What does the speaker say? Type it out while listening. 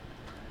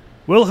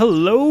Well,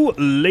 hello,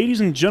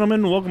 ladies and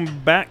gentlemen.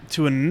 Welcome back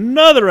to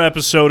another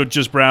episode of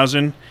Just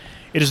Browsing.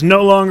 It is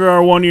no longer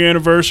our 1-year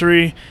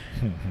anniversary,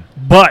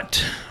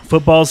 but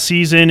football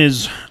season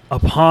is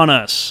upon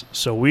us.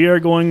 So we are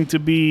going to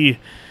be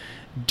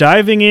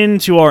diving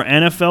into our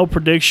NFL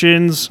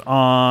predictions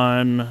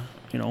on,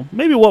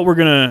 maybe what we're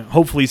going to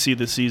hopefully see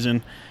this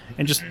season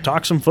and just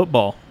talk some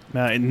football.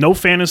 No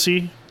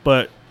fantasy,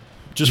 but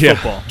just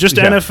football. Just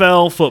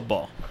NFL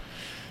football.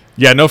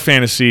 Yeah, no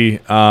fantasy.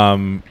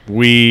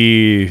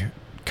 We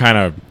kind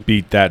of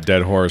beat that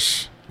dead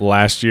horse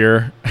last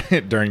year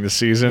during the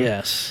season.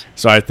 Yes.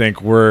 So I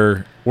think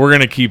we're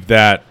going to keep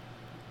that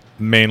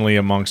mainly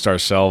amongst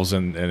ourselves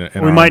and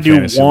we might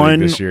do one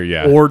this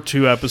year, or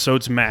two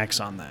episodes max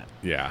on that.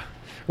 Yeah.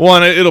 Well,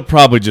 and it'll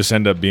probably just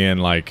end up being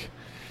like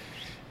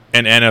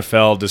an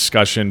NFL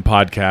discussion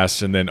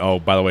podcast, and then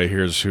by the way,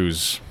 here's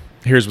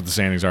what the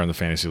standings are in the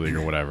fantasy league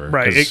or whatever.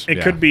 Right.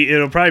 It could be.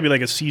 It'll probably be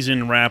like a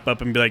season wrap up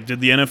and be like, did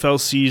the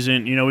NFL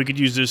season? We could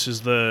use this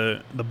as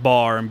the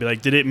bar and be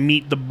like, did it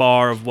meet the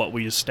bar of what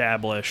we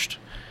established?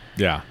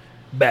 Yeah.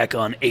 Back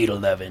on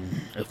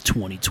 8/11 of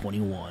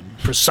 2021,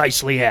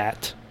 precisely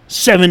at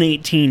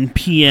 7:18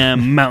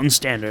 p.m. Mountain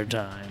Standard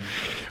Time.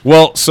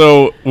 Well,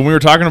 so when we were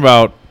talking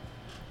about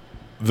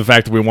the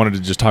fact that we wanted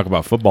to just talk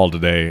about football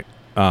today,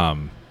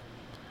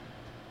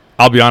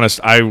 I'll be honest,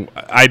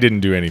 I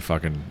didn't do any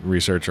fucking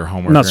research or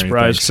homework. Not or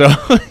surprised. So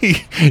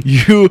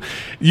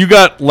you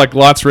got like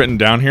lots written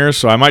down here,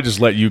 so I might just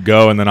let you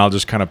go, and then I'll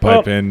just kind of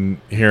pipe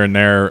in here and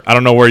there. I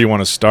don't know where you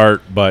want to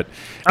start, but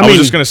I was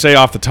just going to say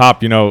off the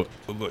top,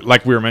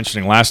 like we were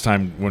mentioning last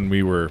time when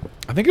we were,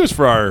 I think it was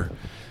for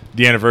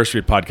the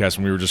anniversary podcast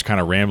when we were just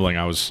kind of rambling.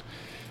 I was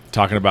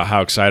talking about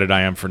how excited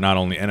I am for not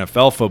only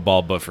NFL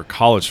football, but for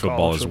college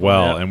football as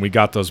well. Yeah. And we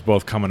got those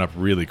both coming up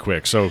really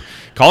quick. So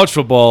college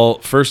football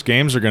first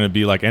games are going to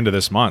be like end of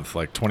this month,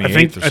 like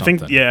 28th or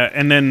something.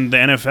 And then the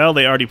NFL,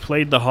 they already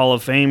played the Hall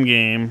of Fame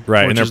game,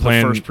 right? Which and they're is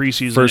playing the first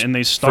preseason, and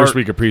they start first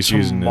week of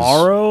preseason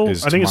tomorrow.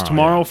 Is I think it's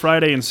tomorrow, yeah.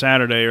 Friday, and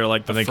Saturday are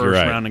like the first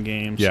round of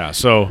games. Yeah,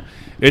 so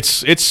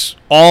it's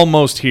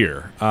almost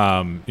here.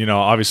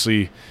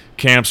 Obviously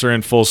camps are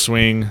in full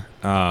swing.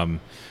 We're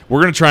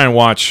going to try and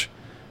watch.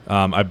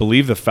 I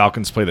believe the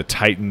Falcons play the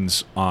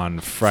Titans on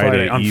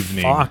Friday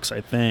evening. On Fox, I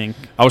think.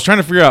 I was trying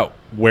to figure out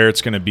where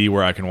it's going to be,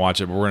 where I can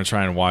watch it, but we're going to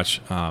try and watch,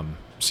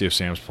 see if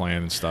Sam's playing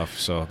and stuff.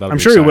 So I'm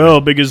sure he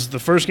will, because the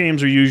first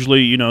games are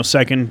usually,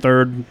 second,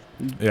 third,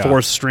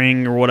 fourth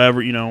string or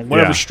whatever,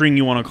 whatever string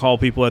you want to call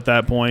people at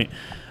that point.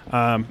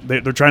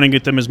 They're trying to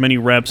get them as many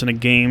reps in a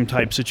game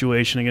type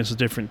situation against a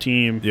different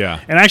team. Yeah.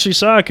 And I actually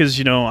saw it because,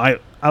 I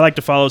like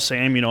to follow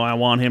Sam. I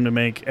want him to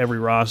make every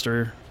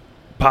roster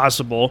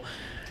possible.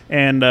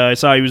 And I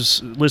saw he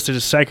was listed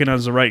as second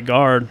as the right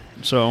guard,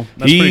 so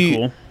that's pretty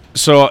cool.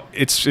 So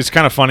it's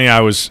kind of funny. I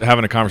was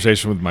having a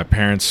conversation with my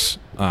parents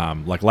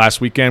like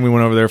last weekend. We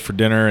went over there for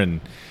dinner, and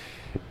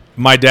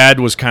my dad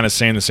was kind of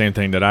saying the same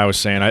thing that I was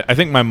saying. I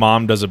think my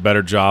mom does a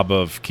better job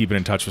of keeping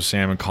in touch with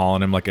Sam and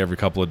calling him like every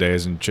couple of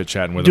days and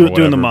chit-chatting with him or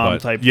whatever. Doing the mom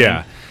type thing.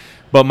 Yeah.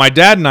 But my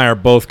dad and I are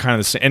both kind of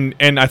the same.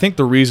 And I think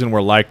the reason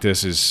we're like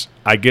this is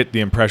I get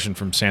the impression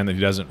from Sam that he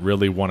doesn't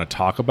really want to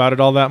talk about it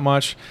all that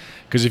much.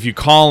 Because if you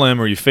call him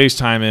or you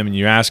FaceTime him and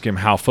you ask him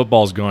how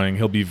football's going,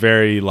 he'll be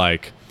very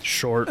like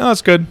short. Oh,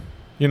 that's good,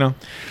 And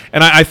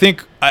I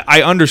think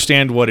I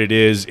understand what it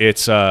is.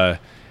 It's I'm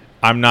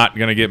not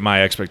gonna get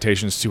my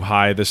expectations too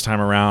high this time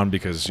around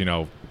because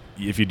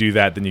if you do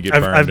that, then you get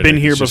burned. I've been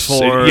here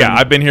before.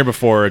 I've been here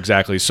before,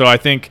 exactly. So I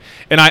think,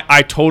 and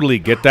I totally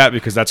get that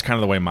because that's kind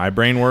of the way my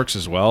brain works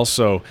as well.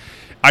 So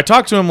I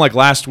talked to him like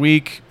last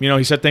week.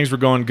 He said things were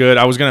going good.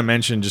 I was gonna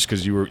mention just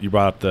because you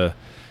brought up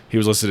he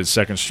was listed at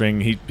second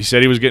string. He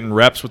said he was getting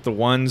reps with the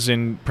ones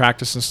in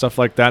practice and stuff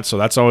like that. So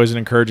that's always an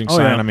encouraging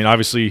sign. Yeah. I mean,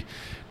 obviously,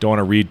 don't want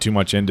to read too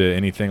much into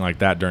anything like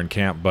that during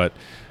camp. But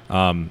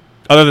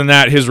other than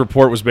that, his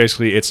report was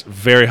basically it's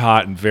very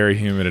hot and very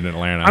humid in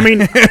Atlanta. I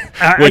mean,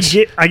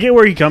 I get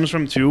where he comes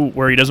from too,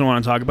 where he doesn't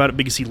want to talk about it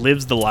because he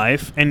lives the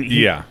life. And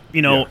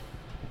we're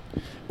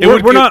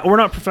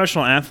not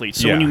professional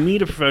athletes. So when you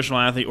meet a professional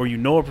athlete or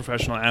a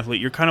professional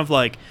athlete, you're kind of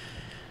like,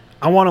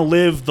 I want to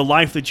live the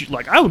life that you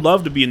like. I would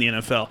love to be in the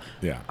NFL.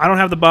 Yeah. I don't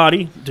have the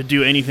body to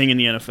do anything in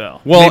the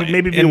NFL. Well,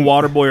 maybe be a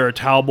water boy or a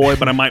towel boy,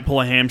 but I might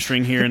pull a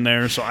hamstring here and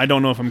there. So I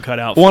don't know if I'm cut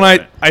out for it.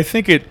 Well, I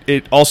think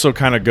it also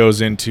kind of goes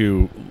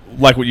into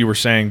like what you were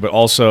saying, but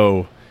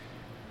also,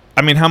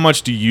 I mean, how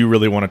much do you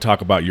really want to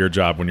talk about your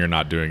job when you're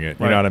not doing it?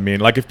 You know what I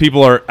mean? Like if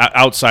people are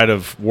outside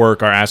of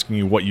work are asking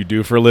you what you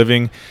do for a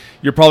living,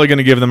 you're probably going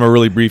to give them a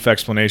really brief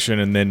explanation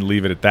and then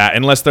leave it at that,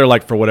 unless they're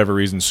like for whatever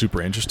reason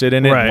super interested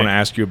in it and want to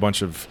ask you a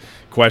bunch of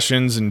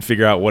questions and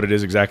figure out what it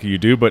is exactly you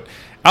do. But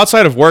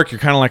outside of work, you're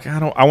kind of like,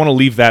 I want to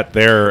leave that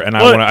there, and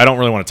I don't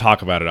really want to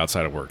talk about it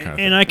outside of work. Kind of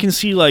thing. I can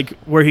see like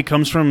where he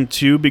comes from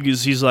too,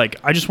 because he's like,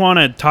 I just want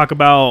to talk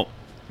about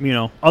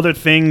other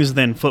things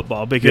than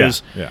football,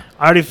 because I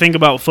already think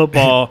about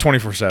football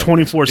 24/7.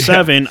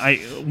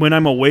 24/7. When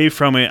I'm away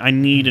from it, I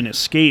need an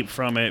escape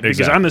from it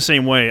because I'm the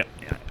same way.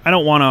 I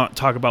don't want to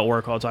talk about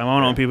work all the time. I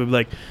don't want people to be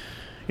like,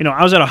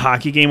 I was at a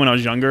hockey game when I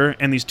was younger,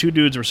 and these two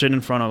dudes were sitting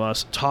in front of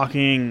us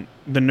talking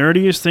the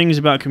nerdiest things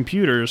about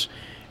computers.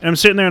 And I'm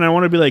sitting there, and I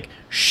want to be like,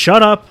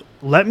 shut up,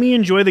 let me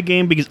enjoy the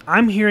game, because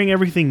I'm hearing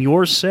everything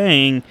you're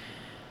saying,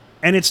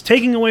 and it's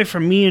taking away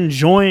from me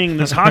enjoying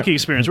this hockey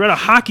experience. We're at a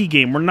hockey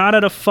game. We're not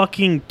at a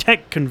fucking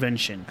tech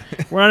convention.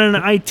 We're at an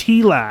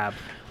IT lab.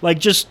 Like,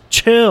 just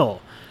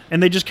chill.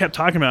 And they just kept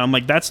talking about it. I'm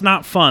like, that's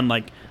not fun.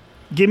 Like,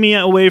 get me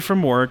away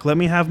from work. Let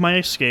me have my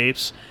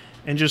escapes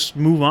and just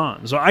move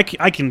on. So I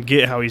can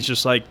get how he's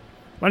just like,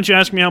 why don't you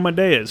ask me how my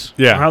day is?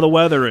 Yeah. Or how the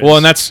weather is? Well,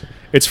 and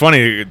it's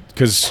funny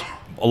because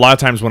a lot of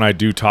times when I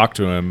do talk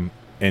to him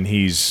and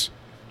he's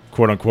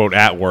quote unquote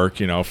at work,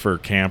 for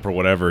camp or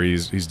whatever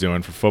he's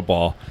doing for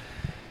football,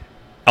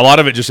 a lot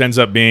of it just ends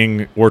up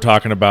being we're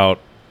talking about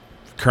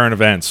current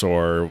events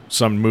or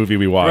some movie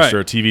we watched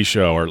or a TV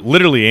show or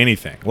literally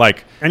anything.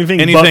 Like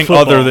anything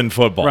other than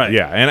football. Right.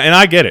 Yeah, and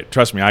I get it.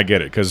 Trust me, I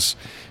get it because,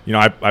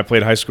 I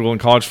played high school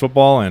and college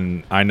football,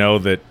 and I know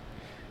that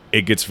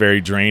it gets very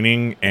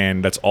draining,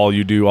 and that's all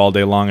you do all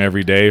day long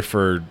every day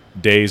for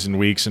days and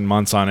weeks and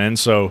months on end.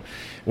 So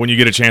when you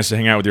get a chance to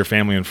hang out with your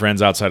family and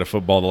friends outside of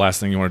football, the last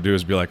thing you want to do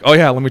is be like, oh,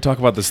 yeah, let me talk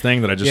about this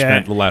thing that I just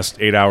spent the last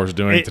 8 hours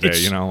doing today.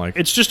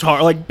 It's just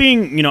hard. Like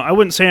being, I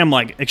wouldn't say I'm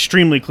like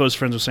extremely close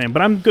friends with Sam,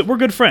 but I'm good. We're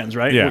good friends,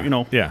 right?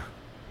 Yeah. Yeah.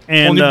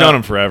 And you've known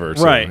him forever.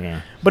 So, right.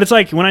 Yeah. But it's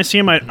like when I see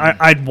him,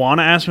 I'd want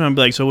to ask him, I'd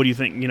be like, so what do you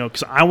think?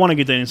 Because I want to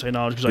get that inside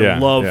knowledge because I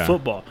love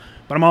football.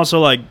 But I'm also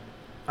like,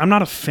 I'm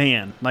not a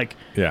fan. Like,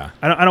 I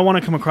don't want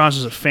to come across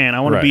as a fan. I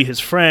want to be his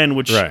friend,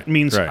 which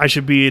means I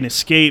should be an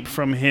escape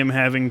from him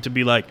having to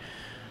be like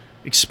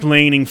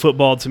explaining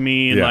football to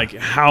me and like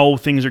how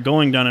things are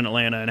going down in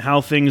Atlanta and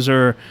how things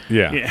are,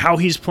 how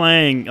he's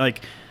playing.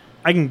 Like,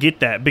 I can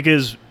get that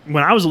because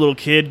when I was a little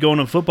kid going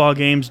to football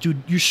games,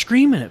 dude, you're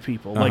screaming at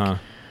people. Like,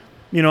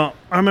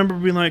 I remember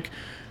being like,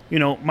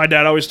 my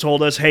dad always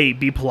told us, hey,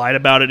 be polite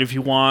about it if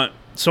you want.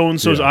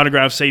 So-and-so's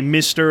autograph say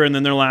Mr. and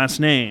then their last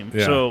name.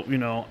 Yeah.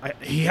 So,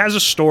 he has a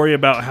story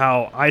about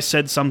how I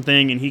said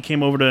something and he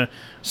came over to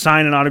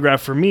sign an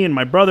autograph for me and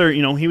my brother.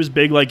 He was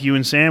big like you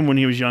and Sam when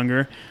he was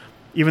younger,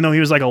 even though he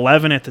was like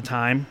 11 at the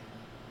time,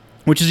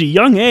 which is a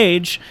young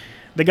age.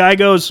 The guy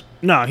goes,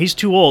 no, he's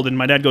too old. And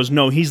my dad goes,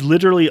 no, he's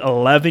literally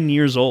 11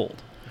 years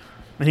old.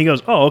 And he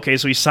goes, oh, okay.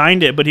 So he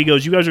signed it, but he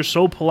goes, you guys are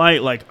so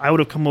polite. Like, I would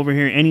have come over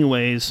here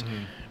anyways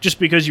just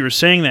because you were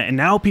saying that. And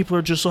now people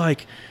are just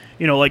like,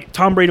 like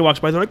Tom Brady walks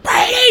by, they're like,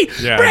 Brady,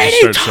 Brady,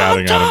 start Tom,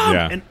 shouting Tom. at him.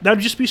 Yeah. And that would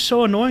just be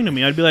so annoying to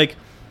me. I'd be like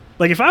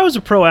if I was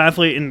a pro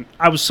athlete and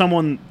I was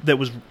someone that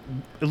was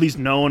at least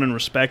known and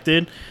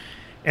respected,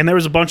 and there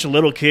was a bunch of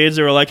little kids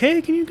that were like, hey,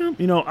 can you come?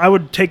 I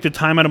would take the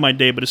time out of my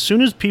day. But as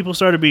soon as people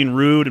started being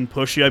rude and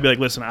pushy, I'd be like,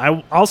 listen,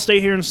 I'll stay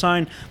here and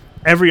sign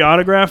every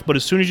autograph, but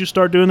as soon as you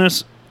start doing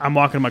this, I'm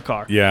walking in my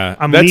car. Yeah.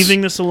 I'm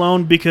leaving this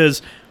alone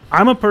because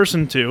I'm a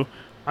person too.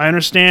 I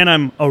understand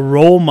I'm a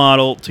role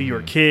model to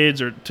your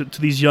kids or to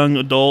these young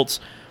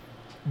adults,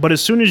 but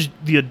as soon as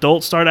the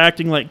adults start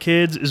acting like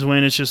kids is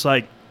when it's just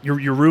like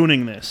you're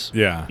ruining this.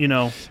 Yeah.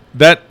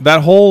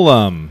 That whole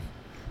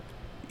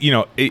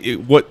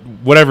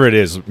whatever it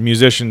is,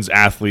 musicians,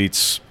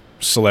 athletes,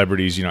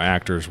 celebrities,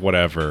 actors,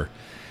 whatever.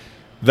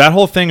 That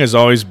whole thing has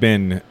always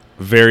been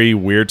very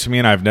weird to me,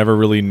 and I've never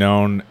really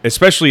known,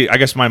 especially I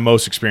guess my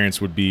most experience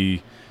would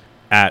be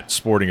at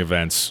sporting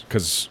events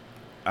because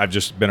I've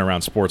just been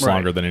around sports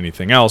longer than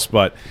anything else,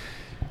 but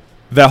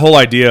that whole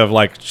idea of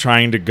like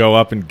trying to go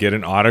up and get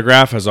an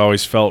autograph has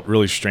always felt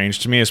really strange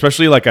to me,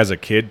 especially like as a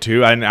kid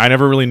too. I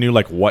never really knew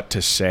like what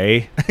to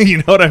say, you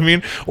know what I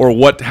mean? Or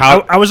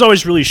how I was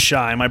always really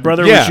shy. My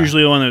brother was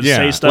usually the one that would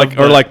say stuff.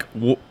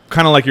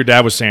 Kind of like your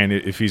dad was saying,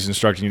 if he's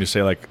instructing you to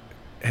say like,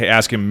 hey,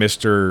 ask him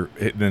Mr.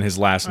 then his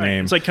last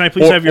name. It's like, can I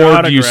please have your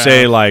autograph? Or do you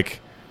say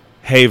like,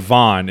 hey,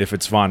 Vaughn, if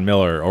it's Von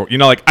Miller? Or,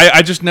 like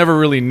I just never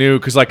really knew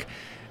because like,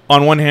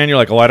 on one hand, you're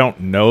like, oh, I don't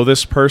know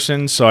this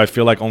person, so I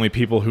feel like only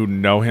people who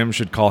know him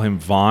should call him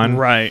Vaughn.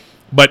 Right.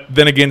 But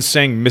then again,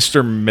 saying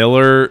Mr.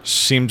 Miller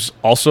seems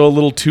also a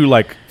little too,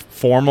 like,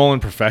 formal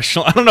and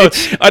professional. I don't know.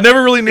 I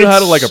never really knew how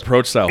to, like,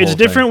 approach that whole thing. It's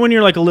different when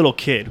you're, like, a little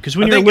kid. Because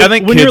when you're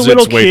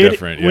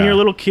a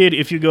little kid,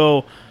 if you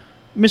go,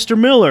 Mr.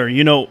 Miller,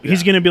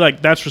 he's going to be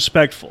like, that's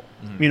respectful.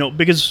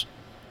 Because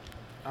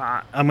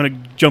I'm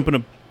going to jump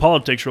into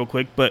politics real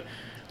quick, but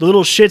the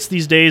little shits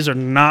these days are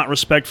not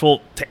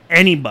respectful to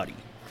anybody.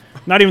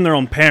 Not even their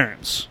own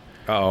parents.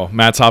 Uh-oh,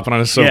 Matt's hopping on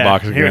his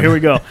soapbox again. Here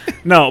we go.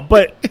 No,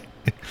 but,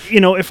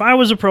 if I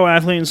was a pro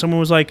athlete and someone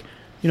was like,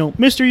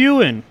 Mr.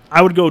 Ewan,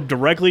 I would go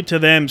directly to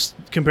them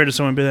compared to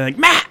someone being like,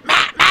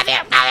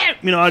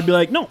 Matthew. I'd be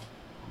like, no,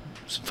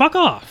 fuck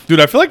off.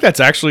 Dude, I feel like that's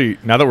actually,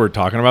 now that we're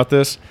talking about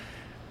this,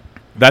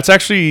 that's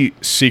actually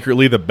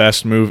secretly the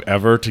best move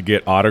ever to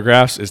get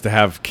autographs is to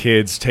have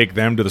kids take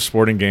them to the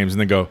sporting games and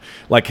then go,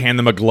 like, hand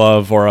them a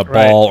glove or a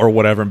ball or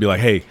whatever and be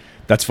like, hey,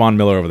 That's Von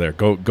Miller over there.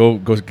 Go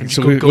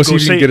see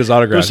if you can get his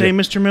autograph. Go say,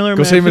 Mr. Miller,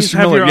 Go say Mr.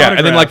 Miller. Yeah,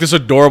 and then like this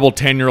adorable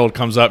 10-year-old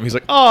comes up and he's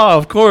like, oh,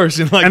 of course.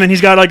 And then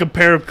he's got like a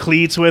pair of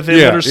cleats with him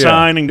that are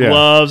signed and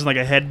gloves and like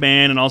a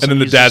headband and also. And then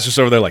the dad's just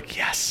over there like,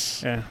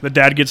 yes. Yeah. The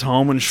dad gets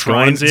home and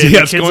shrines it.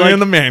 Yeah, it's going like, in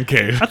the man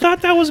cave. I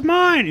thought that was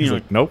mine. He's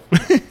like, nope.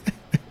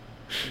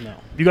 No,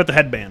 you got the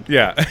headband.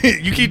 Yeah,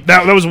 you keep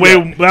that was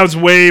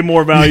way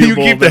more valuable. You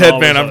keep the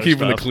headband. I'm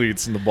keeping the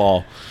cleats and the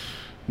ball.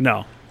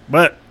 No,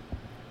 but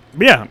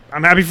yeah,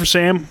 I'm happy for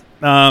Sam.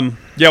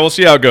 Yeah, we'll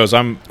see how it goes.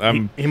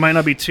 He might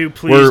not be too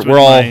pleased. We're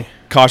all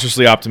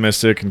cautiously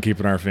optimistic and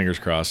keeping our fingers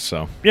crossed.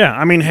 So yeah,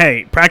 I mean,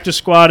 hey, practice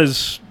squad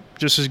is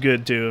just as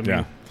good too. I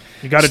mean,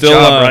 you got a still,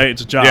 job, right?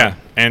 It's a job. Yeah,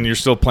 and you're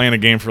still playing a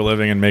game for a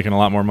living and making a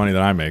lot more money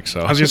than I make. So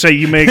I was gonna say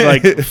you make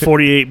like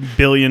 48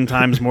 billion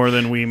times more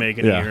than we make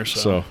in a year.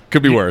 So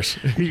could be worse.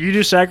 You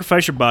do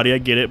sacrifice your body, I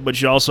get it,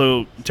 but you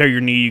also tear your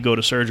knee. You go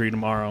to surgery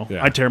tomorrow.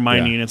 Yeah. I tear my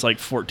knee, and it's like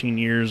 14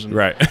 years. And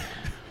right.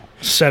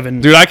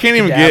 7. Dude, I can't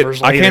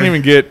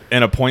even get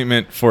an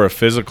appointment for a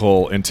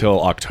physical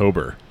until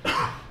October.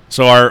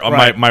 So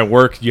my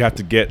work, you have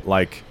to get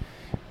like.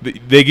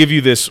 They give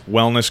you this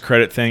wellness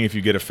credit thing if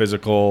you get a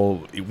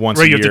physical once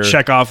a year. You have to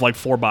check off like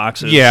 4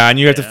 boxes. Yeah, and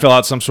you have to fill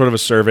out some sort of a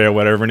survey or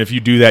whatever. And if you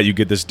do that, you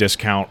get this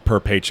discount per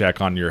paycheck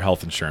on your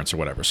health insurance or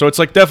whatever. So it's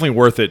like definitely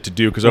worth it to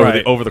do because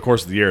over the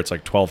course of the year, it's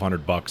like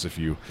 $1,200 if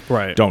you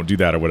don't do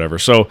that or whatever.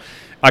 So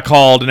I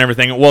called and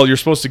everything. Well, you're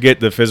supposed to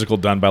get the physical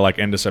done by like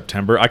end of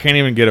September. I can't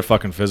even get a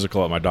fucking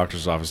physical at my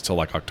doctor's office till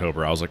like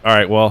October. I was like, all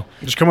right, well,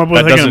 just come up with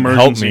that like doesn't an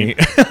help me.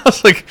 emergency. I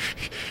was like.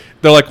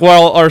 They're like,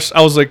 well, I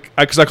was like,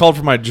 because I called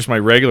for my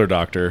regular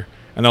doctor,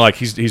 and they're like,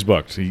 he's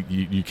booked.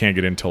 You can't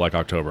get in until like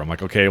October. I'm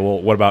like, okay, well,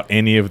 what about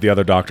any of the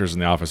other doctors in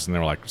the office? And they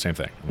were like, same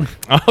thing. I'm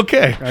like,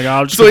 okay.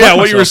 So yeah,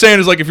 what you were saying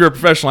is like, if you're a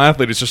professional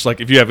athlete, it's just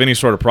like if you have any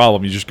sort of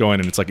problem, you just go in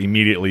and it's like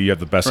immediately you have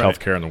the best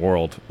healthcare in the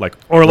world. Like,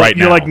 or like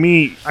you're like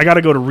me, I got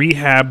to go to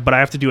rehab, but I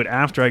have to do it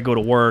after I go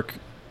to work.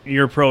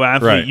 You're a pro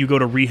athlete. You go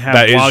to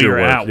rehab while you're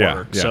at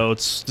work. Yeah. So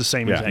it's the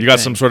same exact you got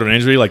thing. some sort of an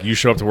injury, like you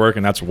show up to work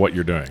and that's what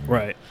you're doing.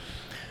 Right.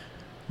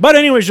 But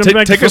anyways, jumping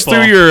back to football. Take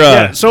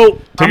us through your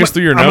take us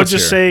through your notes. I'm gonna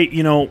just say,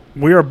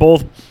 we are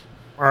both.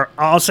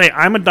 I'll say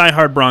I'm a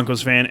diehard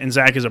Broncos fan, and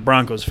Zach is a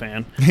Broncos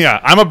fan. Yeah,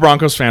 I'm a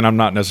Broncos fan. I'm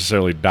not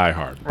necessarily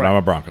diehard, but I'm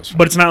a Broncos fan.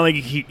 But it's not like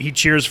he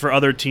cheers for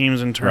other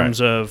teams in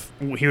terms of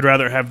he would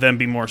rather have them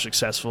be more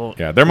successful.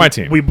 Yeah, they're my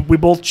team. We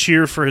both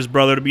cheer for his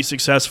brother to be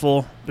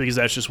successful because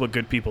that's just what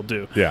good people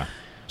do. Yeah.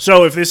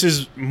 So if this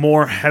is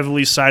more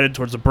heavily sided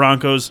towards the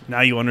Broncos, now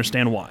you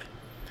understand why.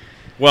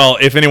 Well,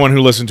 if anyone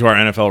who listened to our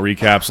NFL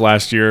recaps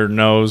last year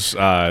knows,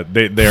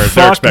 they're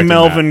expecting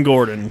Melvin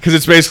Gordon, because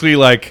it's basically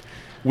like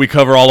we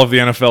cover all of the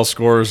NFL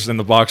scores and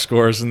the box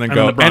scores, and then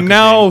go. And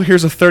now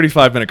here's a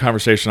 35-minute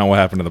conversation on what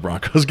happened to the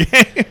Broncos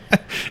game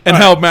and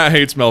how Matt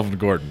hates Melvin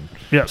Gordon.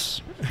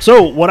 Yes.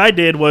 So what I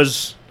did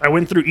was I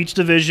went through each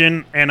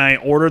division and I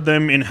ordered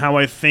them in how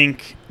I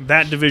think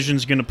that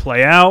division's going to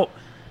play out,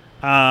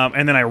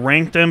 and then I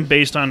ranked them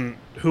based on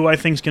who I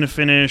think is going to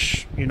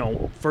finish,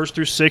 1st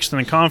through 6th in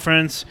the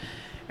conference.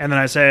 And then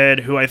I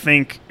said who I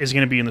think is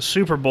going to be in the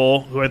Super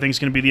Bowl, who I think is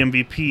going to be the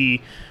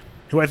MVP,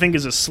 who I think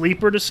is a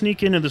sleeper to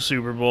sneak into the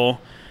Super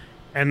Bowl,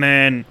 and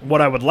then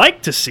what I would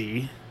like to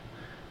see,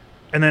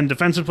 and then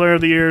Defensive Player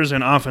of the Years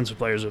and Offensive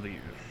Players of the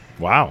Year.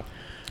 Wow.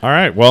 All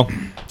right. Well,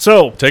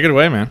 so take it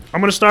away, man.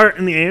 I'm going to start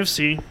in the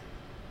AFC, and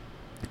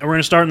we're going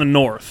to start in the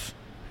North.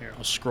 Here,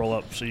 I'll scroll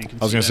up so you can see.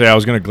 I was going to say I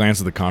was going to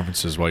glance at the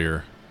conferences while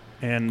you're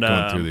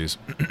going through these.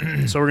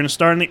 So we're going to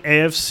start in the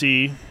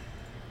AFC.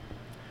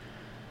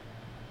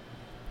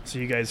 So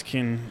you guys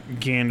can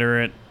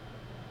gander it.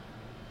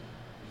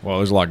 Well,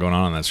 there's a lot going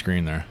on that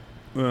screen there.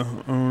 I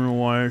don't know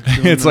why.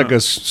 It's like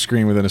a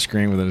screen within a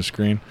screen within a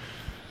screen.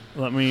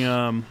 Let me,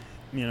 All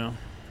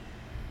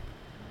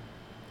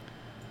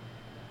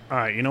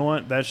right, you know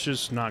what? That's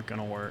just not going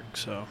to work,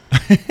 so.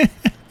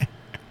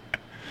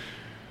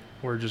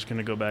 We're just going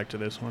to go back to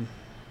this one.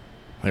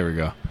 There we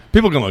go.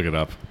 People can look it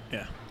up.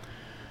 Yeah.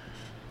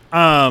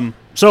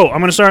 So I'm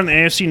going to start in the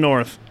AFC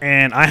North,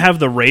 and I have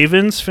the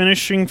Ravens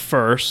finishing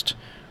first,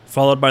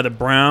 followed by the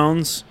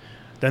Browns,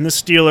 then the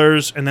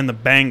Steelers, and then the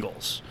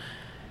Bengals.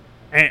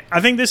 And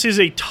I think this is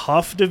a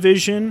tough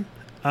division.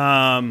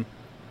 I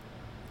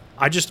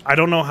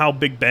don't know how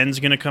Big Ben's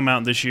going to come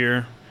out this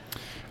year.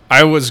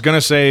 I was going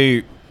to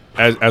say,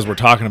 as we're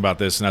talking about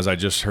this, and as I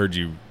just heard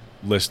you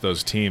list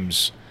those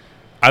teams,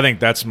 I think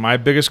that's my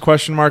biggest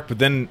question mark. But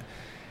then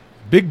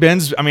Big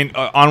Ben's,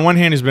 on one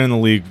hand, he's been in the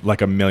league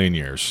like a million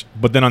years.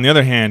 But then on the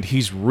other hand,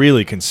 he's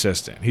really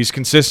consistent. He's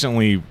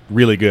consistently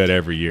really good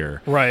every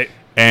year. Right.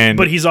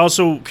 But he's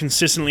also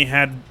consistently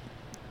had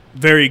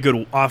very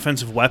good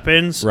offensive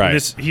weapons.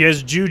 Right. He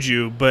has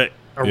Juju, but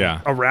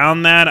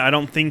around that, I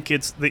don't think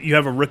it's that you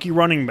have a rookie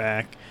running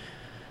back,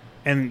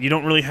 and you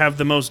don't really have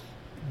the most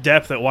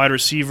depth at wide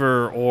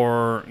receiver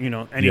or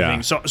anything.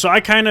 Yeah. So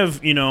I kind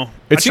of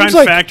I try and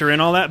factor in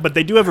all that, but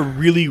they do have a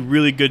really,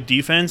 really good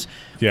defense.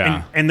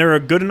 Yeah. And they're a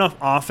good enough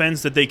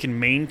offense that they can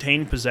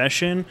maintain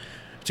possession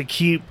to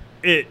keep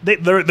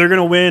they're going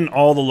to win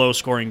all the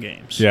low-scoring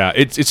games. Yeah,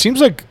 it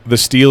seems like the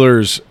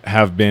Steelers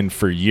have been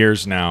for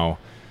years now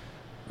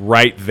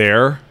right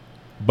there,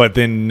 but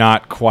then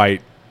not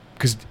quite.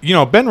 Because,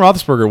 Ben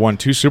Roethlisberger won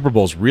 2 Super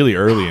Bowls really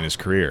early in his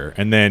career,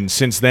 and then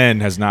since then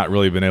has not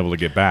really been able to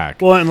get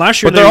back. Well, and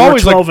last year they were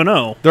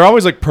 12-0. They're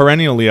always like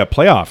perennially a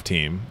playoff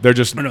team. They're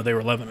just no, they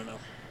were 11-0.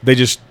 They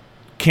just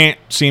can't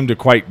seem to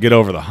quite get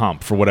over the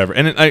hump for whatever.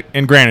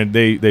 And granted,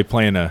 they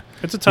play in a.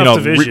 It's a tough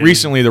division.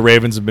 Recently, the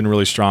Ravens have been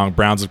really strong.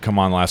 Browns have come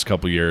on the last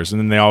couple of years, and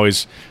then they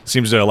always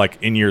seems to, like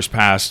in years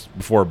past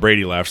before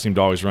Brady left, seem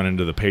to always run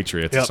into the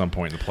Patriots at some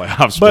point in the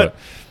playoffs. But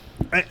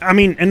I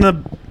mean, and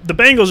the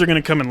Bengals are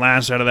going to come in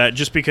last out of that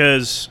just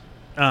because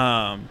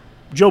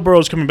Joe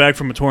Burrow's coming back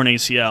from a torn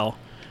ACL.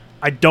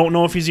 I don't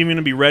know if he's even going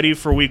to be ready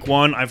for Week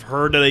 1. I've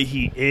heard that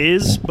he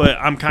is, but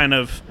I'm kind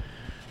of,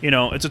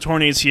 it's a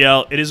torn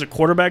ACL. It is a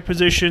quarterback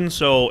position,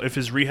 so if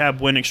his rehab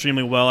went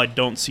extremely well, I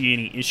don't see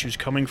any issues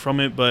coming from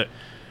it. But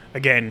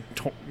again,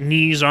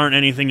 knees aren't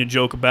anything to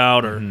joke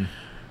about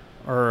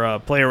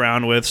or play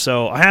around with.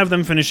 So I have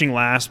them finishing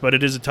last, but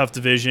it is a tough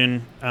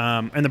division.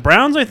 And the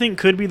Browns, I think,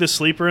 could be the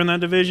sleeper in that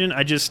division.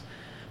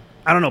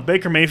 I don't know.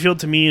 Baker Mayfield,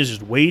 to me, is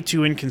just way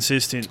too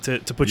inconsistent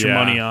to put your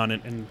money on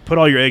and put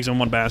all your eggs in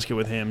one basket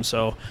with him.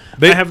 So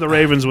I have the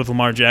Ravens with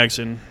Lamar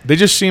Jackson. They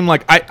just seem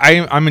like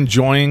I'm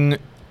enjoying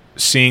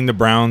seeing the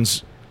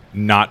Browns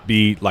not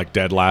be like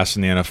dead last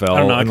in the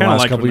NFL in the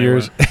last couple of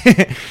years.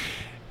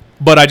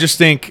 But I just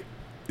think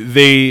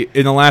they,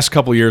 in the last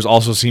couple of years,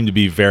 also seem to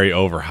be very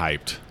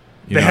overhyped.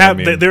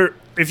 They're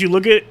if you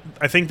look at,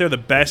 I think they're the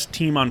best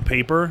team on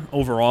paper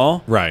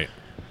overall. Right.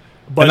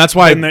 But and that's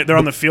why they're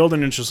on the field,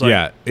 and it's just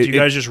like, do you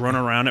guys just run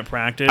around at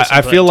practice?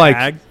 I feel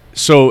like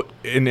so.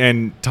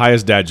 And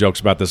Ty's dad jokes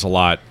about this a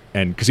lot,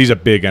 and because he's a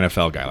big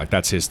NFL guy, like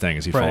that's his thing.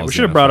 Is he follows? We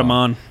should have brought him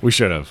on. We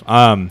should have.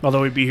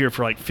 Although we'd be here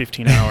for like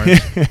 15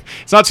 hours.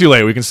 It's not too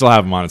late. We can still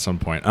have him on at some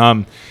point.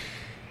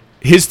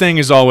 His thing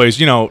is always,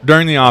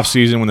 during the off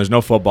season when there's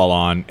no football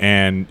on,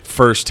 and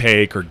First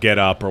Take or Get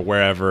Up or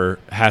wherever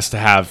has to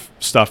have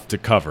stuff to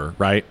cover,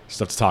 right?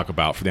 Stuff to talk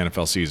about for the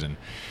NFL season.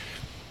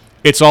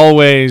 It's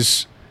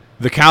always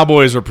the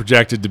Cowboys are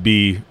projected to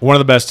be one of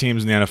the best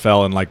teams in the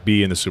NFL and like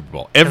be in the Super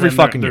Bowl every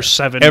fucking year.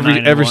 7,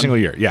 every single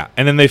year, yeah.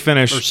 And then they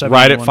finish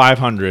right at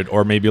 500,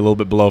 or maybe a little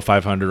bit below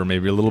 500, or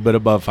maybe a little bit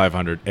above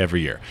 500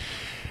 every year.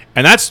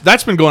 And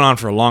that's been going on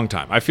for a long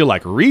time. I feel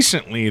like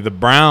recently the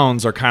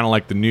Browns are kind of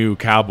like the new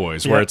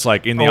Cowboys, where it's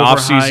like in the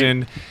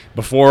offseason,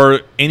 before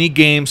any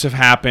games have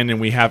happened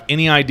and we have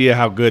any idea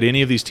how good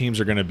any of these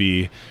teams are going to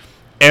be,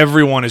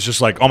 everyone is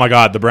just like, oh my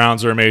God, the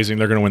Browns are amazing.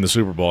 They're going to win the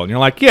Super Bowl. And you're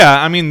like,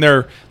 yeah, I mean,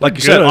 they're like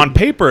you said, on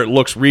paper it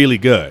looks really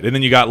good. And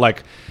then you got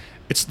like,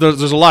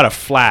 there's a lot of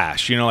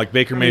flash, like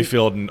Baker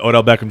Mayfield and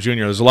Odell Beckham Jr.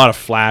 There's a lot of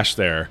flash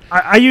there.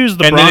 I use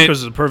the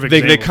Broncos as a perfect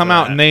example. They come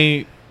out and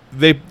they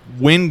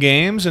win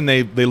games and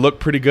they look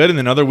pretty good, and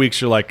then other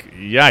weeks you're like,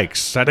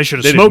 yikes, they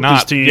should have smoked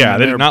this team. Yeah,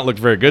 they did not look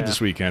very good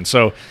this weekend.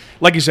 So,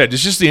 like you said,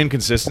 it's just the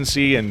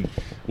inconsistency, and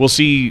we'll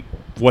see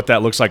what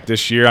that looks like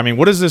this year. I mean,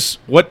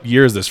 what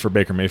year is this for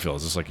Baker Mayfield?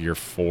 Is this like year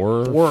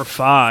 4? 4 or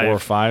 5. 4 or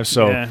 5.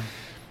 So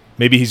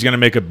maybe he's going to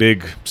make a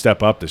big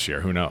step up this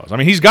year. Who knows? I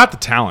mean, he's got the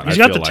talent. He's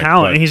got the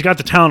talent, and he's got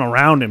the talent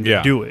around him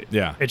to do it.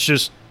 Yeah. It's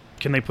just,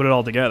 can they put it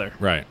all together?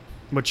 Right.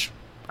 Which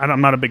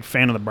I'm not a big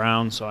fan of the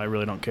Browns, so I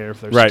really don't care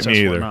if they're successful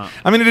me either. or not.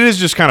 I mean, it is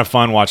just kind of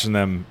fun watching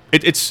them.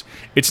 It's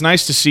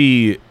nice to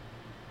see,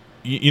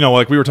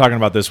 like we were talking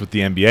about this with the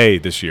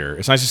NBA this year.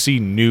 It's nice to see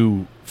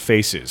new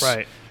faces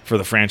for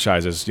the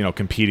franchises,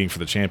 competing for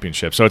the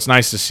championship. So it's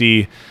nice to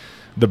see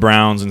the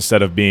Browns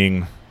instead of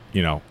being,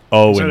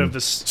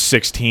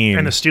 0-16.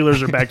 And the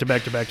Steelers are back to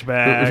back to back to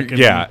back.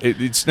 Yeah,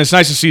 it's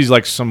nice to see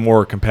like some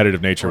more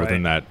competitive nature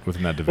within that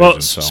division. Well,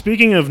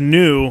 speaking of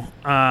new,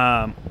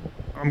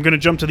 I'm going to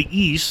jump to the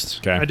East.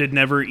 Okay. I did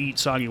never eat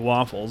soggy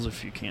waffles,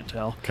 if you can't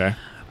tell. Okay.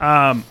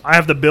 I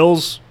have the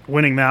Bills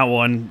winning that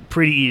one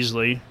pretty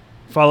easily,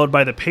 followed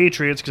by the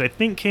Patriots, because I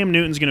think Cam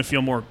Newton's going to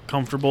feel more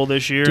comfortable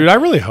this year. Dude, I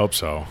really hope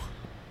so.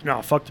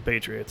 No, fuck the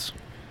Patriots.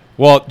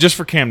 Well, just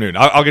for Cam Newton.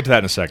 I'll get to that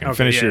in a second. Okay,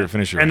 finish your. And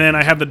rankings. then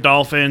I have the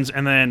Dolphins,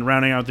 and then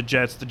rounding out the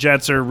Jets. The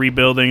Jets are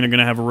rebuilding. They're going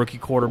to have a rookie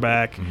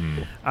quarterback.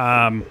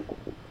 Mm-hmm.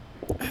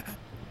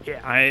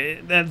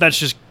 That's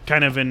just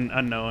kind of an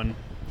unknown.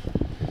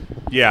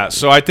 Yeah,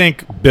 so I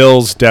think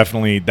Bills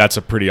definitely, that's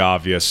a pretty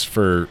obvious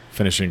for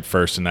finishing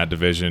first in that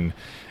division.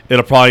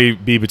 It'll probably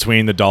be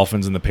between the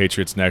Dolphins and the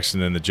Patriots next,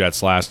 and then the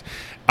Jets last.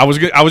 I was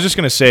just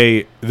going to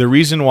say the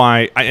reason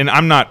why, and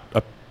I'm not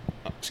a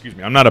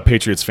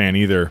Patriots fan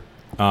either.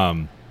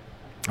 I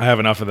have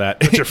enough of that.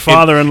 But your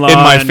father-in-law in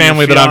my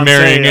family that I'm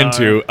marrying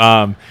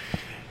into.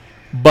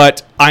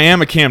 But I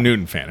am a Cam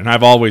Newton fan, and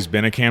I've always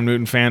been a Cam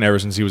Newton fan ever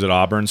since he was at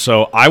Auburn.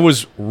 So I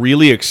was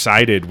really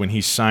excited when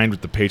he signed with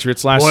the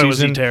Patriots last season. Boy, was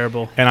he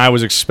terrible. And I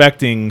was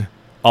expecting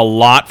a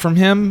lot from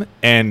him,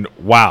 and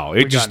wow,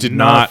 it just did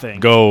not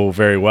go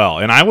very well.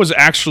 And I was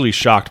actually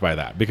shocked by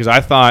that because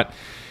I thought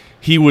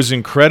he was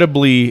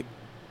incredibly –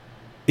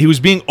 he was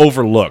being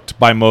overlooked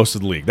by most of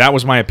the league. That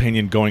was my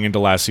opinion going into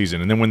last season.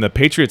 And then when the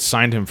Patriots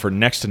signed him for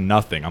next to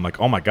nothing, I'm like,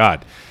 oh my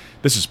God,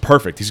 this is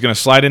perfect. He's going to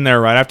slide in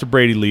there right after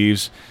Brady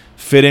leaves,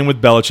 fit in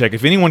with Belichick.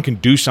 If anyone can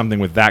do something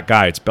with that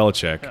guy, it's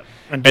Belichick. Yeah.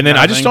 And then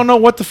I just don't know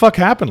what the fuck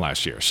happened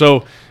last year.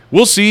 So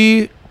we'll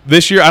see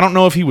this year. I don't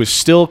know if he was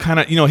still kind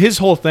of, his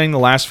whole thing the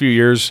last few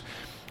years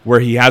where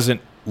he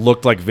hasn't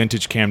looked like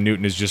vintage Cam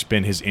Newton has just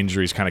been his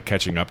injuries kind of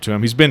catching up to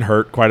him. He's been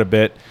hurt quite a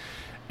bit.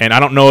 And I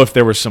don't know if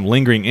there were some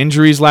lingering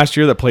injuries last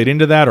year that played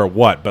into that or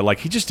what, but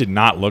he just did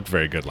not look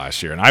very good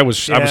last year, and I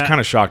was kind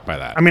of shocked by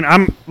that. I mean,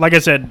 I'm like I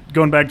said,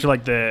 going back to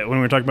when we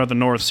were talking about the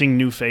North, seeing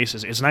new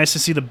faces. It's nice to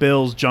see the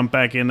Bills jump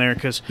back in there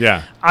because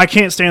I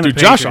can't stand the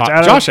Patriots.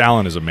 Josh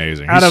Allen is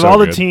amazing. Out of all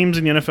the teams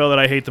in the NFL that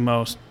I hate the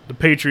most, the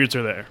Patriots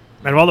are there.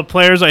 Out of all the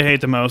players I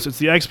hate the most, it's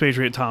the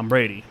ex-Patriot Tom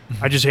Brady.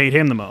 I just hate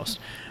him the most,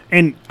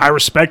 and I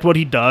respect what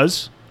he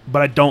does,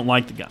 but I don't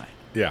like the guy.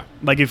 Yeah.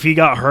 If he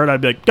got hurt,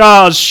 I'd be like,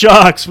 oh,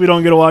 shucks, we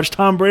don't get to watch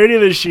Tom Brady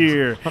this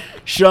year.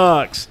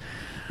 Shucks.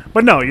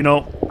 But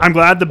no, I'm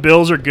glad the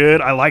Bills are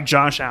good. I like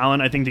Josh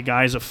Allen. I think the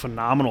guy's a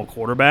phenomenal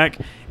quarterback.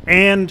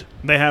 And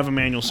they have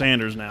Emmanuel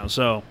Sanders now.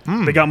 So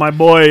they got my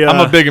boy.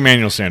 I'm a big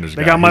Emmanuel Sanders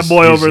guy. They got my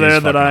boy over there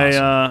that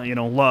I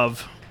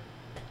love.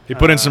 He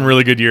put in some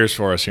really good years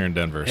for us here in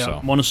Denver. Yeah,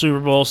 so won a Super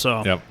Bowl,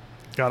 so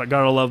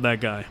gotta love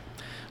that guy.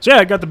 So,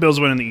 I got the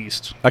Bills winning the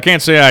East. I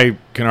can't say I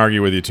can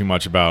argue with you too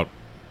much about.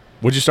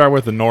 Would you start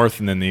with the North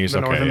and then the East?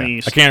 The North and the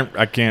East.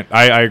 I can't.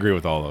 I agree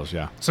with all those,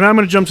 yeah. So now I'm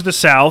going to jump to the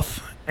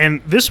South.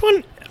 And this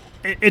one,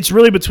 it's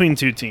really between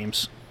two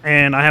teams.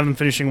 And I have them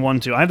finishing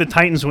 1-2. I have the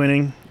Titans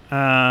winning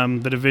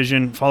the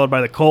division, followed by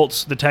the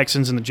Colts, the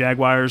Texans, and the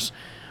Jaguars.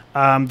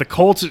 The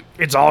Colts,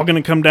 it's all going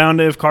to come down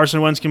to if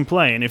Carson Wentz can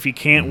play. And if he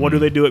can't, what do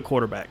they do at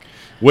quarterback?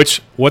 What's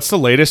the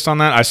latest on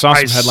that? I saw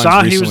some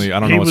headlines recently.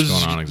 I don't know what's going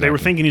on exactly. They were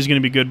thinking he's going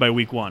to be good by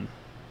week 1.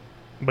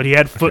 But he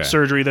had foot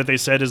surgery that they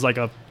said is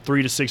a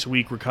 3 to 6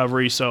 week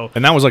recovery.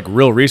 And that was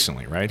real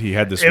recently, right? He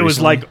had this. It was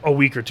a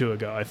week or two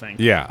ago, I think.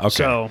 Yeah. Okay.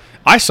 So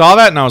I saw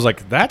that and I was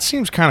like, that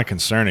seems kind of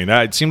concerning.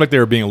 That it seemed like they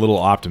were being a little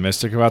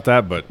optimistic about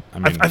that, but I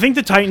mean, I think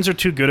the Titans are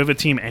too good of a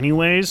team,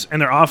 anyways, and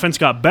their offense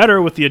got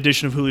better with the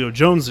addition of Julio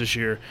Jones this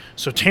year.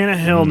 So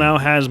Tannehill now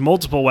has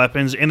multiple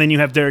weapons, and then you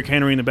have Derrick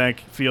Henry in the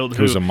backfield,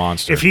 who's a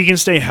monster. If he can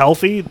stay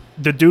healthy,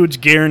 the dude's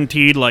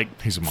guaranteed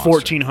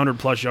 1,400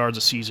 plus yards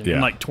a season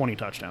and 20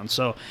 touchdowns.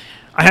 So.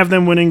 I have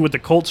them winning with the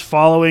Colts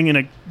following in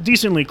a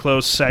decently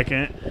close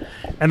second.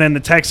 And then the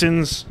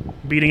Texans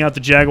beating out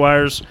the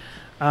Jaguars.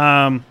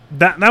 That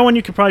one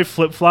you could probably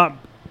flip-flop.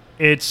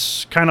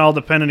 It's kind of all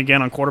dependent,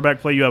 again, on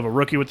quarterback play. You have a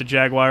rookie with the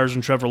Jaguars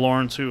and Trevor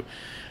Lawrence, who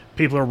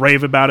people are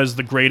rave about as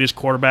the greatest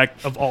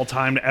quarterback of all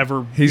time to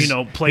ever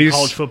play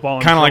college football.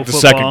 Kind of like the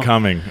second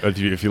coming,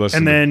 if you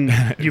listen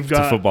you've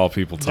got football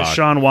people talk.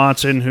 Deshaun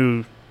Watson,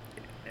 who...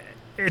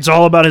 It's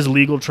all about his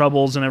legal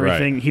troubles and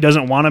everything. Right. He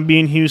doesn't want to be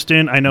in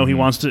Houston. I know he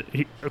wants to.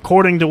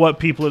 According to what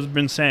people have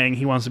been saying,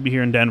 he wants to be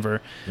here in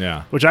Denver.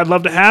 Yeah. Which I'd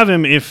love to have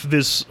him if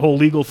this whole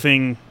legal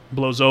thing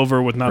blows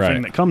over with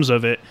nothing that comes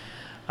of it.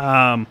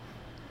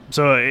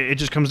 So it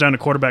just comes down to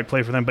quarterback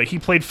play for them. But he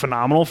played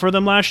phenomenal for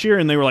them last year,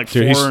 and they were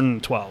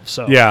 4-12.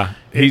 So yeah,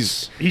 he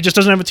just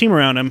doesn't have a team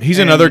around him. He's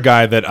another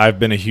guy that I've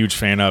been a huge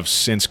fan of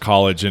since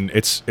college, and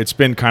it's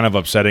been kind of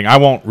upsetting. I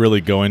won't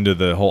really go into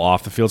the whole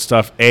off the field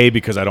stuff. A,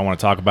 because I don't want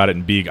to talk about it,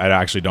 and B, I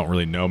actually don't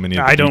really know many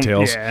of the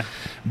details. Yeah.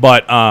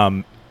 But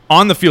on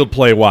the field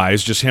play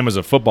wise, just him as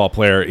a football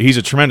player, he's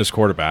a tremendous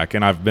quarterback,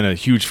 and I've been a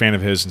huge fan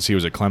of his since he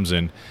was at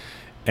Clemson,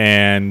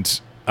 and.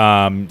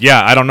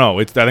 I don't know.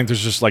 I think there's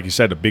just, like you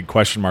said, a big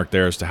question mark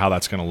there as to how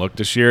that's going to look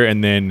this year.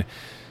 And then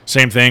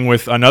same thing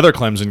with another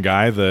Clemson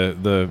guy,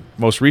 the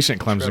most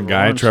recent Clemson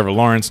guy, Trevor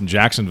Lawrence in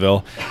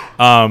Jacksonville.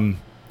 And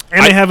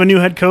they have a new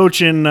head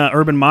coach in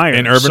Urban Meyer.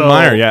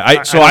 Yeah.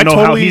 I don't know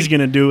how he's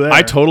going to do that.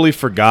 I totally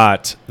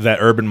forgot that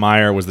Urban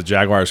Meyer was the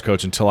Jaguars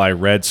coach until I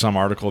read some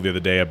article the other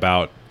day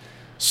about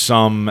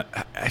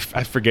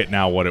I forget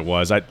now what it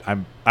was. I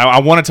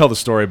want to tell the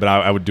story, but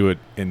I would do it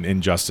in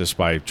injustice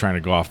by trying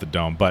to go off the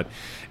dome. But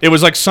it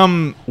was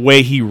some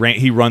way he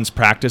runs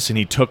practice, and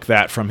he took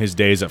that from his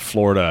days at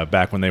Florida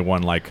back when they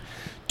won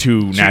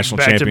 2 national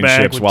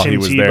championships while he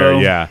was there.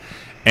 Yeah,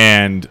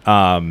 and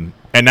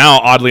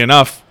now oddly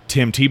enough,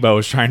 Tim Tebow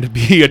is trying to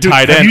be a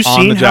tight end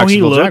on the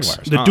Jacksonville Jaguars.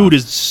 The dude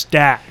is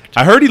stacked.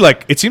 I heard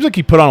it seems like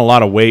he put on a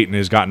lot of weight and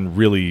has gotten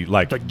really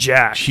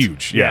jacked,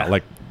 huge. Yeah.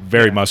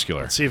 Very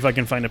muscular. Let's see if I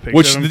can find a picture.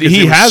 Which of him,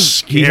 he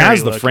has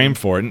the frame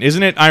for it. And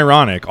isn't it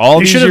ironic?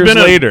 All these years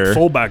later, a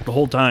fullback the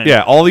whole time.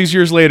 Yeah, all these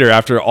years later,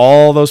 after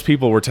all those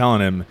people were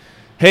telling him,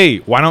 "Hey,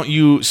 why don't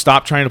you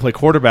stop trying to play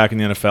quarterback in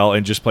the NFL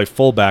and just play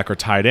fullback or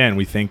tight end?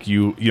 We think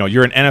you're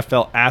an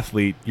NFL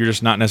athlete. You're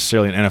just not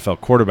necessarily an NFL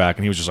quarterback."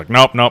 And he was just like,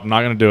 "Nope, not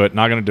going to do it.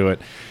 Not going to do it."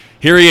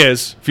 Here he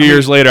is, a few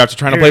years later, after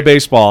trying to play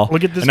baseball.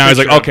 Look at this. And now he's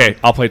like, "Okay,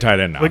 I'll play tight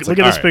end now." Look at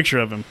this picture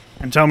of him,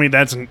 and tell me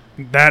that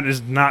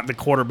is not the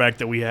quarterback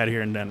that we had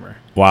here in Denver.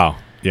 Wow.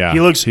 Yeah,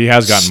 he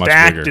has gotten much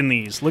bigger. Stacked in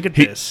these. Look at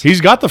this. He's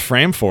got the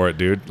frame for it,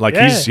 dude.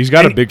 He's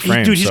got a big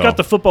frame. He's got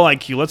the football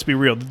IQ. Let's be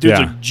real. The dude's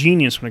a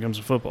genius when it comes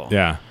to football.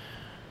 Yeah.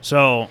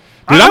 So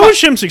Dude, I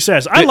wish him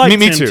success. I like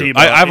me Tim too. Tebow.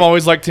 I've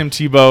always liked Tim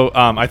Tebow.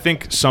 I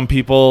think some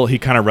people, he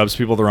kind of rubs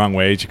people the wrong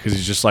way because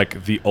he's just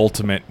like the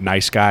ultimate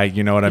nice guy.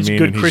 You know what I mean?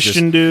 He's a good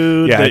Christian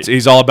dude. Yeah,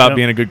 he's all about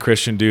being a good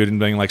Christian dude and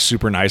being like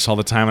super nice all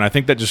the time. And I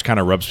think that just kind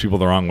of rubs people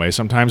the wrong way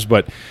sometimes.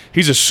 But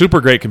he's a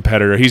super great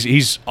competitor.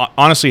 He's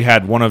honestly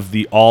had one of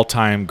the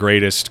all-time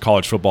greatest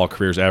college football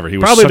careers ever. He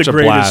was probably such the a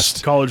greatest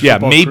blast. college yeah,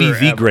 football maybe career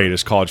the ever.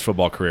 greatest college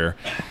football career.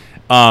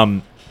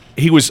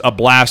 He was a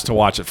blast to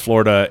watch at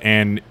Florida,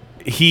 and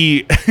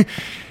he.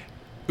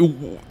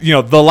 You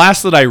know, the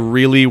last that I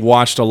really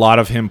watched a lot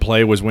of him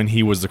play was when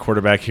he was the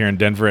quarterback here in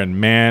Denver,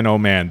 and man, oh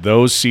man,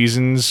 those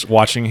seasons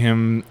watching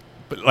him,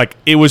 like,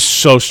 it was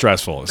so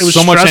stressful. It was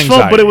so much stressful,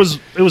 anxiety. but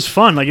it was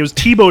fun. Like, it was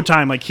Tebow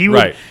time. Like, he would.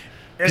 Right.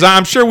 Because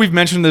I'm sure we've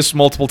mentioned this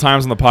multiple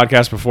times on the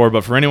podcast before,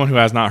 but for anyone who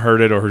has not heard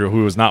it or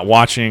who was not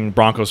watching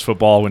Broncos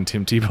football when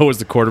Tim Tebow was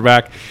the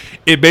quarterback,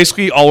 it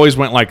basically always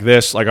went like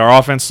this. Like, our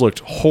offense looked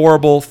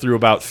horrible through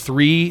about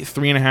three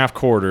and a half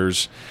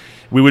quarters.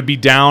 We would be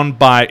down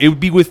by, it would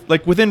be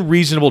within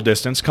reasonable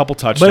distance, couple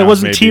touchdowns. But it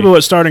wasn't maybe. Tebow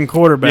at starting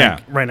quarterback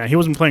Yeah. right now. He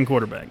wasn't playing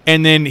quarterback.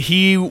 And then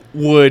he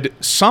would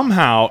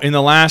somehow, in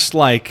the last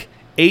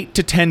 8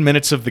 to 10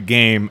 minutes of the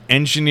game,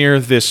 engineer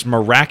this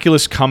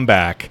miraculous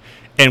comeback,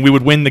 and we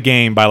would win the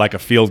game by a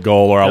field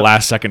goal or a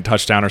last-second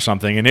touchdown or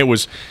something. And it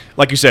was,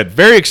 like you said,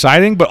 very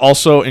exciting, but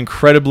also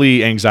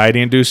incredibly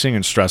anxiety-inducing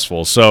and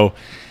stressful. So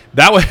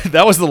that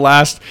was the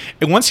last.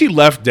 And once he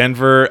left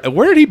Denver,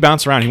 where did he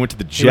bounce around? He went to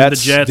the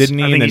Jets, didn't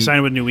he? I think he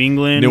signed with New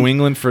England. New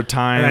England for a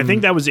time. And I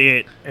think that was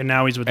it. And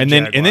now he's with the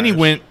Jaguars. And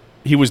then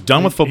he was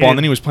done with football, and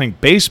then he was playing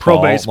baseball,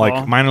 pro baseball,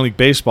 like minor league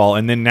baseball.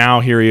 And then now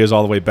here he is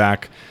all the way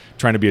back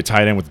trying to be a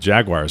tight end with the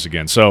Jaguars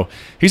again. So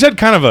he's had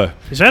kind of a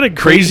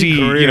crazy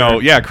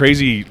career.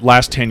 crazy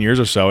last 10 years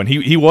or so. And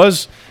he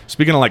was,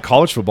 speaking of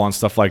college football and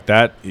stuff like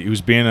that, he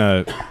was being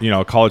a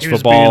college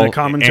football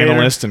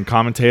analyst and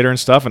commentator and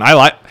stuff. And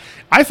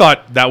I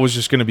thought that was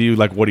just going to be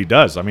what he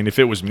does. I mean, if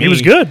it was me, he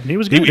was good. He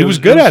was good. He was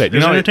good at it. It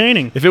was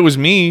entertaining. If it was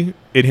me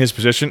in his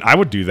position, I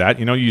would do that.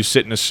 You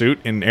sit in a suit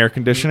in air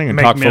conditioning and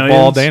make talk millions.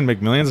 football all day and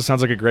make millions. It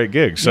sounds like a great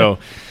gig. So,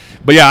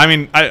 but yeah, I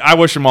mean, I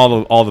wish him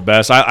all the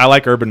best. I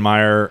like Urban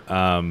Meyer,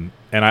 and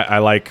I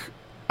like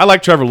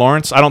Trevor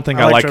Lawrence. I don't think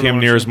I like him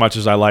near as much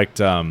as I liked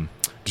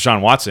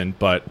Deshaun Watson,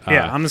 but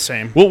I'm the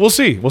same. We'll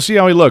see. We'll see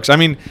how he looks. I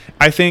mean,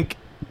 I think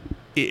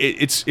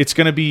it's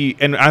going to be,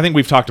 and I think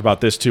we've talked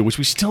about this too, which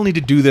we still need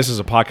to do this as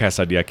a podcast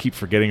idea. I keep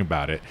forgetting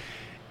about it.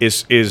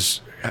 Is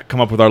come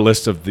up with our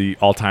list of the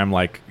all-time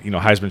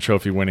Heisman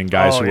Trophy winning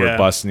guys who were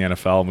busts in the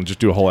NFL, and we'll just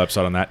do a whole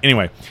episode on that.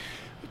 Anyway,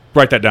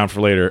 write that down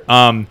for later.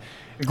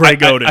 Greg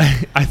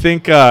Oden. I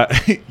think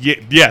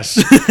yes.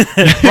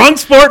 Wrong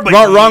sport, but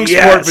wrong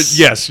sport, but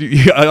yes.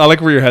 I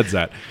like where your head's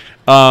at.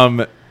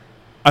 I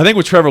think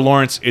with Trevor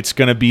Lawrence, it's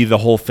going to be the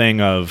whole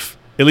thing of,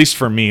 at least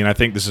for me, and I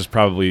think this is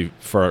probably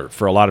for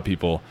a lot of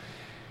people,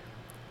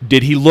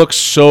 did he look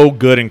so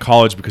good in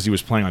college because he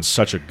was playing on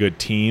such a good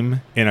team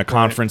in a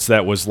conference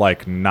that was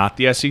not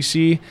the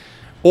SEC?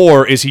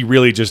 Or is he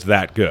really just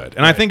that good?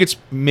 And I think it's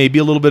maybe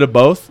a little bit of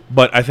both,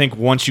 but I think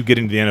once you get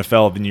into the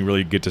NFL, then you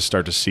really get to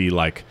start to see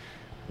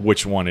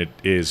which one it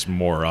is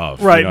more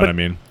of. Right. You know what I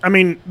mean? I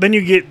mean, then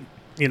you get,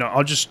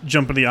 I'll just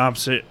jump to the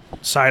opposite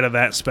side of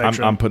that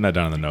spectrum. I'm putting that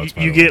down in the notes.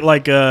 You get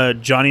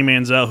Johnny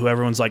Manziel, who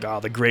everyone's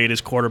the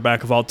greatest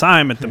quarterback of all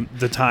time at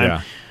the time.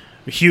 Yeah.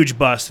 A huge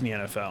bust in the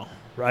NFL,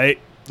 right?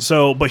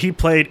 So, but he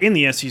played in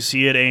the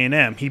SEC at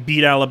A&M. He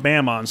beat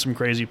Alabama on some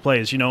crazy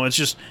plays. It's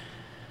just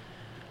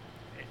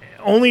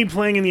only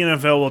playing in the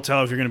NFL will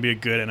tell if you're going to be a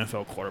good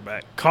NFL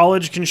quarterback.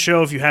 College can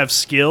show if you have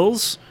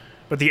skills,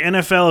 but the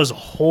NFL is a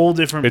whole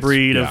different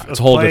breed of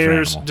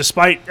players.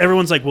 Despite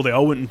everyone's well, they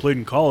all went and played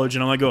in college,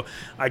 and I'm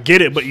I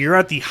get it, but you're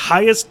at the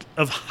highest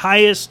of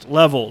highest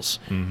levels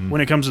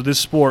when it comes to this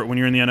sport when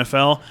you're in the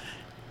NFL,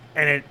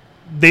 and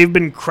they've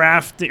been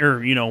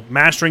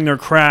mastering their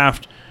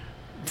craft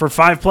for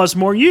 5+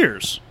 more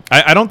years.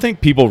 I don't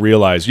think people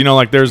realize,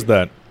 there's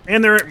that,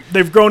 and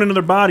they've grown into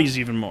their bodies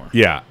even more.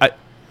 Yeah,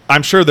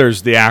 I'm sure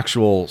there's the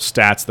actual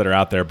stats that are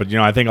out there, but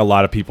I think a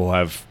lot of people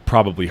have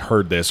probably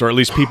heard this, or at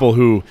least people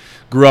who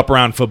grew up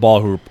around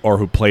football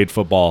who played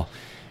football.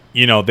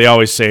 They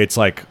always say it's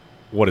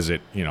what is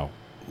it?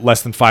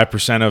 Less than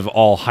 5% of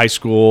all high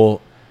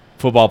school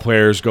football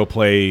players go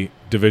play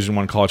Division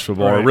I college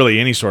football, or really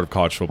any sort of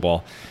college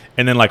football.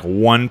 And then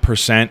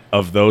 1%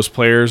 of those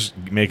players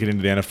make it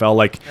into the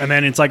NFL. And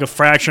then it's a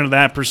fraction of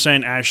that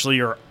percent actually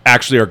are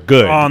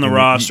good on the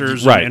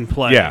rosters and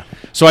play. Yeah.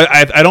 So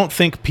I don't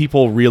think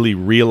people really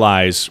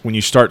realize when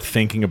you start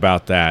thinking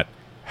about that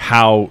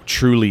how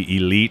truly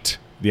elite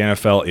the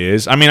NFL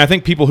is. I mean, I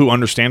think people who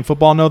understand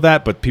football know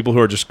that, but people who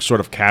are just sort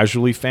of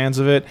casually fans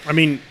of it. I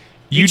mean,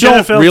 each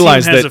don't NFL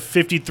realize team has that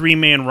a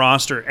 53-man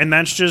roster, and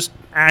that's just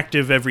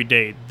active every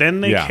day.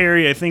 Then they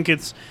carry, I think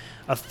it's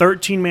a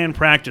 13-man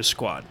practice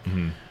squad.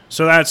 Mm-hmm.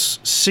 So that's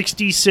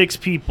 66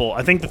 people.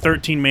 I think the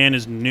 13-man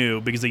is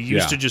new because they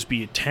used to just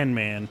be a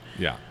 10-man.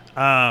 Yeah.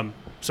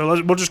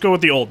 So we'll just go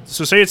with the old.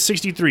 So say it's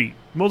 63.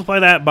 Multiply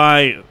that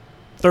by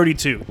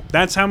 32.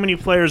 That's how many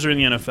players are in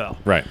the NFL.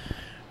 Right.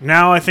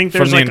 Now I think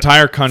there's from the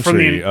entire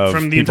country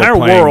from the people entire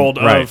playing, world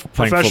right, of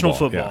professional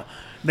football. Yeah.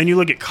 Then you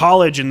look at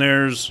college, and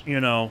there's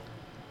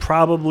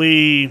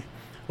probably,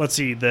 let's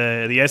see,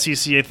 the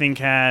SEC I think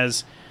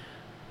has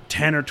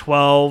 10 or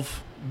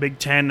 12. Big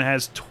 10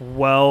 has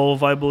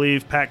 12, I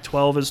believe.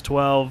 Pac-12 is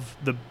 12.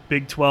 The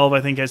Big 12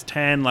 I think has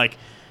 10. Like,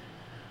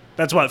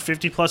 that's what,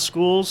 50 plus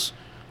schools.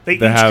 They each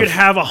could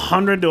have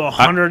 100 to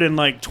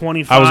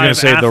 125. I was going to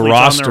say the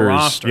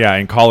roster. Yeah,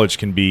 in college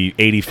can be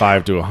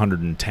 85 to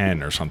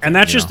 110 or something. And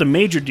that's just the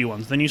major D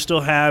ones. Then you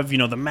still have, the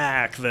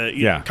MAC,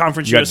 the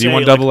Conference USA.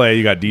 You got D1AA,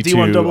 you got D2,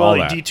 D1AA, all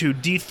that.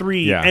 D2,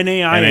 D3, Yeah.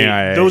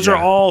 NAIA. Those are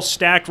all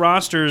stacked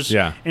rosters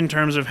in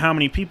terms of how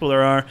many people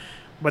there are.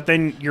 But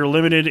then you're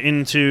limited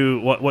into,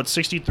 what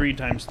 63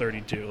 times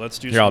 32. Let's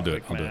do some I'll do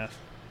it. math.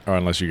 Or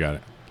unless you got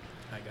it.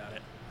 I got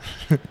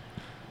it.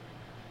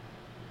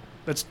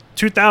 That's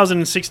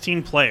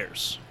 2,016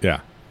 players. Yeah.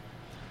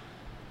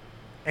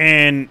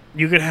 And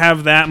you could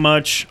have that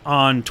much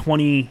on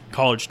 20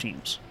 college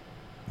teams.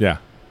 Yeah.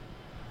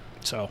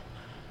 So,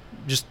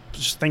 just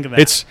think of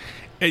that.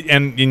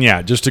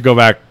 And just to go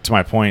back to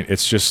my point,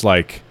 it's just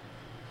like,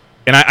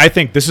 and I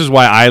think this is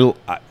why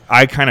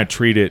I kind of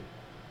treat it,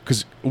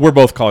 because we're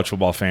both college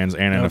football fans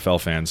and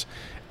NFL fans.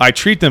 I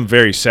treat them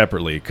very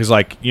separately because,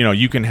 like,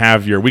 we can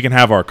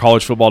have our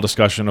college football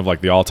discussion of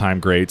like the all-time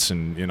greats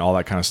and all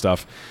that kind of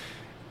stuff.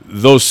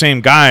 Those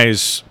same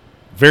guys,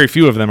 very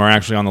few of them are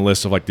actually on the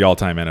list of like the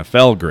all-time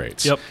NFL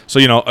greats. Yep. So,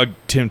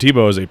 Tim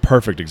Tebow is a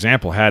perfect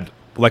example. Had,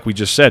 like we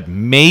just said,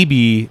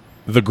 maybe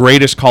the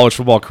greatest college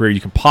football career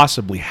you can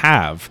possibly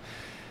have,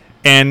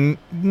 and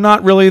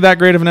not really that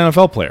great of an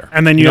NFL player.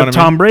 And then you have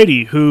Tom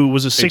Brady, who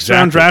was a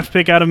 6th-round draft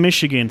pick out of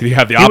Michigan. You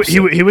have the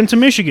opposite. He went to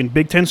Michigan,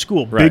 Big Ten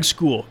school, big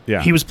school.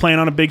 Yeah. He was playing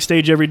on a big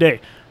stage every day.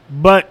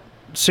 But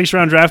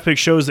 6th-round draft pick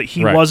shows that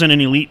he wasn't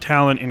an elite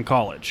talent in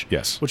college.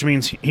 Yes. Which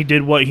means he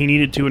did what he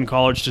needed to in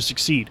college to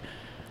succeed.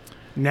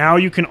 Now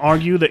you can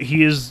argue that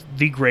he is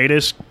the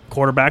greatest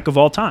quarterback of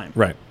all time.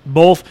 Right.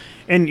 Both,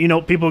 and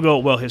people go,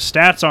 well, his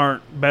stats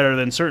aren't better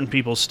than certain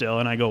people still,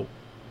 and I go,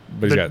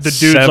 but he's got the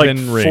dude's like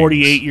rings.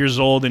 48 years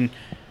old, and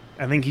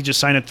I think he just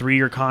signed a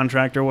 3-year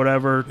contract or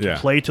whatever to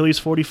play till he's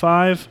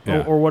 45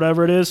 or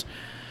whatever it is.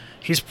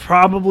 He's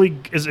probably,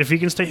 if he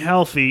can stay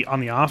healthy on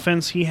the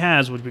offense he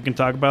has, which we can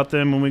talk about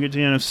them when we get to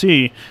the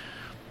NFC,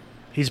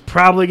 he's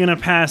probably going to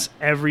pass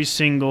every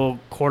single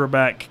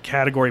quarterback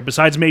category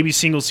besides maybe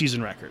single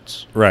season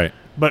records. Right.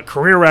 But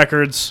career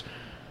records,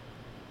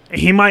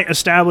 he might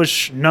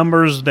establish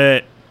numbers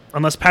that,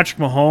 unless Patrick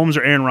Mahomes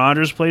or Aaron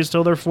Rodgers plays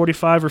till they're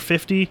 45 or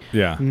 50,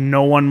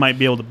 no one might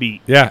be able to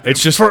beat. Yeah,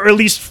 it's just, for at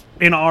least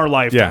in our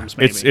lifetimes.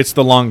 Maybe it's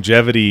the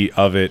longevity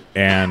of it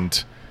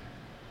and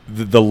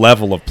the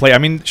level of play. I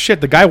mean,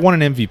 shit, the guy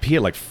won an MVP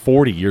at like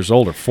 40 years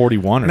old or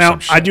 41 or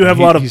something. Now, I do have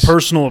a lot of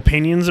personal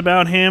opinions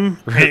about him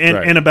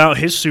and about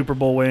his Super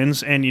Bowl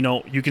wins. And,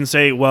 you can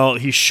say, well,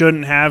 he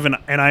shouldn't have. And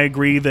I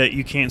agree that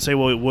you can't say,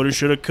 well, it would have,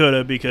 should have, could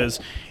have, because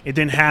it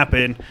didn't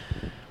happen.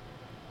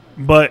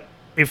 But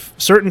if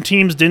certain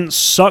teams didn't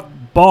suck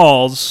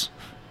balls,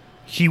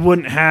 he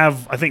wouldn't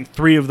have, I think,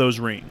 3 of those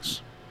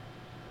rings.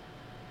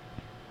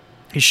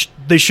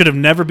 They should have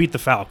never beat the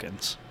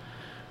Falcons.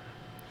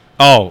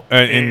 Oh,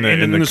 in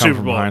the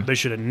Super Bowl. Behind. They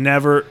should have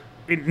never,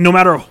 no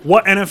matter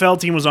what NFL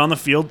team was on the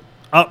field,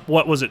 up,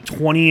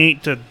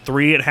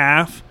 28-3 at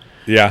half?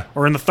 Yeah.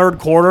 Or in the third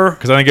quarter?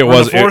 Because I think it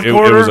was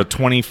a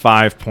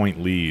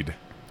 25-point lead.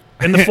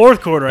 In the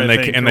fourth quarter, I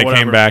think. And they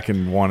came back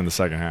and won in the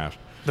second half.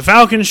 The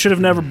Falcons should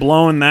have never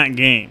blown that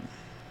game.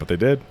 But they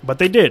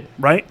did.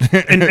 Right?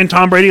 and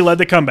Tom Brady led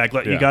the comeback.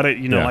 You got to,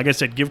 like I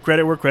said, give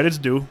credit where credit's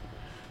due.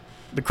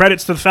 The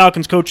credits to the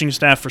Falcons coaching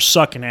staff for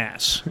sucking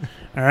ass.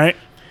 All right?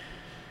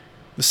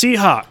 The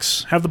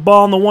Seahawks have the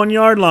ball on the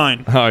 1-yard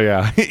line. Oh,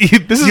 yeah.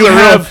 This is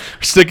a real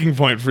sticking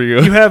point for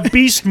you. You have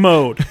beast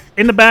mode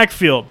in the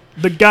backfield.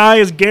 The guy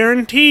is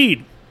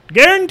guaranteed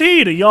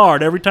a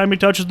yard every time he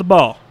touches the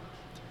ball.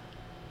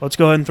 Let's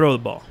go ahead and throw the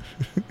ball.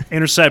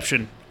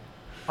 Interception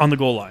on the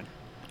goal line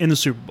in the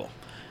Super Bowl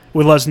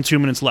with less than 2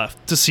 minutes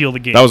left to seal the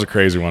game. That was a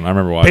crazy one. I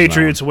remember watching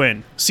Patriots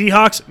win.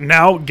 Seahawks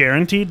now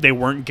guaranteed. They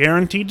weren't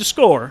guaranteed to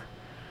score.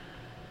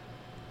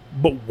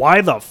 But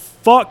why the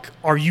fuck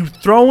are you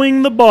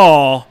throwing the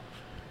ball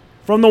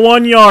from the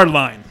 1-yard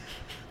line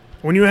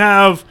when you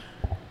have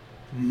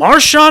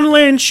Marshawn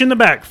Lynch in the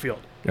backfield?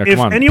 Yeah, if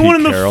anyone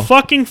in the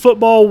fucking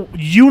football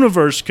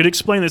universe could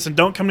explain this, and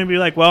don't come to me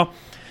like, well,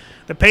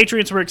 the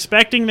Patriots were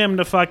expecting them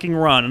to fucking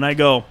run. And I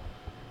go,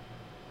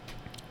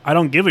 I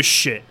don't give a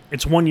shit.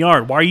 It's 1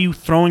 yard. Why are you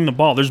throwing the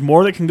ball? There's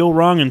more that can go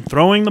wrong in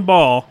throwing the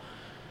ball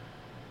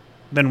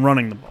than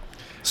running the ball.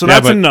 So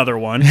that's another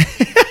one.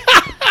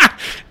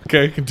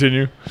 Okay,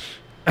 continue.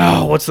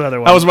 Oh, what's the other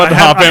one? I was about to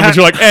hop in, but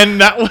you're like,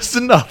 and that was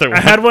another one.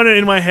 I had one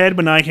in my head,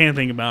 but now I can't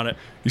think about it.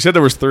 You said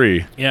there was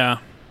 3. Yeah.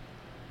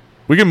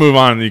 We can move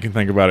on, and you can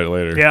think about it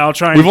later. Yeah, I'll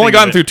try. We've only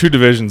gotten through 2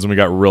 divisions, and we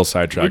got real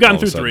sidetracked. We've gotten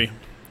through 3.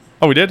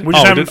 Oh, we did? We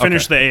just haven't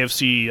finished the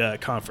AFC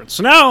conference.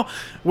 So now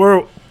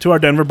we're to our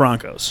Denver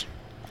Broncos.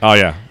 Oh,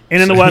 yeah.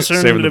 And in the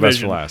Western Saving Division. the best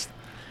for last.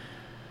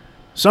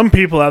 some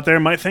people out there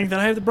might think that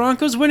I have the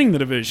Broncos winning the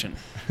division.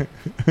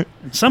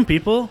 And some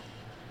people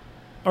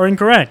are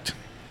incorrect.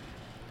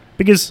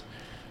 Because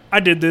I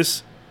did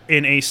this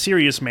in a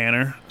serious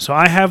manner. So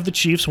I have the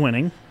Chiefs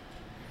winning.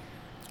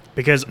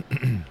 Because,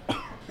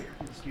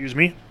 excuse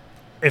me,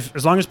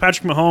 as long as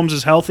Patrick Mahomes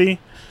is healthy,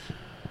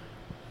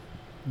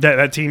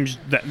 that team's...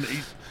 what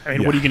are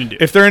you going to do?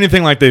 If they're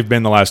anything like they've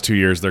been the last 2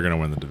 years, they're going to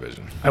win the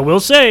division. I will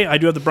say I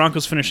do have the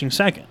Broncos finishing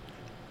second.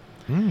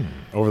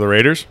 Over the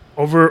Raiders?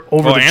 Over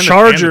the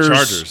Chargers. The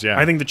Chargers, yeah.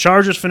 I think the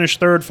Chargers finished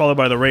third, followed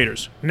by the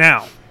Raiders.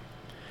 Now,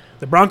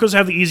 the Broncos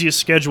have the easiest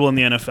schedule in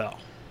the NFL.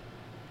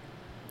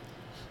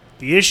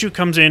 The issue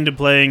comes into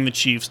playing the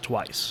Chiefs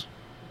twice.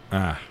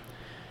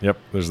 Yep,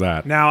 there's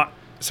that. Now,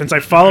 since I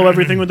follow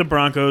everything with the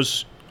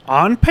Broncos,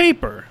 on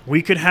paper,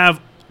 we could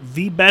have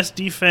the best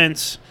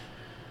defense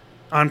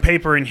on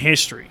paper in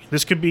history.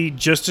 This could be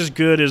just as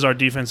good as our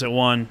defense that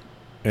won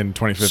in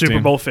 2015.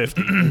 Super Bowl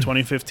 50 in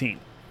 2015.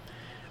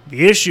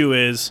 The issue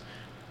is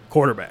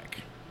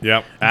quarterback.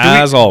 Yep,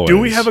 as always. Do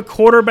we have a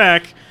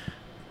quarterback?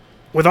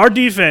 With our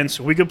defense,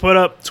 we could put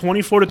up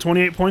 24 to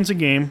 28 points a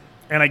game,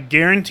 and I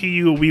guarantee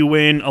you we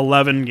win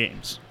 11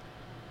 games.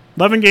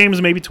 11 games,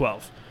 maybe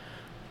 12.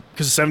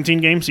 Because it's a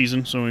 17-game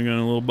season, so we got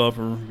a little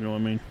buffer, you know what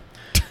I mean?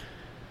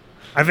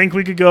 I think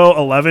we could go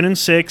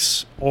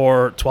 11-6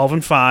 or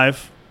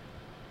 12-5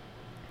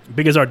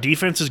 because our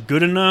defense is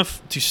good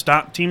enough to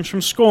stop teams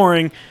from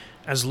scoring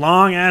as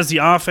long as the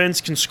offense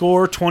can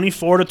score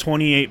 24 to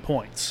 28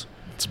 points.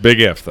 It's a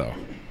big if, though.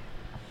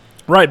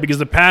 Right,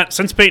 because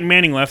since Peyton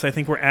Manning left, I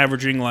think we're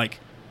averaging like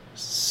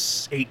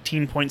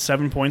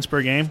 18.7 points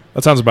per game.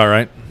 That sounds about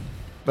right.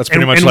 That's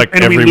pretty much like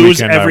and every we lose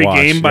weekend every I watch.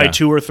 game by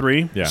 2 or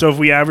 3. Yeah. So if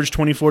we average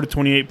 24 to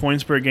 28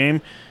 points per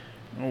game,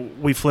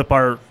 we flip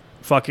our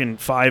fucking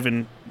 5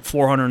 and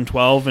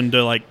 412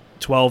 into like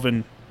 12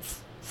 and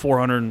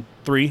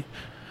 403.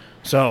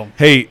 So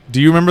hey,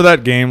 do you remember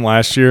that game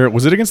last year?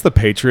 Was it against the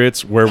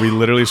Patriots where we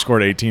literally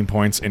scored 18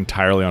 points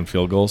entirely on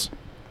field goals?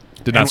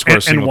 Did not score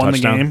a single and won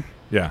touchdown. The game?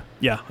 Yeah.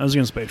 Yeah, I was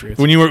against the Patriots.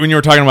 When you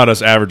were talking about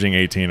us averaging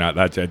 18,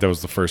 that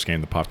was the first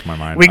game that popped in my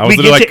mind. We I was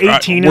get like, to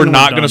 18 we're and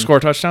not we're going to done. score a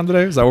touchdown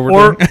today? Is that what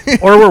we're doing?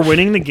 Or we're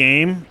winning the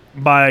game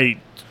by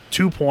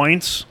 2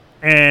 points,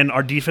 and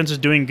our defense is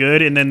doing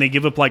good, and then they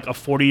give up like a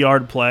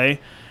 40-yard play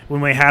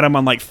when we had them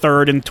on like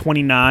 3rd and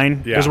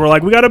 29 because we're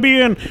like, we got to be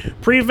in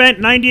prevent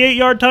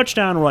 98-yard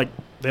touchdown. We're like,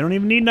 they don't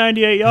even need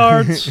 98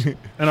 yards.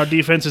 And our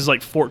defense is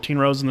like 14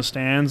 rows in the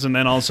stands, and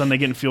then all of a sudden they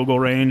get in field goal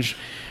range.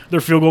 Their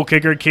field goal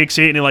kicker kicks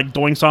it, and it like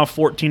doinks off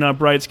 14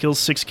 uprights, kills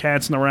 6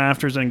 cats in the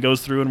rafters, and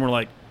goes through, and we're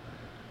like,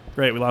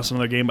 great, we lost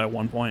another game by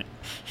 1 point.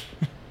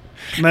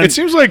 And then it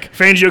seems like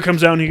Fangio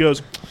comes out and he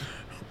goes,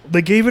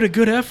 they gave it a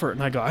good effort.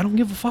 And I go, I don't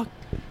give a fuck.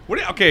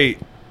 Okay,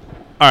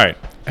 all right,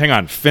 hang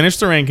on. Finish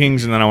the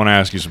rankings, and then I want to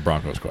ask you some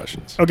Broncos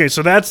questions. Okay,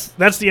 so that's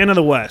the end of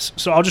the West.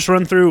 So I'll just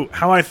run through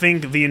how I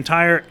think the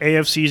entire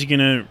AFC is going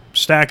to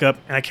stack up.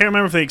 And I can't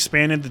remember if they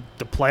expanded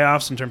the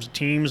playoffs in terms of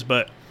teams,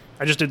 but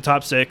I just did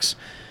top 6.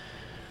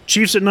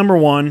 Chiefs at number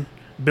 1,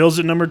 Bills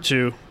at number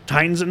 2,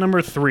 Titans at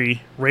number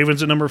 3,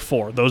 Ravens at number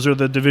 4. Those are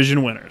the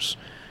division winners.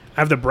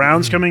 I have the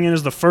Browns coming in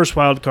as the first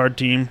wild card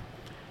team,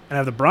 and I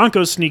have the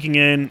Broncos sneaking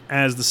in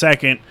as the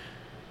second.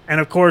 And,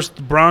 of course,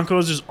 the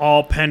Broncos is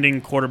all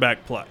pending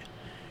quarterback play.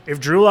 If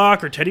Drew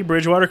Lock or Teddy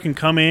Bridgewater can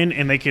come in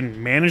and they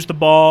can manage the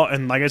ball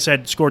and, like I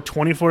said, score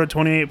 24 to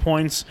 28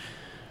 points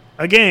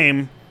a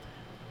game,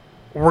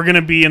 we're going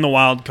to be in the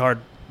wild card.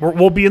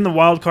 We'll be in the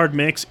wild card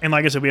mix, and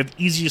like I said, we have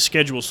the easiest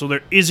schedule, so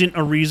there isn't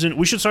a reason.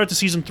 We should start the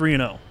season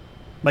 3-0.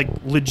 Like,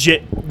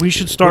 legit, we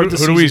should start the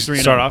season 3-0. Who do we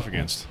start off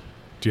against?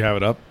 Do you have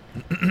it up?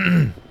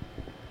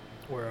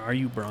 Where are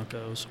you,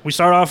 Broncos? We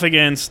start off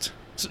against...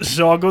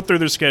 So I'll go through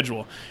their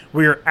schedule.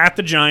 We are at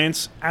the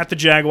Giants, at the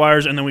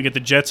Jaguars, and then we get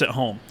the Jets at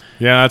home.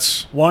 Yeah,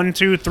 that's 1,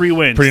 2, 3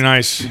 wins. Pretty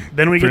nice.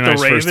 Then we get the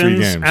nice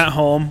Ravens at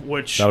home,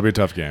 which... That'll be a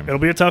tough game. It'll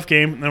be a tough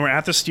game. Then we're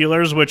at the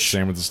Steelers, which...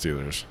 Same with the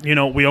Steelers. You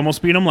know, we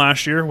almost beat them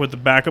last year with the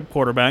backup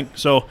quarterback.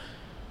 So,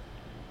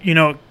 you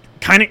know,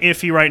 kind of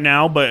iffy right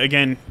now, but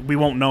again, we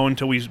won't know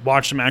until we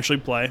watch them actually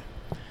play.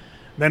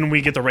 Then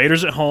we get the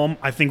Raiders at home.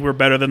 I think we're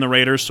better than the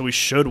Raiders, so we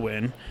should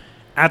win.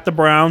 At the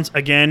Browns,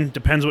 again,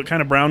 depends what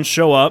kind of Browns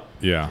show up.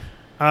 Yeah.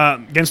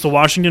 Against the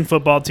Washington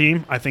football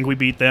team, I think we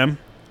beat them.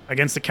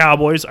 Against the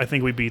Cowboys, I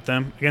think we beat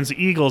them. Against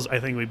the Eagles, I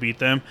think we beat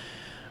them.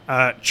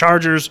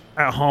 Chargers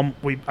at home,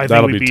 I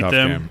think we beat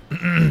them.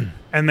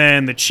 And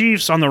then the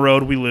Chiefs on the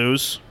road, we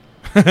lose.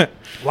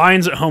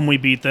 Lions at home, we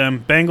beat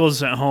them.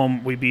 Bengals at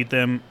home, we beat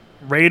them.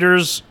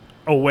 Raiders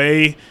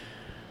away,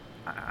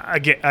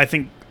 I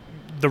think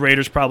the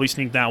Raiders probably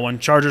sneak that one.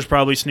 Chargers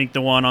probably sneak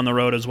the one on the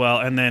road as well.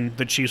 And then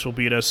the Chiefs will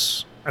beat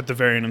us at the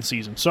very end of the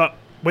season. So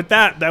with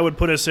that would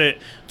put us at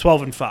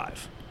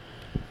 12-5.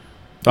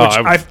 Which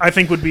I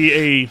think would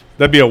be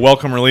that'd be a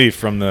welcome relief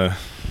from the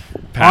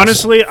past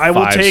honestly, I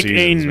will take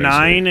seasons, a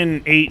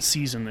 9-8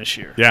 season this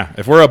year. Yeah,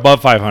 if we're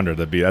above 500,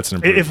 that's an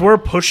improvement. If we're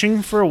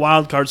pushing for a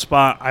wild card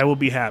spot, I will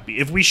be happy.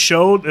 If we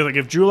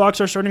if Drew Lock's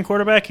our starting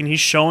quarterback and he's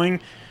showing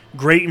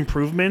great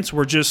improvements,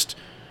 we're just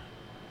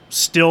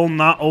still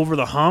not over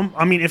the hump.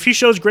 I mean, if he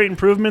shows great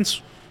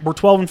improvements, we're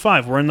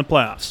 12-5. We're in the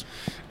playoffs.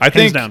 I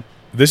think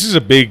this is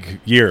a big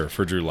year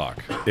for Drew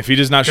Lock. If he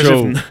does not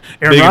show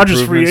Aaron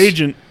Rodgers free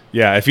agent.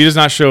 Yeah, if he does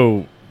not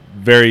show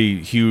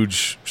very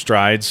huge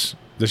strides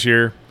this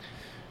year,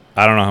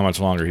 I don't know how much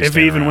longer he's. If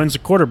he even wins the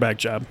quarterback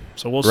job,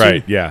 so we'll see.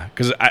 Right? Yeah,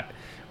 because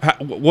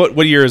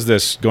what year is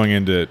this going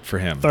into for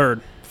him?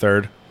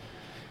 Third.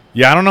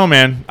 Yeah, I don't know,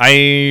 man.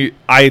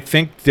 I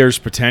think there's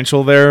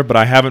potential there, but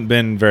I haven't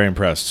been very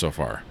impressed so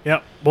far.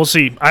 Yeah, we'll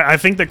see. I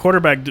think the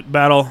quarterback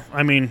battle.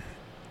 I mean,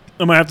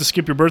 I might have to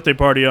skip your birthday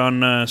party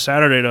on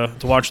Saturday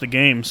to watch the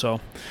game. So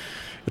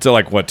it's at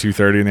like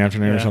 2:30 in the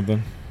afternoon or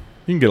something.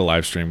 You can get a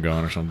live stream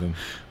going or something.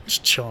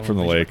 Just chilling from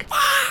the lake.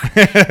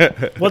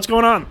 What's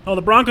going on? Oh,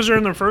 the Broncos are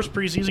in their first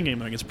preseason game.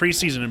 Like it's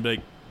preseason and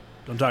big.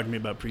 Don't talk to me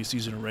about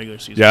preseason or regular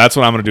season. Yeah, that's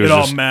what I'm going to do. It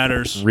all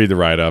matters. Read the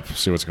write-up,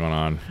 see what's going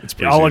on. It's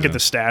preseason. I'll look at the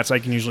stats. I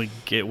can usually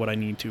get what I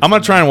need to. I'm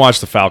going to try and watch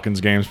the Falcons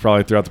games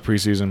probably throughout the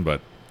preseason,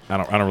 but I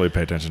don't really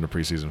pay attention to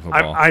preseason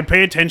football. I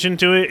pay attention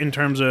to it in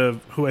terms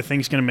of who I think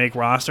is going to make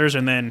rosters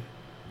and then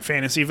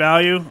fantasy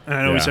value. And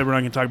I know we said we're not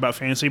going to talk about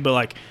fantasy,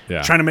 but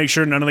trying to make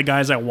sure none of the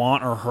guys I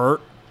want are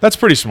hurt. That's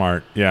pretty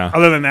smart, yeah.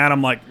 Other than that,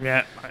 I'm like,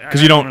 yeah.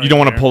 Because you don't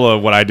want to pull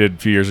what I did a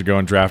few years ago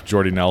and draft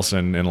Jordy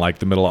Nelson in like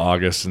the middle of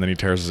August, and then he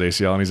tears his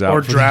ACL and he's out.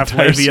 Or draft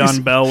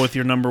Le'Veon Bell with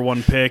your number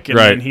 1 pick, and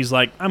then he's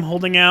like, I'm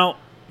holding out.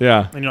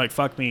 Yeah. And you're like,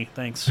 fuck me,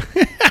 thanks.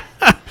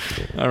 I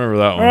remember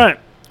that one. All right.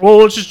 Well,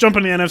 let's just jump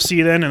into the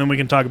NFC then, and then we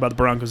can talk about the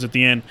Broncos at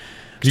the end.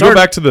 Can you go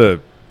back to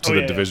the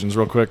divisions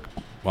real quick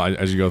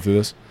as you go through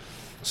this?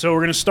 So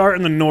we're going to start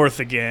in the North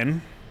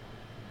again.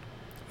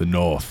 The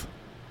North.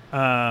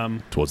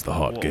 Towards the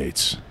hot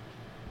gates.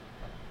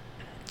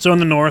 So in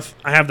the North,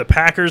 I have the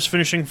Packers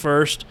finishing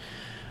first,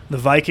 the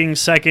Vikings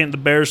second, the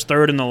Bears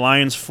third, and the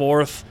Lions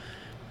fourth.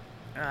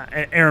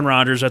 Aaron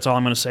Rodgers, that's all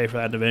I'm going to say for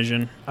that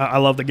division. I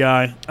love the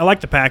guy. I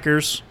like the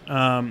Packers.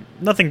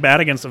 Nothing bad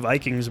against the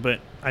Vikings, but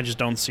I just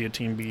don't see a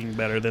team being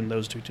better than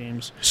those two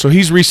teams. So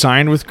he's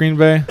re-signed with Green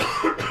Bay?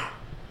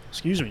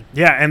 Excuse me.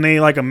 Yeah, and they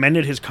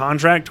amended his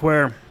contract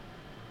where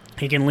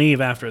he can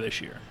leave after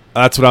this year.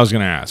 That's what I was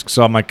going to ask.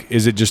 So I'm like,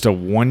 is it just a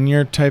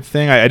 1-year type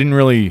thing? I didn't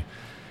really...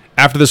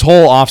 After this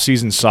whole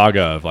offseason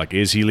saga of,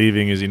 is he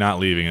leaving, is he not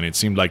leaving, and it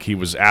seemed like he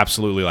was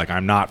absolutely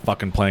I'm not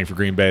fucking playing for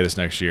Green Bay this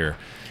next year.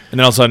 And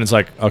then all of a sudden it's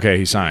okay,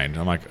 he signed.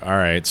 I'm like, all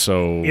right,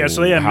 so yeah,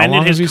 so they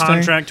amended his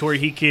contract to where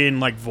he can,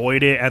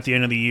 void it at the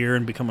end of the year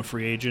and become a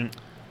free agent.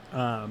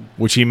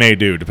 Which he may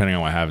do, depending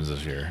on what happens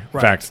this year.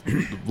 Right.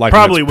 In fact,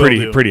 probably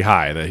pretty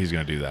high that he's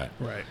going to do that.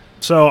 Right.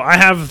 So I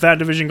have that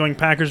division going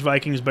Packers,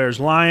 Vikings, Bears,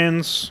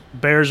 Lions.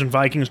 Bears and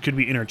Vikings could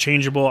be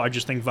interchangeable. I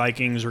just think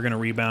Vikings are going to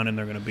rebound and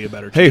they're going to be a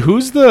better team. Hey,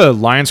 who's the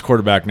Lions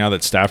quarterback now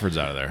that Stafford's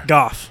out of there?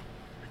 Goff.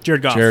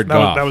 Jared Goff.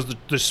 That was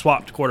the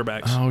swapped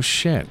quarterbacks. Oh,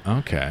 shit.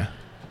 Okay.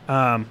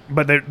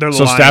 But they're the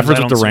So Lions. Stafford's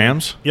with the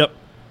Rams? Yep.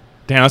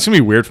 Damn, that's going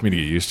to be weird for me to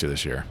get used to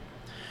this year.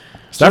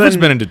 Stafford's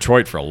been in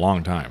Detroit for a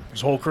long time.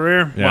 His whole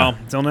career? Yeah. Well,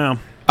 until now.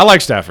 I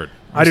like Stafford.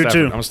 I do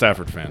too. I'm a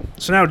Stafford fan.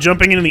 So now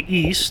jumping into the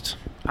East,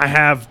 I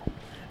have...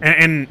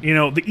 And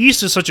the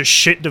East is such a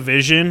shit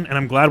division, and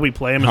I'm glad we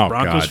play them as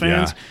Broncos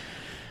fans. Yeah.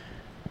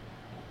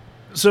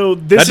 So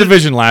that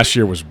division last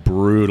year was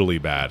brutally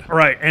bad.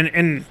 Right,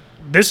 and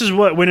this is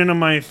what went into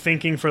my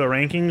thinking for the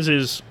rankings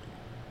is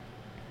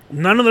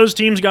none of those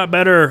teams got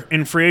better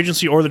in free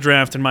agency or the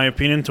draft, in my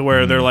opinion, to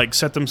where they're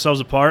set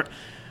themselves apart.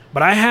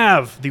 But I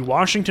have the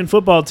Washington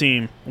football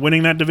team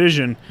winning that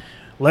division,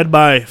 led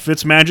by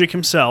Fitzmagic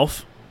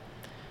himself.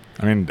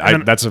 I mean,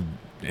 that's a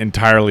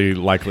entirely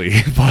likely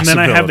possibility. And then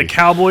I have the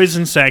Cowboys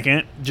in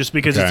second, just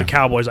because it's the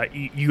Cowboys.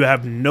 You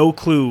have no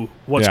clue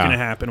what's going to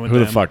happen with them.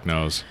 Who the fuck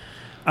knows?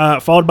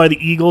 Followed by the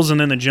Eagles and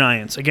then the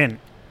Giants. Again,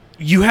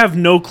 you have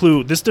no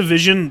clue. This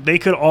division, they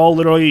could all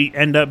literally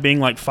end up being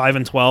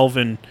 5-12,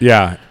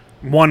 and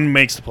one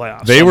makes the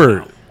playoffs. They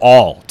were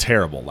all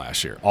terrible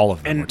last year. All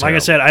of them were terrible. And like I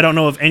said, I don't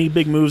know of any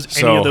big moves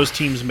any of those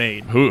teams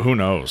made. Who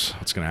knows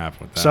what's going to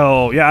happen with that?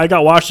 So, yeah, I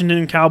got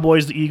Washington,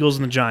 Cowboys, the Eagles,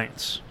 and the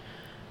Giants.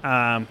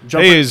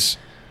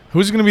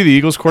 Who's going to be the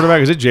Eagles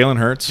quarterback? Is it Jalen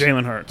Hurts?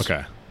 Jalen Hurts.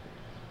 Okay.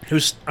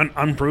 Who's an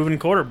unproven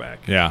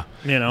quarterback. Yeah.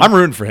 I'm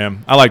rooting for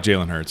him. I like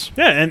Jalen Hurts.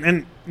 Yeah,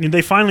 and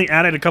they finally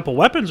added a couple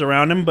weapons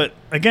around him, but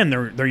again,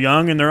 they're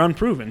young and they're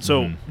unproven.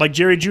 So, like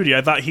Jerry Jeudy,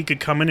 I thought he could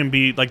come in and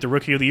be like the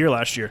rookie of the year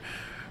last year.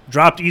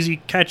 Dropped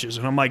easy catches.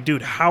 And I'm like,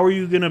 dude, how are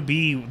you going to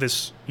be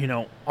this,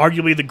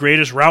 arguably the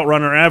greatest route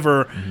runner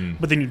ever,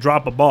 but then you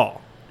drop a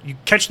ball? You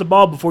catch the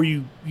ball before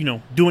you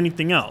do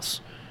anything else.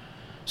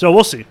 So,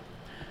 we'll see.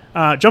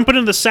 Jumping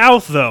into the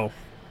South, though.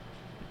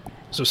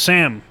 So,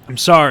 Sam, I'm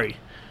sorry.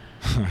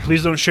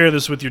 Please don't share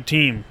this with your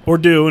team. Or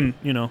do, and,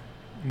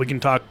 we can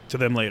talk to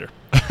them later.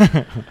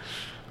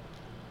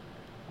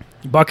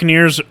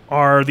 Buccaneers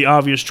are the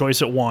obvious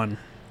choice at 1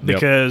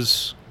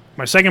 because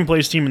my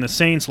second-place team in the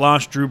Saints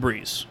lost Drew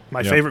Brees,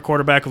 my favorite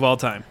quarterback of all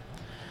time.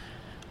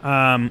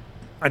 I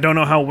don't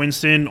know how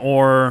Winston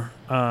or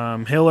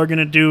Hill are going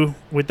to do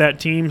with that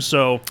team.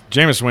 So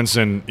Jameis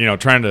Winston,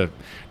 trying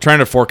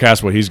to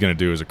forecast what he's going to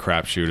do is a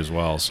crapshoot as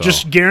well. So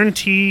just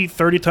guarantee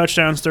 30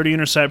 touchdowns, 30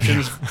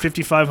 interceptions,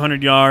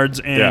 5,500 yards,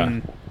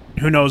 and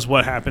who knows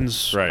what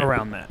happens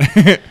around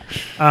that.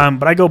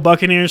 But I go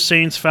Buccaneers,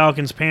 Saints,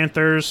 Falcons,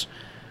 Panthers.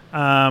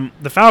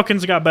 The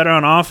Falcons got better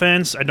on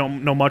offense. I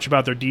don't know much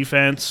about their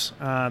defense.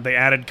 They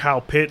added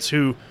Kyle Pitts,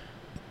 who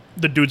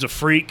the dude's a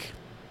freak.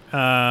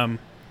 And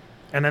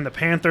then the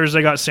Panthers,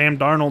 they got Sam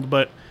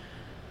Darnold,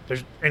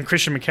 and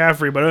Christian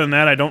McCaffrey. But other than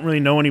that, I don't really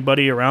know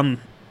anybody around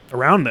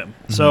them.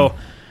 Mm-hmm.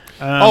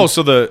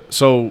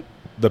 So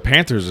the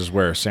Panthers is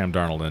where Sam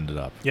Darnold ended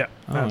up. Yeah,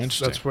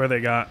 interesting. That's where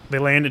they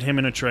landed him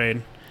in a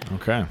trade.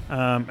 Okay.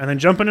 And then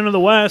jumping into the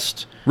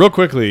West. Real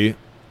quickly,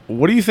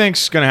 what do you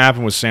think's going to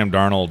happen with Sam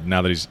Darnold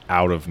now that he's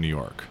out of New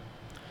York?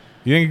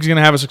 You think he's going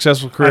to have a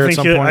successful career at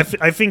some point?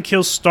 I think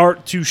he'll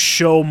start to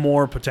show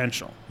more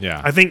potential.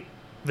 Yeah. I think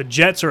the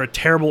Jets are a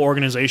terrible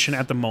organization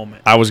at the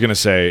moment. I was going to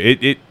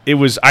say it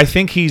was. I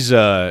think he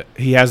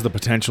has the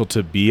potential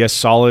to be a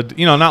solid,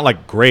 not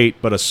like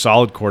great, but a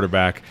solid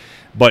quarterback.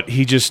 But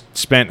he just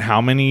spent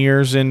how many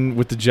years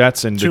with the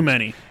Jets? And too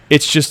many.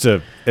 It's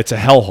a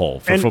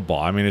hellhole for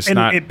football. I mean, it's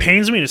not. It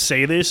pains me to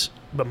say this,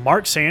 but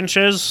Mark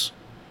Sanchez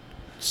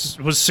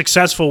was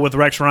successful with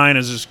Rex Ryan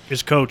as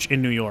his coach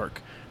in New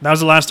York. That was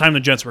the last time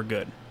the Jets were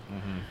good.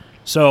 Mm-hmm.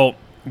 So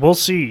we'll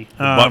see.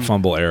 The butt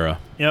fumble era.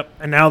 Yep.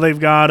 And now they've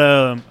got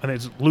I think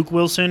it's Luke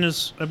Wilson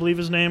is I believe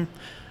his name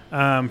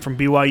from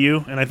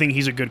BYU, and I think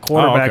he's a good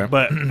quarterback,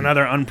 but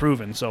another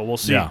unproven. So we'll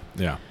see.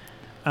 Yeah.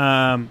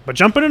 But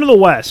jumping into the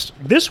West,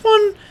 this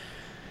one's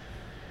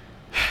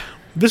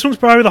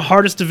probably the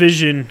hardest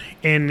division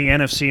in the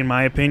NFC in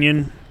my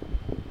opinion.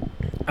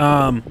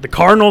 The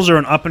Cardinals are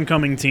an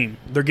up-and-coming team.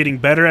 They're getting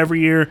better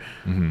every year.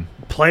 Mm-hmm.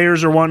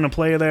 Players are wanting to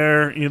play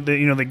there.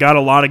 They got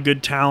a lot of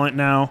good talent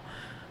now.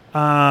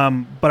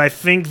 But I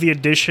think the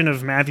addition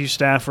of Matthew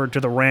Stafford to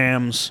the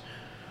Rams,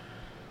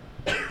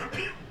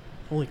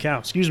 holy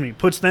cow,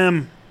 puts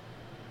them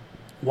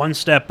one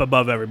step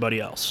above everybody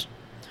else.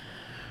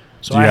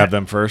 So do you have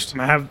them first?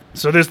 I have.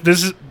 So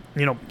this is,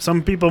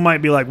 some people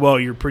might be like, well,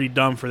 you're pretty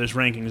dumb for this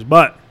rankings,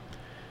 but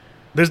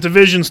this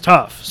division's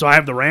tough. So I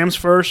have the Rams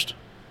first,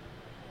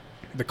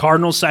 the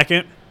Cardinals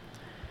second,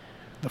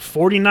 the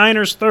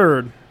 49ers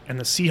third, and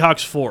the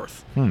Seahawks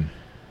fourth.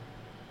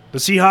 The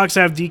Seahawks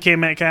have DK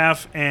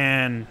Metcalf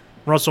and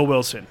Russell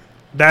Wilson.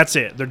 That's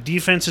it. Their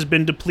defense has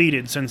been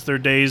depleted since their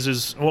days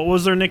as – what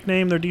was their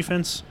nickname, their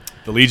defense?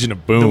 The Legion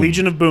of Boom. The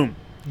Legion of Boom.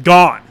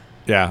 Gone.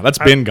 Yeah, that's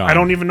been gone. I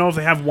don't even know if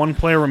they have one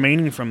player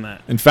remaining from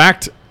that. In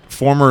fact,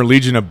 former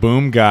Legion of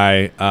Boom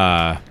guy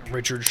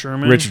Richard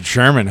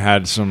Sherman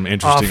had some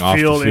interesting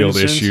off-the-field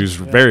issues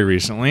very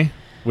recently.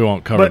 We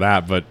won't cover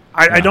that, but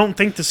I don't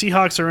think the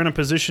Seahawks are in a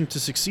position to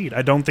succeed.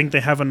 I don't think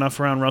they have enough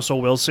around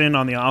Russell Wilson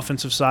on the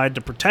offensive side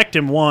to protect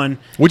him, one.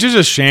 Which is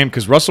a shame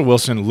because Russell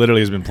Wilson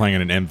literally has been playing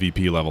at an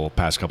MVP level the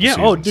past couple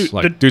seasons.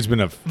 Dude's been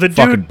a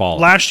fucking baller.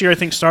 Last year, I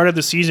think, started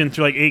the season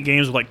through 8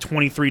 games with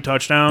 23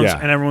 touchdowns,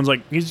 and everyone's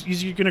like,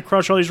 he's going to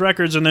crush all these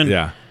records, and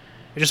then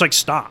it just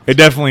stopped. It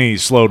definitely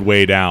slowed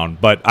way down,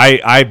 but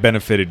I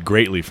benefited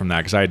greatly from that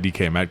because I had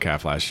DK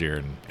Metcalf last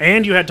year.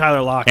 And you had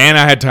Tyler Lockett. And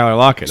I had Tyler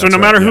Lockett. So no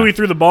matter who he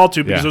threw the ball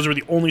to, because those were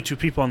the only 2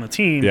 people on the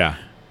team,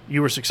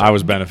 you were successful. I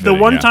was benefiting. The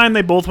one time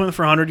they both went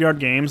for 100-yard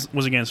games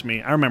was against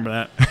me. I remember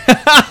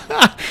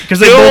that. Because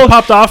they both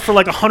popped off for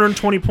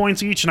 120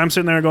 points each, and I'm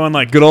sitting there going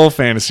good old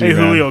fantasy, hey,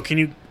 man. Julio, can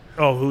you...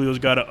 Oh, Julio's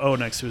got a O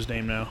next to his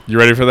name now. You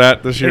ready for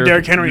that this year? Hey,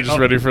 Derrick Henry. You just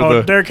ready for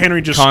the Derrick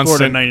Henry just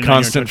scored a 99-yard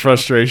constant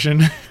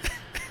frustration?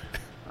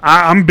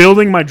 I'm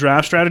building my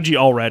draft strategy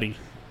already.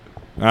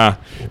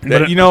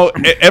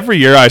 Every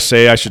year I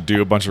say I should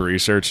do a bunch of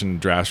research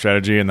and draft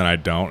strategy, and then I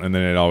don't, and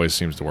then it always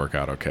seems to work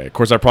out okay. Of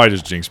course, I probably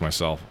just jinx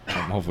myself.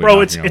 Bro,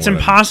 it's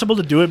impossible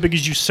to do it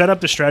because you set up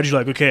the strategy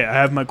okay, I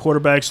have my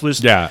quarterbacks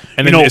list. Yeah,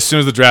 and then as soon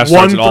as the draft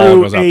starts, it all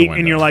goes out the window.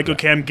 And you're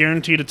okay, I'm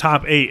guaranteed a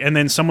top 8, and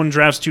then someone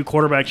drafts 2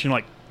 quarterbacks,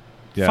 and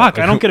you're fuck,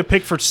 I don't get a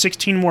pick for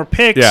 16 more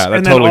picks. Yeah, that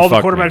and then totally all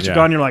the quarterbacks are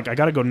gone. You're I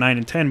got to go 9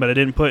 and 10, but I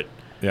didn't put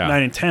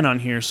 9 and 10 on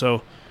here,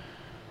 so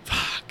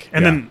fuck.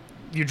 And then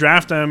you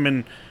draft them,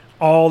 and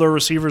all the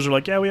receivers are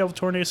we have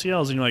torn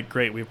ACLs, and you're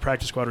great, we have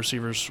practice squad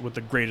receivers with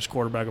the greatest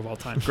quarterback of all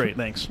time. Great,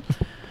 thanks.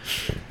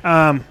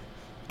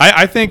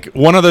 I think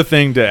one other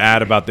thing to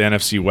add about the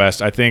NFC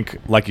West, I think,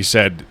 like you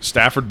said,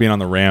 Stafford being on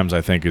the Rams,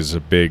 I think, is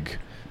a big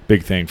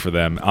thing for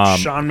them.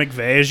 Sean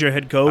McVay is your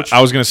head coach.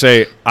 I was going to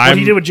say, what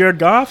he did with Jared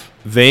Goff?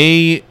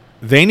 They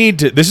need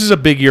to. This is a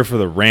big year for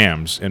the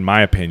Rams, in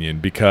my opinion,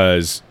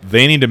 because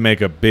they need to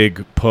make a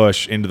big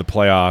push into the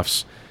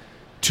playoffs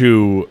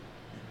to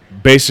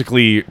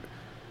basically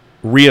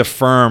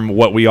reaffirm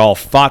what we all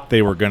thought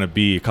they were going to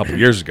be a couple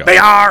years ago. They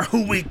are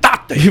who we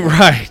thought they were.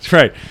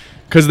 Right.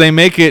 Because they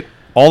make it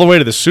all the way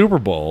to the Super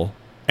Bowl,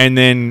 and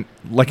then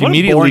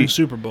immediately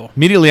Super Bowl.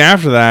 Immediately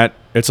after that,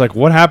 it's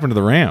what happened to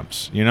the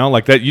Rams?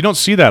 That you don't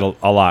see that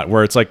a lot.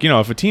 Where it's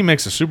if a team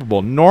makes a Super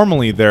Bowl,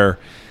 normally they're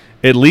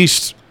at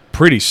least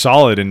pretty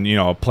solid and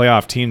a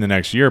playoff team the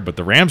next year. But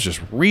the Rams just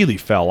really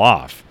fell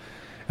off.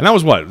 And that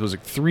was what? It was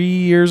like 3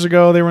 years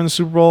ago they were in the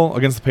Super Bowl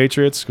against the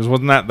Patriots? Because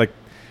wasn't that like...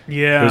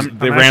 Yeah,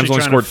 the Rams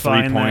only scored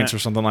 3 points or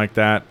something like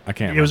that. I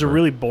can't remember. It was a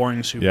really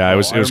boring Super Bowl. Yeah, it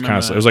was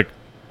kind of... It was like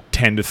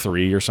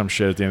 10-3 or some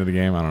shit at the end of the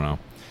game. I don't know.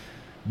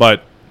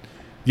 But,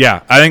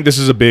 yeah, I think this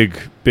is a big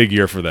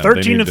year for them.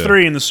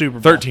 13-3 in the Super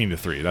Bowl.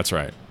 13-3, that's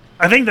right.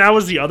 I think that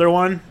was the other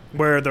one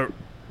where the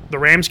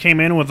Rams came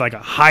in with like a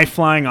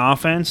high-flying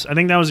offense. I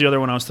think that was the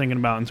other one I was thinking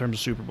about in terms of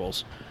Super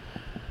Bowls.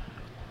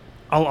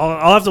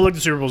 I'll have to look the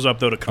Super Bowls up,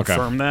 though, to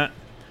confirm that.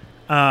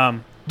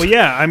 But,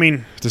 yeah, I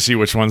mean... To see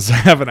which ones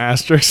have an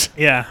asterisk.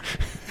 Yeah.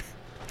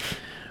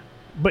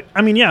 But,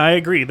 I mean, yeah, I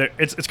agree.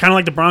 It's kind of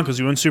like the Broncos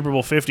who won Super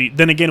Bowl 50.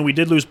 Then again, we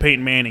did lose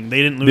Peyton Manning.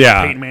 They didn't lose a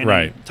Peyton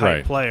Manning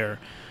type player.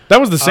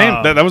 That was the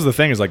same. That was the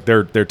thing is like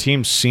their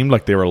team seemed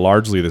like they were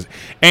largely this.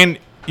 And,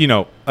 you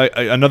know,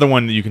 another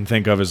one that you can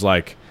think of is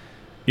like,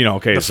 you know,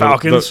 okay, the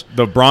Falcons.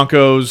 The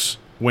Broncos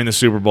win the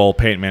Super Bowl,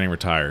 Peyton Manning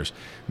retires.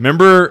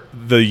 Remember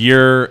the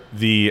year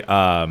the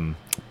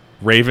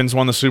Ravens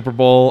won the Super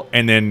Bowl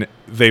and then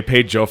they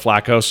paid Joe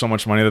Flacco so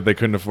much money that they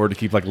couldn't afford to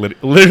keep like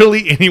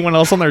literally anyone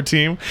else on their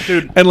team?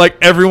 Dude. And like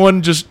everyone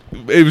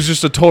it was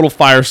just a total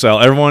fire sale.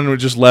 Everyone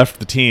just left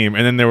the team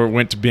and then they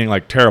went to being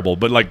like terrible.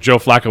 But like Joe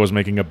Flacco was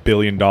making $1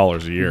 billion a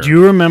year. Do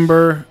you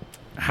remember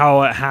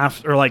how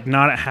at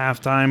not at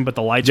halftime, but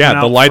the lights went out?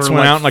 Yeah, the lights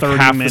went out in like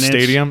half minutes. the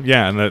stadium.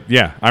 Yeah, and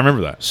I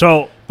remember that.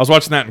 So I was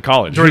watching that in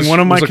college. During one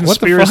of my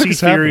conspiracy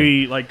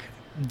theory like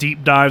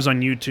deep dives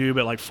on YouTube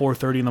at like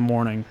 4:30 in the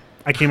morning,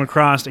 I came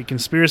across a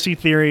conspiracy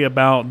theory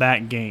about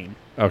that game.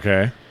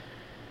 Okay.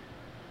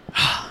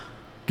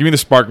 Give me the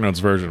SparkNotes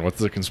version. What's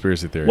the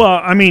conspiracy theory?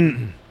 Well, I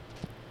mean,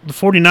 the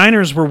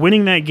 49ers were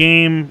winning that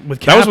game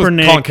with Kaepernick. That was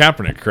with Colin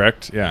Kaepernick,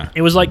 correct? Yeah.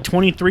 It was like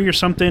 23 or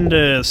something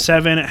to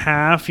 7 at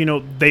half. You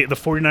know, the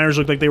 49ers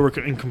looked like they were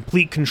in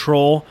complete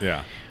control.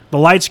 Yeah. The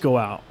lights go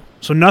out.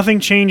 So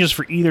nothing changes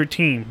for either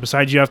team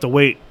besides you have to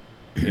wait.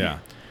 Yeah.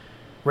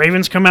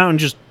 Ravens come out and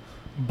just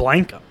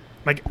blank them.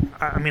 Like,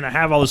 I mean, I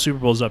have all the Super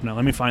Bowls up now.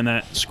 Let me find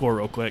that score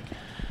real quick.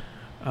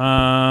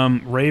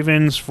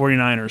 Ravens,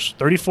 49ers,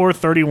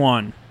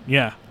 34-31.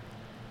 Yeah.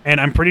 And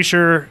I'm pretty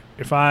sure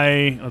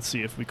let's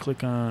see, if we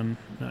click on,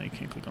 no, you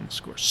can't click on the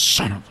score.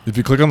 Son of a. If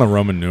you click on the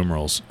Roman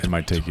numerals, it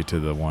might take you to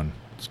the one.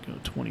 Let's go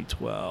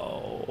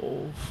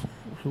 2012.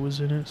 Who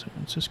was in it? San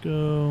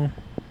Francisco.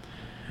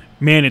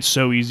 Man, it's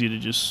so easy to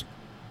just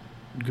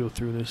go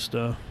through this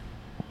stuff.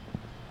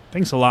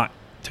 Thanks a lot,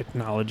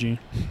 technology.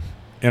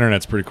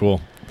 Internet's pretty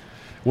cool.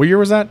 What year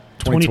was that?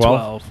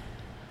 2012.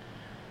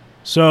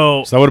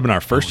 So that would have been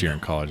our first year in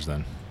college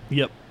then.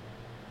 Yep.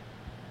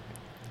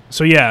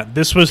 So yeah,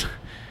 it was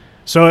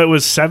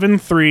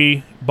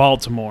 7-3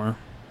 Baltimore.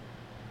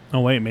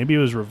 Oh wait, maybe it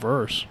was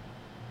reverse.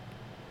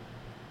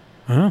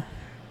 Huh?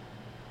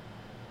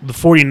 The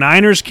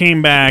 49ers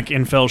came back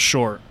and fell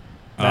short.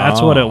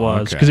 That's what it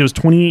was, because it was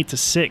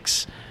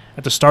 28-6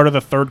 at the start of the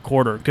third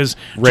quarter. Because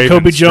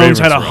Jacoby Jones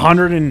had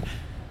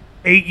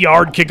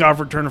 108-yard kickoff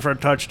return for a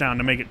touchdown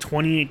to make it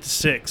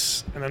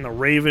 28-6, and then the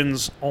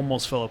Ravens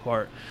almost fell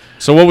apart.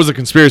 So what was the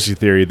conspiracy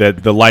theory?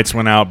 That the lights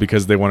went out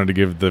because they wanted to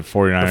give the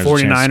 49ers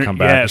a chance to come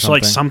back? Yeah, so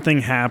like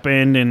something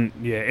happened, and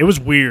yeah, it was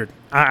weird.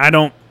 I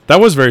don't. That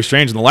was very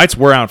strange, and the lights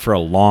were out for a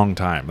long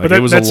time. Like,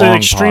 but that's an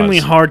extremely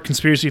hard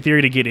conspiracy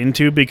theory to get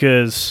into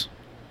because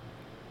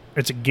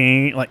it's a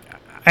game. Like,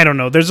 I don't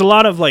know. There's a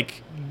lot of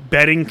like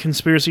betting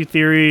conspiracy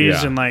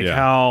theories and like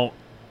how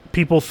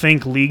people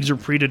think leagues are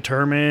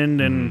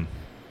predetermined and.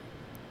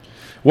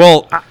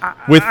 Well, I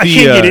can't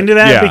get into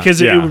that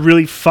because it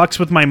really fucks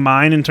with my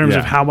mind in terms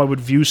of how I would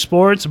view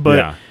sports.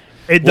 But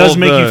it does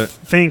make you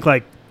think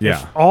like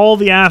if all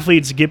the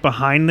athletes get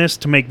behind this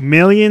to make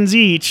millions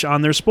each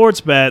on their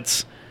sports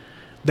bets,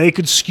 they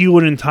could skew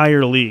an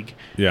entire league.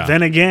 Yeah.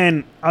 Then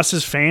again, us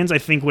as fans, I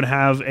think would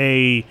have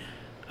a,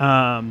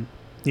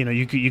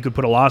 you could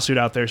put a lawsuit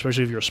out there,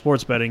 especially if you're a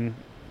sports betting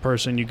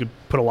person. You could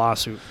put a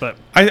lawsuit, but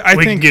I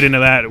we can get into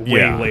that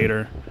way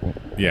later.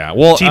 Yeah.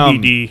 Well,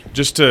 TBD.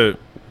 Just to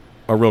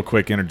a real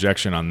quick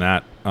interjection on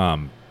that.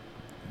 I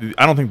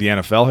don't think the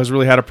NFL has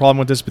really had a problem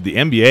with this, but the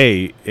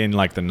NBA in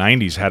like the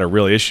 90s had a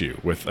real issue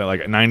with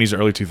like 90s,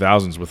 early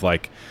 2000s with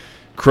like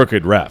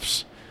crooked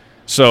refs.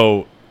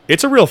 So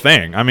it's a real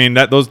thing. I mean,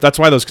 that's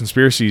why those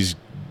conspiracies,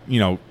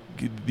 you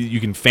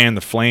can fan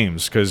the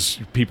flames because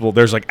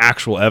there's like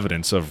actual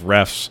evidence of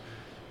refs,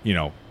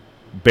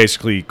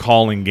 basically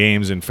calling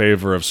games in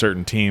favor of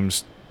certain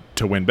teams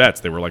to win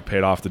bets. They were like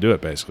paid off to do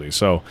it basically.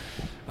 So,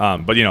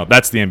 but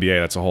that's the NBA.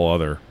 That's a whole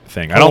other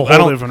thing. I don't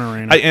different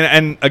arena.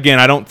 And again,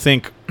 I don't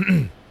think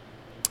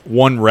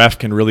one ref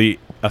can really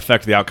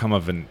affect the outcome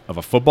of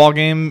a football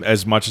game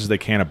as much as they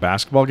can a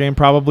basketball game,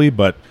 probably.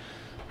 But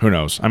who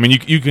knows? I mean,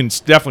 you can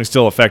definitely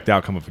still affect the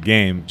outcome of a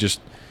game,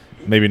 just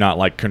maybe not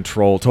like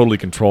totally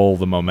control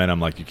the momentum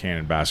like you can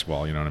in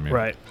basketball. You know what I mean?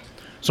 Right.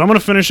 So I'm going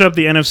to finish up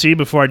the NFC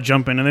before I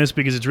jump into this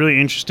because it's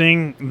really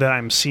interesting that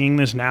I'm seeing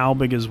this now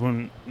because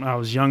when I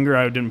was younger,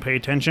 I didn't pay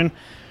attention.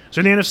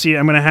 So in the NFC,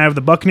 I'm going to have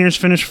the Buccaneers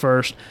finish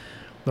first,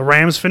 the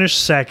Rams finish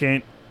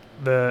second,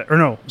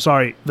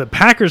 the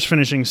Packers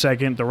finishing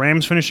second, the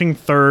Rams finishing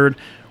third,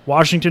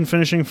 Washington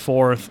finishing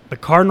 4th, the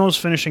Cardinals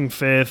finishing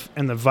 5th,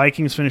 and the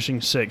Vikings finishing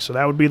 6th. So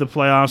that would be the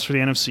playoffs for the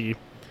NFC.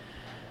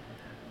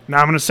 Now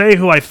I'm going to say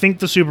who I think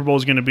the Super Bowl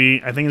is going to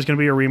be. I think it's going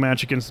to be a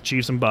rematch against the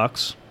Chiefs and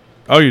Bucks.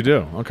 Oh, you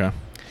do? Okay.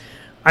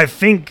 I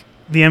think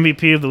the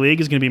MVP of the league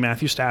is going to be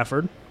Matthew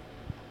Stafford.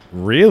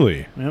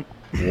 Really? Yep.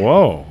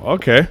 Whoa.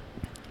 Okay.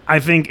 I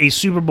think a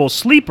Super Bowl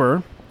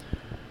sleeper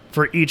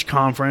for each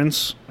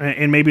conference,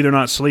 and maybe they're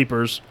not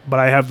sleepers, but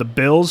I have the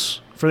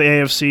Bills for the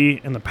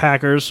AFC and the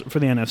Packers for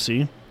the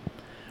NFC,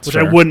 which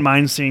I wouldn't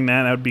mind seeing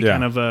that. That would be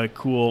kind of a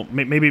cool.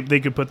 Maybe they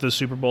could put the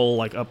Super Bowl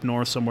like up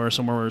north somewhere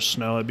where there's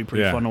snow. It'd be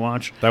pretty fun to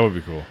watch. That would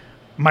be cool.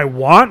 My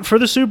want for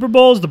the Super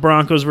Bowl is the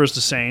Broncos versus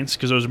the Saints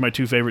because those are my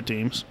two favorite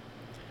teams.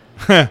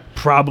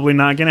 Probably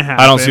not going to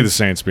happen. I don't see the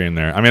Saints being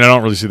there. I mean, I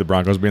don't really see the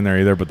Broncos being there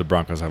either, but the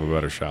Broncos have a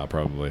better shot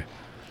probably.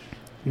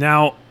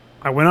 Now,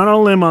 I went on a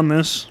limb on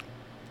this,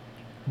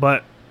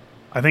 but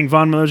I think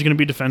Von Miller's going to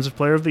be Defensive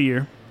Player of the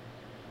Year.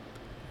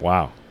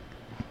 Wow.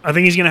 I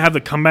think he's going to have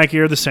the comeback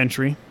year of the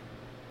century.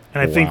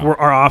 And I think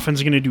our offense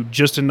is going to do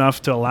just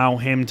enough to allow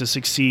him to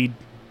succeed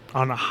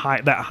on that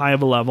high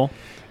of a level.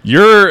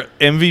 Your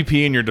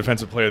MVP and your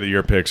Defensive Player of the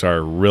Year picks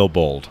are real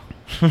bold.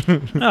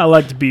 I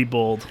like to be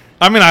bold.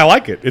 I mean, I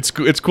like it. It's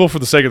cool for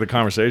the sake of the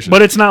conversation.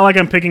 But it's not like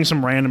I'm picking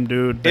some random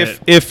dude.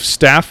 If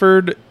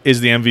Stafford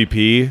is the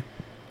MVP,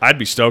 I'd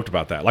be stoked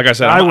about that. Like I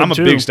said, I'm a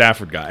big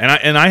Stafford guy,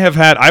 and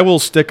I will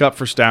stick up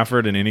for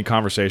Stafford in any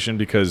conversation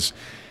because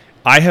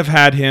I have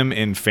had him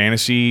in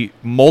fantasy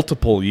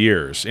multiple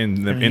years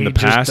in the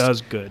past. He just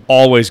does good.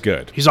 Always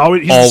good. He's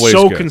always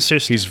so good.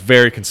 Consistent. He's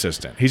very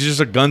consistent. He's just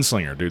a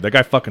gunslinger, dude. That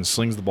guy fucking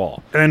slings the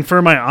ball. And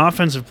for my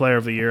Offensive Player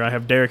of the Year, I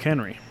have Derrick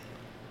Henry.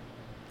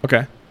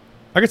 Okay.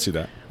 I could see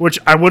that. Which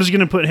I was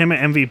going to put him at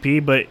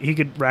MVP, but he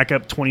could rack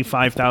up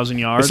 25,000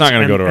 yards. It's not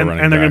going to go to a running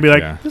back. And they're going to be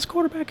like, this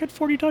quarterback had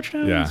 40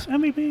 touchdowns. Yeah.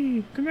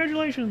 MVP.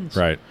 Congratulations.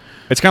 Right.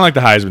 It's kind of like the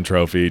Heisman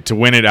Trophy. To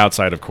win it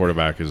outside of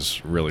quarterback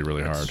is really,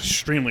 really hard.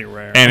 Extremely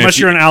rare. And unless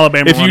you're an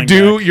Alabama running back. If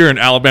you do, you're an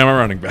Alabama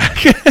running back.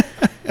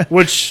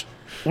 Which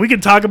we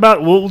could talk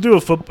about. We'll do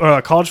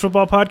a college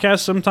football podcast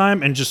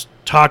sometime and just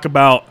talk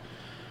about.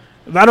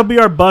 That'll be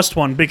our bust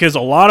one because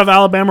a lot of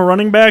Alabama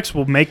running backs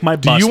will make my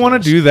bust. Do you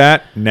want to do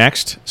that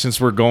next?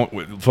 Since we're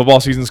going, football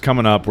season's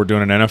coming up. We're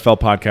doing an NFL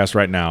podcast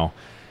right now.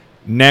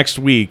 Next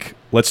week,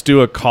 let's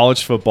do a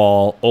college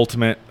football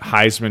ultimate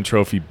Heisman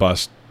Trophy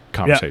bust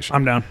conversation. Yeah,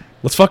 I'm down.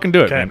 Let's fucking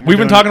do it, man. We've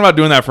been talking about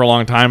doing that for a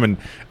long time, and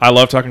I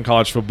love talking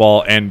college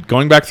football. And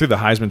going back through the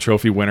Heisman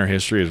Trophy winner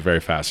history is very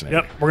fascinating.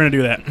 Yep, we're going to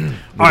do that.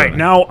 All right,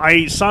 now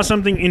I saw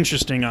something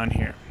interesting on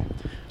here.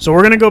 So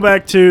we're going to go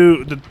back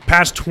to the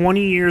past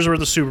 20 years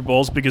worth of Super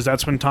Bowls because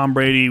that's when Tom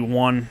Brady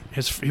won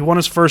his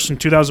first in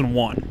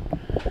 2001.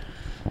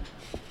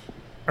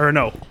 Or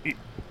no,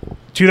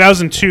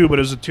 2002, but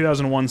it was a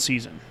 2001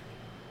 season.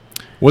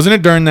 Wasn't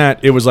it during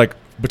that? It was like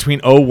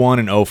between 01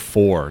 and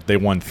 04, they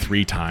won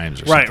 3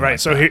 times or something. Right.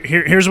 So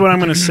here's what I'm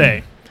going to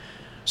say.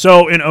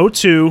 So in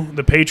 02,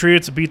 the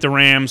Patriots beat the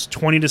Rams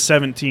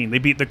 20-17. They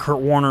beat the Kurt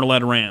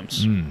Warner-led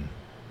Rams.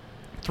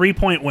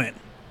 3-point win.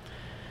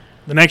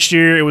 The next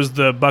year, it was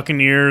the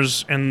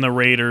Buccaneers and the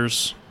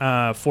Raiders,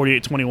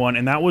 48-21,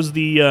 and that was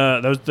the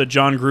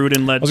John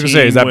Gruden led team. I was going to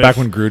say, is that back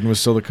when Gruden was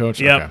still the coach?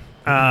 Yep. Okay.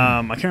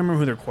 I can't remember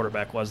who their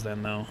quarterback was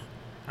then, though.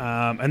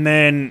 And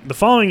then the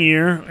following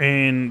year,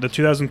 in the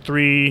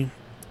 2003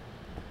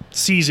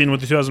 season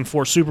with the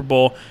 2004 Super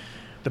Bowl,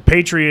 the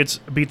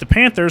Patriots beat the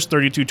Panthers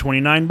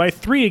 32-29 by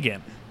 3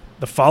 again.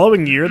 The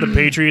following year, the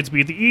Patriots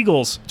beat the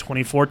Eagles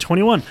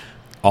 24-21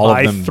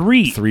 by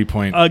 3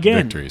 3-point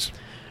victories.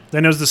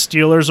 Then it was the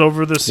Steelers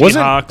over the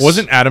Seahawks.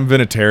 Wasn't Adam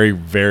Vinatieri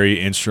very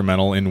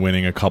instrumental in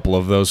winning a couple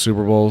of those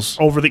Super Bowls?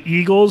 Over the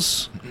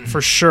Eagles,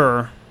 for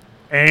sure,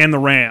 and the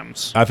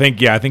Rams. I think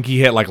he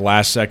hit like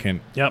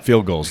last-second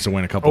field goals to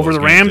win a couple over of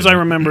the games, Rams, I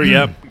remember,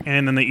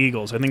 and then the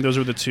Eagles. I think those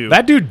were the two.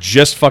 That dude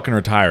just fucking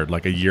retired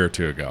like a year or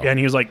two ago. Yeah, and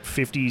he was like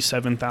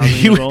 57,000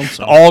 years old.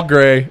 So. All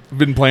gray.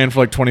 Been playing for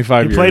like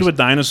 25 years. He played with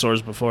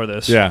dinosaurs before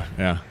this.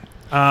 Yeah.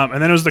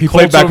 And then it was the Colts. He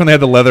played back when they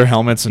had the leather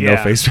helmets and no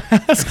face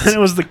masks. And it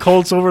was the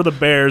Colts over the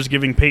Bears,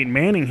 giving Peyton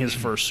Manning his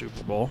first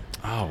Super Bowl.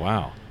 Oh,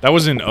 wow. That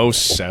was in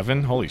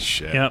 07? Holy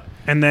shit. Yep.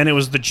 And then it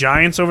was the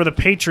Giants over the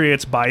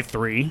Patriots by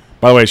 3.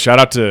 By the way, shout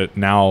out to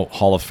now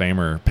Hall of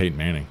Famer Peyton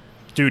Manning.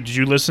 Dude, did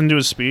you listen to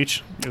his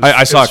speech?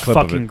 I saw a clip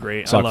of it. Fucking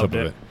great. I loved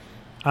it.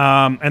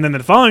 And then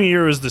the following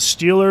year was the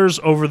Steelers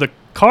over the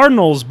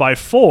Cardinals by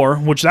 4,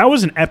 which that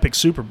was an epic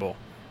Super Bowl.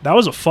 That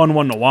was a fun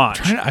one to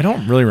watch. I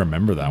don't really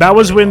remember that. That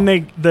was when I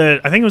think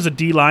it was a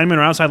D lineman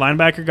or outside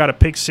linebacker got a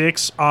pick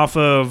 6 off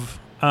of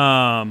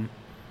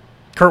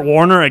Kurt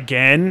Warner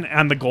again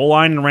on the goal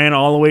line and ran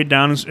all the way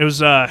down. It was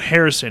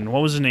Harrison.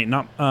 What was his name?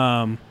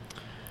 I'm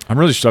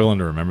really struggling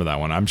to remember that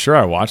one. I'm sure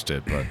I watched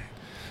it, but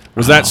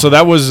was that so?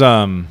 That was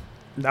that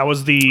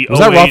was the. Was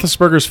that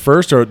Roethlisberger's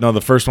first or no?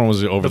 The first one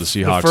was over the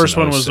Seahawks. The first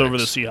one was over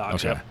the Seahawks.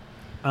 Okay.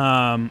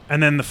 Yep.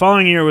 And then the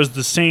following year was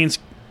the Saints.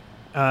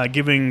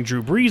 Giving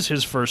Drew Brees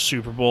his first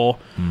Super Bowl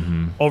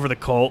over the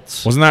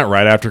Colts. Wasn't that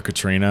right after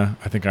Katrina?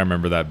 I think I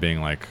remember that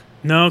being like...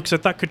 No, because I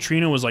thought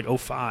Katrina was like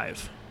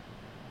 05.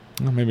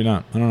 Well, maybe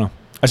not. I don't know.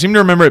 I seem to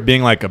remember it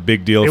being like a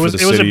big deal for the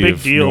city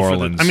of New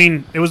Orleans.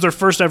 It was their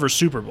first ever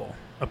Super Bowl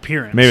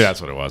appearance. Maybe that's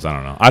what it was. I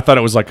don't know. I thought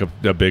it was like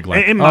a big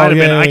like. It might have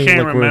been. I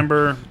can't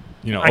remember.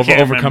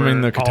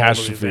 Overcoming the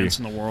catastrophe all the events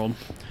in the world.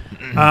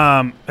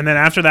 And then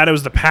after that, it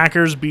was the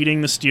Packers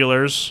beating the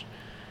Steelers.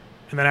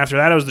 And then after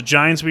that, it was the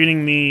Giants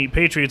beating the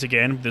Patriots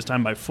again, this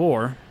time by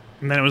 4.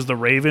 And then it was the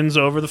Ravens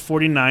over the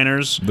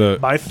 49ers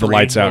by 3. The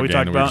lights out game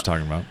that we were just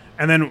talking about.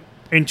 And then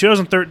in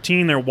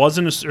 2013, there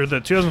wasn't the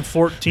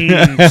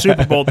 2014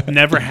 Super Bowl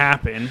never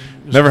happened.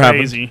 It was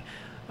crazy.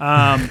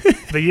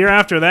 The year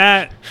after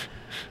that,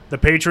 the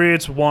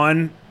Patriots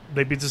won.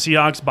 They beat the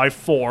Seahawks by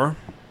 4.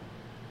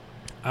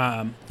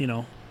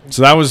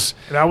 So that was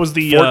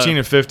the 14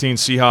 and 15.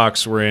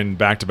 Seahawks were in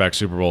back-to-back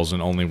Super Bowls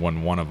and only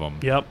won one of them.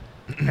 Yep.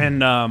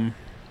 And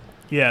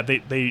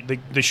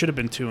they should have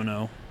been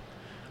 2-0.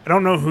 I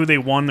don't know who they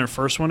won their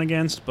first one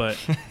against, but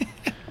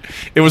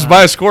it was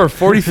by a score of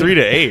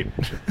 43-8.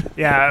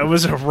 Yeah, it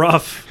was a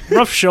rough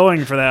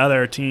showing for that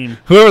other team.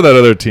 Whoever that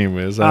other team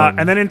is.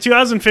 And then in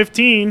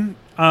 2015,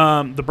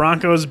 the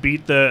Broncos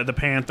beat the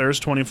Panthers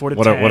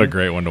 24-10. What a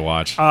great one to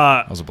watch.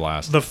 That was a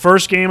blast. The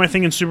first game, I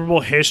think, in Super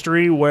Bowl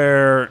history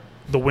where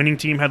the winning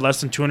team had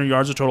less than 200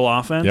 yards of total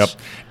offense. Yep.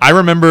 I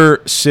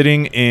remember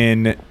sitting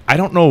in, I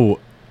don't know,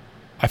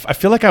 I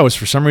feel like I was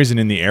for some reason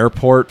in the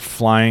airport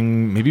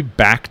flying maybe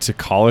back to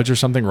college or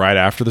something right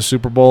after the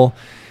Super Bowl.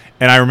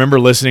 And I remember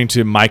listening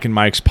to Mike and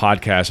Mike's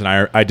podcast,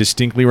 and I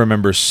distinctly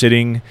remember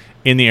sitting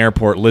in the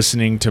airport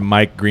listening to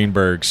Mike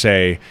Greenberg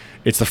say,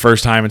 it's the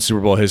first time in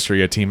Super Bowl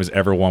history a team has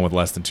ever won with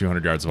less than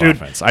 200 yards of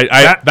offense.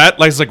 That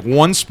is like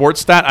one sports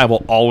stat I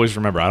will always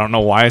remember. I don't know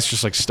why. It's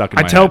just like stuck in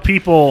my head. I tell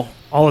people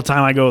all the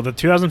time, I go, the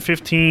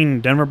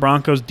 2015 Denver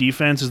Broncos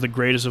defense is the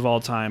greatest of all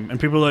time. And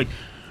people are like,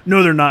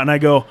 no, they're not. And I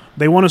go,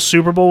 they won a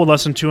Super Bowl with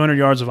less than 200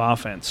 yards of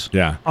offense.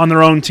 Yeah. On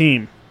their own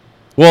team.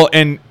 Well,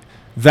 and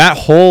that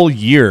whole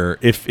year,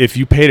 if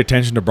you paid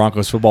attention to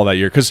Broncos football that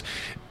year, because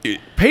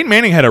Peyton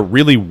Manning had a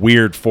really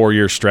weird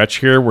 4-year stretch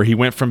here where he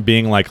went from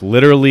being like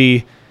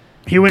literally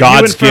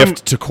God's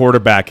gift to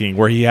quarterbacking,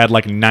 where he had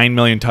like 9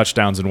 million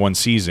touchdowns in one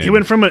season. He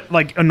went from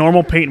a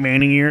normal Peyton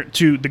Manning year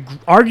to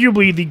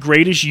arguably the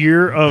greatest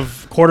year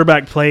of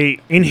quarterback play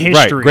in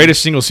history. Right,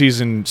 greatest single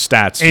season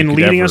stats. And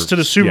leading us to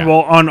the Super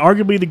Bowl on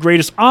arguably the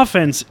greatest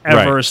offense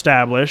ever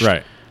established.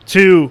 Right.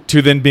 To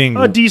then being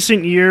a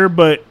decent year,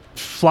 but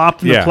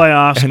flopped in the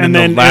playoffs. And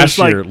then last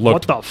year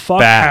looked what the fuck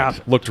bad.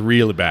 happened? Looked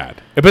really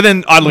bad. But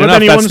then, oddly enough,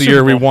 that's the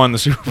year we won the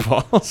Super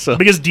Bowl. So.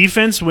 Because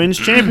defense wins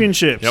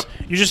championships. Yep.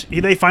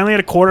 They finally had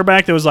a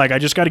quarterback that was like, I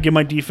just got to give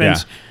my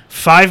defense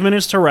 5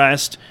 minutes to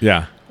rest.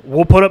 Yeah.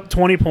 We'll put up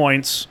 20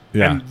 points,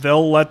 yeah. and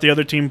they'll let the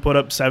other team put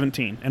up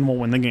 17, and we'll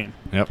win the game.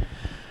 Yep.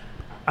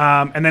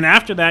 And then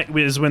after that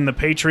is when the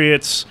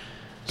Patriots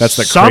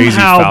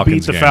somehow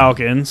beat the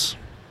Falcons.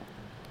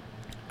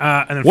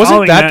 And then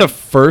wasn't that the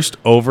first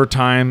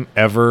overtime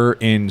ever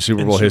in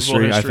Super Bowl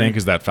history? I think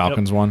is that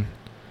Falcons one.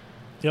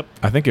 Yep.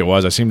 I think it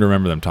was. I seem to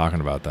remember them talking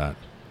about that,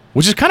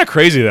 which is kind of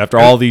crazy that after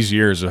all these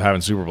years of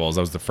having Super Bowls,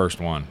 that was the first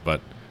one.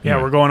 But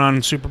yeah, we're going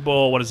on Super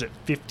Bowl. What is it?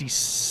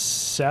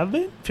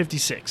 57,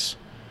 56,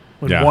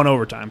 with one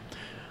overtime.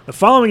 The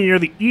following year,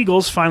 the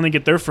Eagles finally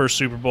get their first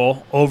Super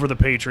Bowl over the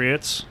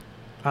Patriots.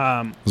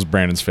 This is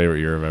Brandon's favorite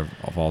year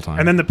of all time.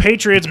 And then the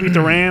Patriots beat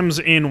the Rams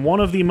in one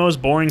of the most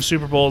boring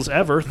Super Bowls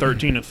ever,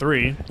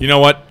 13-3. You know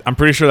what? I'm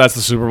pretty sure that's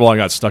the Super Bowl I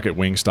got stuck at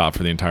Wingstop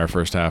for the entire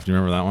first half. Do you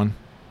remember that one?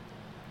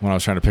 When I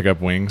was trying to pick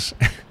up wings.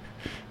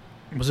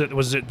 Was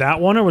it that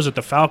one or was it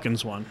the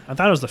Falcons one? I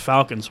thought it was the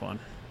Falcons one.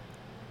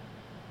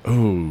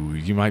 Oh,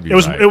 you might be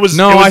right. I think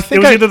it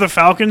was either the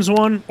Falcons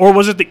one or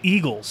was it the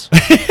Eagles?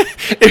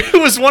 It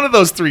was one of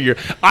those 3 years.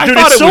 Dude,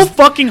 it's so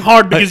fucking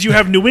hard because you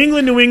have New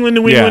England, and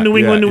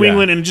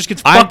it just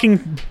gets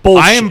fucking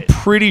bullshit. I am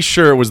pretty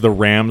sure it was the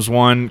Rams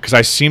one because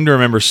I seem to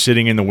remember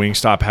sitting in the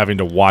Wingstop having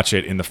to watch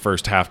it in the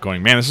first half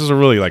going, man, this is a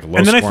really low scoring.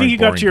 And then I think you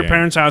got to your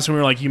parents' house and we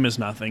were like, you missed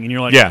nothing. And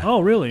you're like,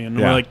 oh, really? And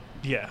we're like,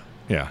 yeah.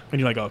 Yeah. And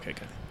you're like, oh, okay,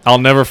 good. I'll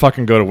never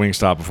fucking go to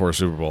Wingstop before a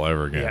Super Bowl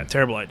ever again. Yeah,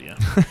 terrible idea.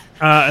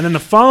 And then the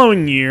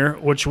following year,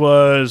 which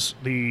was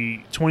the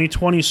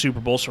 2020 Super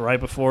Bowl, so right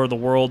before the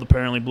world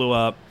apparently blew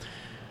up,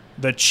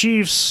 the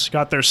Chiefs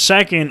got their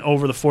second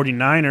over the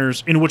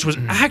 49ers, in which was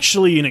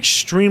actually an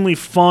extremely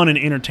fun and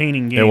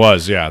entertaining game. It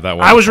was, yeah. That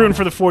was. I was rooting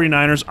for the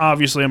 49ers.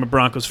 Obviously, I'm a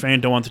Broncos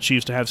fan. Don't want the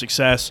Chiefs to have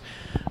success.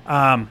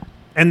 And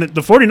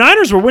the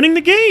 49ers were winning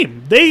the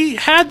game. They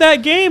had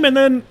that game, and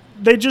then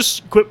they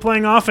just quit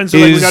playing offense.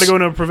 They're like, we got to go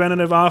into a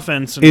preventative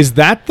offense. Is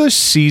that the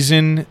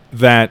season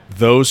that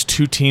those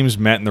two teams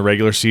met in the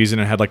regular season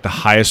and had like the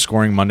highest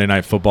scoring Monday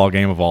Night Football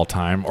game of all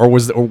time? Or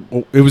was it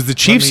was the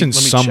Chiefs and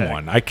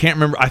someone? Check. I can't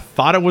remember. I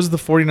thought it was the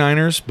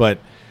 49ers, but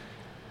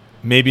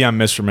maybe I'm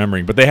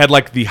misremembering. But they had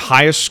like the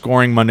highest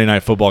scoring Monday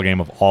Night Football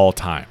game of all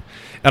time.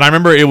 And I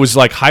remember it was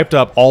like hyped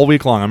up all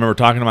week long. I remember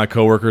talking to my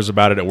coworkers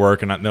about it at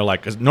work, and they're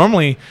like, because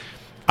normally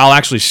I'll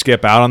actually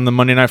skip out on the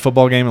Monday Night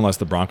Football game unless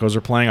the Broncos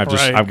are playing. I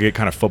get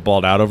kind of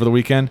footballed out over the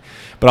weekend.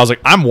 But I was like,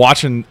 I'm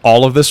watching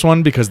all of this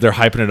one because they're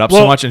hyping it up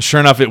so much. And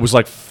sure enough, it was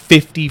like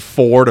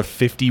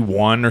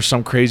 54-51 or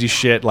some crazy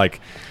shit.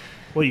 Like,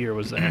 what year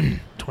was that?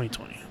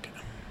 2020. Okay.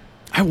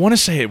 I want to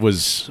say it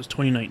was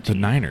 2019. The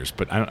Niners,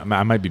 but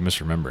I might be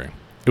misremembering.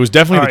 It was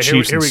definitely the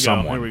Chiefs and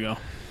someone. Here we go.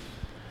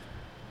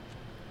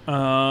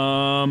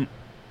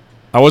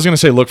 I was going to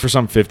say look for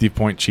some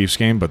 50-point Chiefs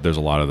game, but there's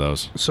a lot of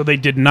those. So they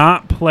did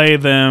not play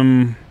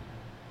them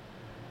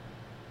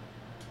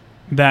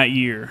that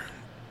year.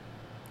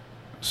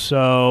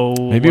 So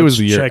maybe it was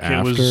the year check. after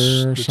It was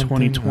or the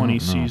something? 2020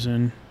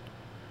 season.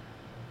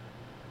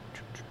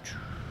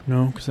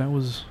 No, because that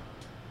was...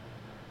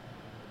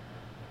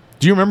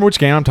 Do you remember which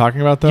game I'm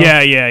talking about, though?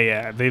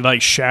 Yeah. They,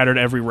 like, shattered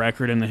every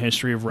record in the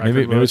history of record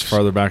Maybe it's books.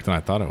 farther back than I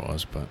thought it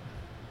was, but...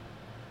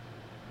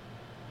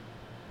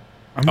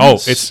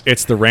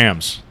 It's the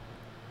Rams.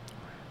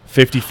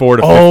 54-51.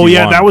 Oh,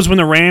 yeah, that was when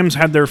the Rams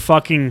had their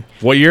fucking...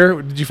 What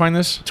year did you find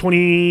this?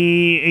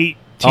 2018.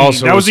 Oh,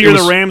 so that was the year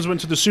the Rams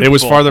went to the Super Bowl. It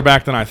was farther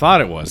back than I thought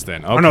it was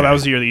then. Okay. Oh, no, that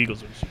was the year the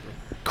Eagles went to the Super Bowl.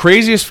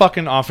 Craziest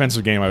fucking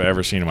offensive game I've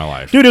ever seen in my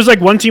life. Dude, it was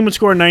like one team would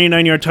score a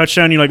 99-yard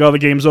touchdown, you're like, oh, the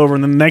game's over,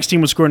 and then the next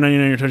team would score a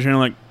 99-yard touchdown, you're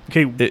like,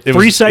 okay,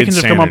 3 seconds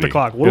have come off the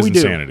clock. What do we do?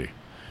 Insanity.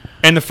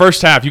 And the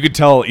first half, you could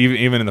tell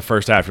even in the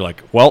first half, you're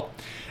like, well,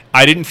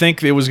 I didn't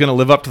think it was going to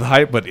live up to the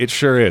hype, but it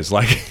sure is.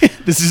 Like,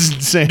 this is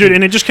insane. Dude,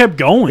 and it just kept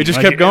going. It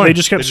just kept going. They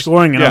just kept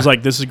scoring, and I was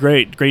like, this is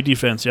great. Great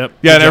defense, yep.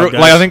 Yeah, and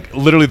I think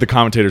literally the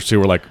commentators, too,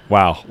 were like,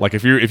 wow. Like,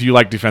 if you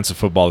like defensive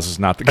football, this is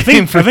not the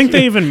game for you. I think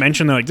they even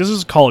mentioned that, like, this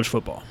is college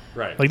football.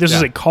 Right. Like, this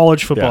is a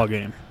college football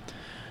game.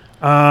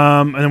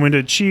 And then we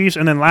did Chiefs,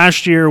 and then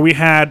last year we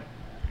had...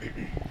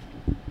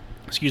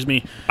 Excuse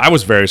me. I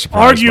was very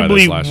surprised by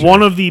this last year.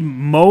 One of the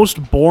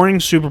most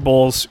boring Super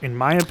Bowls, in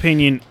my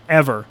opinion,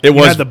 ever. You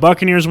had the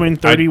Buccaneers win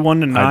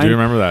 31-9. I do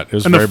remember that. It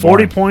was and very the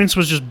 40 boring. points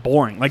was just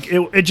boring. Like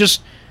it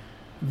just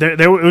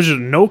there was just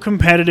no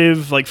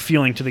competitive like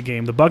feeling to the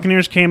game. The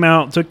Buccaneers came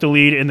out, took the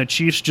lead, and the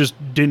Chiefs just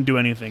didn't do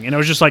anything. And it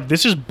was just like,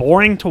 this is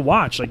boring to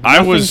watch. Like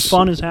nothing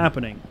fun is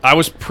happening. I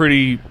was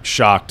pretty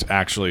shocked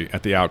actually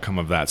at the outcome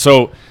of that.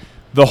 So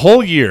the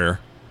whole year,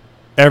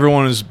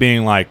 everyone was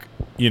being like,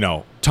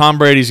 Tom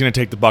Brady's going to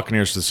take the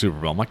Buccaneers to the Super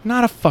Bowl. I'm like,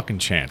 not a fucking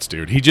chance,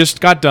 dude. He just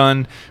got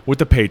done with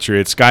the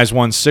Patriots. Guy's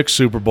won 6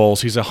 Super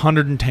Bowls. He's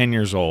 110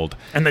 years old.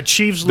 And the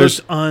Chiefs looked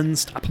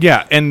unstoppable.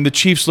 Yeah, and the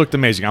Chiefs looked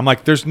amazing. I'm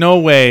like, there's no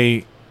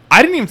way.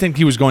 I didn't even think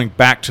he was going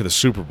back to the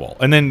Super Bowl.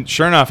 And then,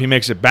 sure enough, he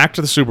makes it back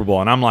to the Super Bowl.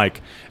 And I'm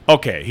like,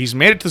 okay, he's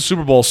made it to the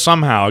Super Bowl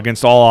somehow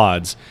against all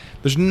odds.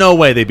 There's no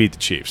way they beat the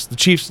Chiefs. The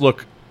Chiefs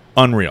look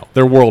unreal.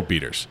 They're world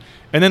beaters.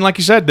 And then, like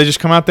you said, they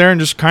just come out there and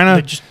just kind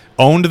of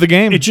owned the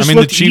game. The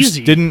Chiefs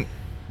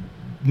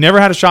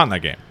never had a shot in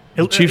that game.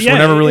 The Chiefs were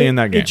never really in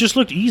that game. It just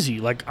looked easy.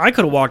 Like, I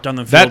could have walked on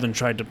the field and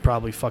tried to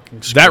probably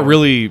fucking score. That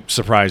really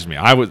surprised me.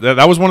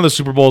 That was one of the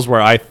Super Bowls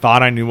where I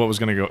thought I knew what was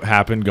going to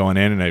happen going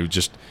in, and it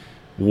just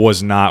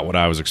was not what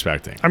I was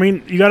expecting. I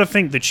mean, you got to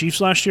think the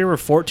Chiefs last year were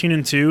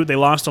 14-2. They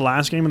lost the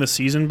last game of the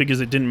season because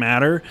it didn't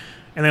matter,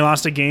 and they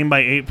lost a game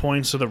by 8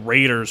 points to the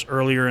Raiders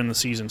earlier in the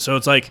season. So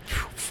it's like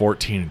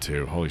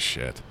 14-2. Holy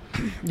shit.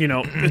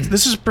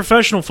 This is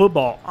professional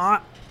football.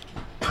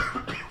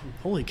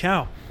 Holy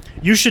cow.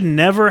 You should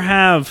never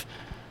have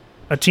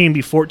a team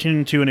be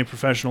 14-2 in a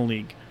professional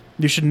league.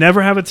 You should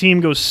never have a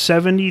team go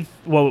 70.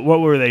 Well,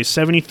 what were they?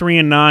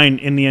 73-9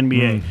 in the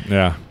NBA.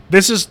 Yeah.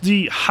 This is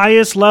the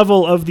highest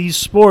level of these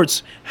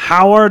sports.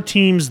 How are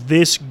teams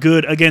this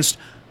good against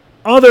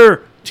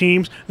other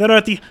teams that are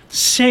at the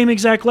same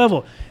exact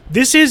level?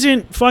 This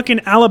isn't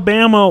fucking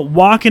Alabama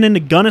walking into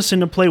Gunnison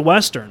to play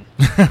Western.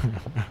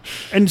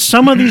 And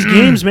some of these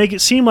games make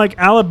it seem like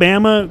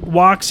Alabama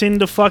walks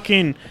into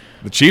fucking...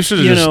 The Chiefs are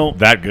just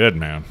that good,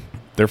 man.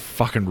 They're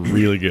fucking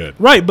really good.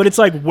 Right, but it's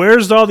like,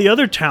 where's all the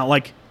other talent?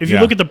 Like, if you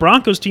look at the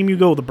Broncos team, you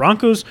go, the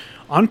Broncos,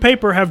 on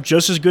paper, have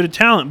just as good a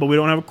talent, but we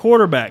don't have a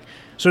quarterback.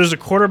 So does a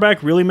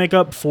quarterback really make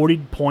up 40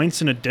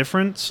 points in a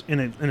difference in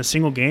a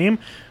single game?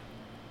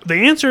 The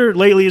answer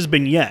lately has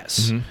been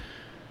yes. Mm-hmm.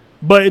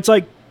 But it's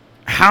like,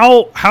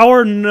 how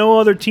are no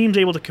other teams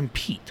able to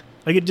compete?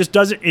 Like, it just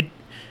doesn't... It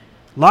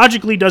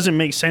logically doesn't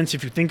make sense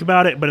if you think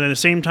about it, but at the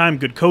same time,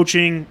 good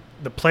coaching,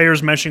 the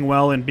players meshing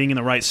well and being in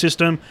the right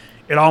system,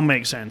 it all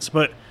makes sense.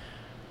 But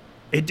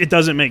it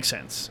doesn't make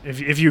sense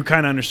if you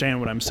kind of understand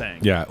what I'm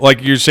saying. Yeah,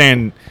 like you're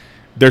saying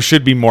there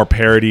should be more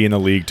parity in the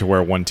league to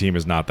where one team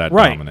is not that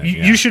dominant.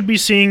 You should be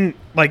seeing,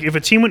 like, if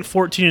a team went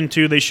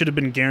 14-2, they should have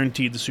been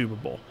guaranteed the Super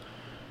Bowl.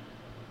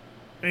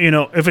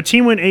 If a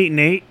team went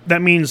 8-8,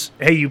 that means,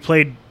 hey, you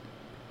played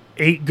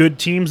 8 good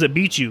teams that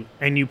beat you,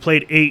 and you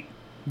played 8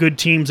 good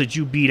teams that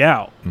you beat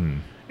out.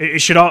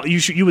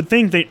 You would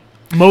think that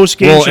most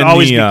games should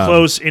always be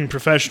close in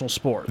professional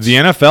sports. The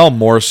NFL,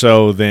 more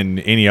so than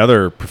any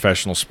other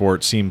professional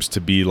sport, seems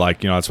to be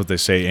like, that's what they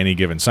say, any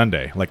given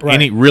Sunday. Like,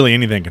 really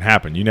anything can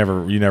happen. You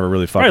never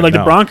really fucking know. Like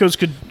the Broncos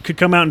could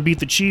come out and beat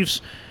the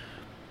Chiefs,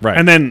 right?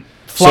 And then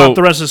flop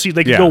the rest of the season.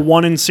 They could go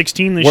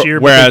 1-16 this year.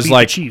 Whereas,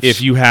 like, the Chiefs.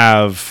 if you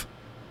have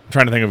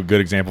trying to think of a good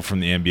example from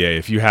the NBA.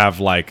 If you have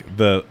like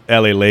the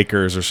LA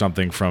Lakers or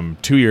something from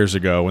 2 years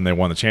ago when they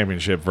won the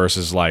championship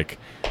versus like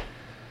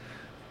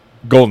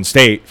Golden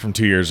State from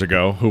 2 years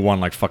ago who won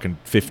like fucking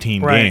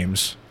 15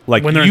 games.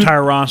 Like when their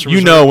entire roster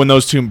was when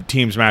those two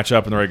teams match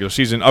up in the regular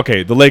season,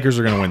 okay, the Lakers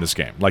are going to win this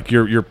game. Like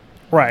you're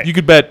right. You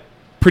could bet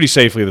pretty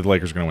safely that the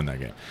Lakers are going to win that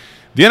game.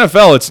 The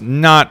NFL, it's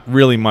not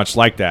really much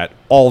like that.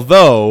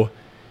 Although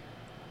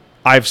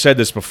I've said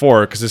this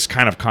before, because this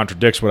kind of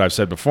contradicts what I've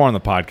said before on the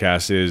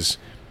podcast, is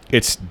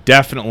it's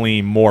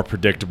definitely more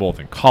predictable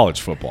than college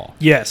football.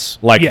 Yes.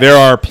 Like there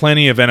are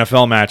plenty of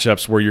NFL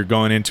matchups where you're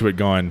going into it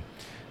going,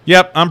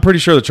 yep, I'm pretty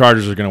sure the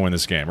Chargers are going to win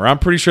this game, or I'm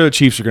pretty sure the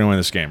Chiefs are going to win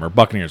this game, or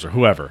Buccaneers, or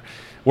whoever.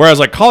 Whereas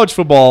like college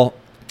football,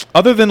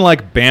 other than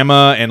like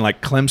Bama and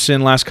like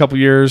Clemson last couple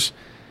years,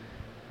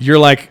 you're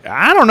like,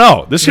 I don't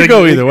know. This could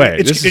go either way.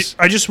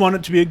 I just want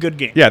it to be a good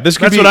game. Yeah, this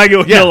could That's what I go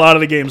with a lot of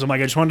the games. I'm like,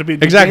 I just want it to be a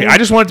good game. I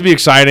just want it to be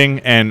exciting,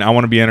 and I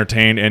want to be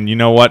entertained. And you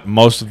know what?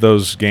 Most of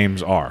those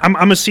games are.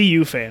 I'm a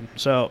CU fan,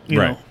 so you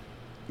know.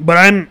 But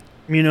I'm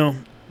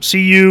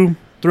CU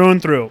through and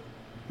through.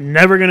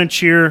 Never gonna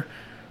cheer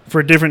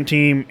for a different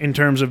team in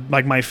terms of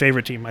like my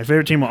favorite team. My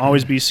favorite team will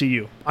always be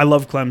CU. I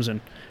love Clemson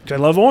because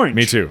I love orange.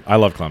 Me too. I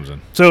love Clemson.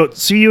 So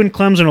CU and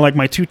Clemson are like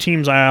my two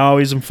teams I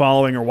always am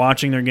following or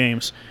watching their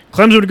games.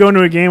 Clemson would go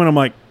into a game and I'm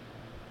like,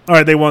 all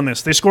right, they won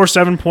this. They score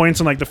 7 points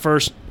in like the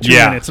first 2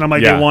 minutes, and I'm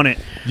like, they won it.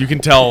 You can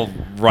tell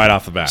right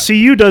off the bat.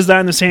 CU does that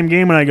in the same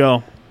game, and I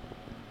go,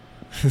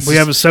 we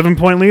have a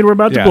 7-point lead we're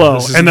about to blow.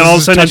 And then all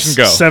of a sudden it's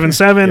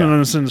 7-7, and then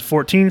it's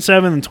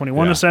 14-7, and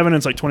 21-7, and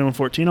it's like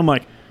 21-14. I'm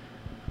like,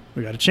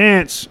 we got a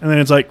chance. And then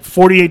it's like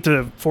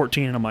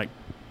 48-14, and I'm like,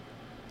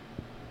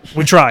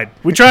 we tried.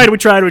 Let's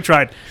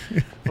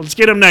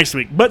get them next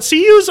week. But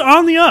CU's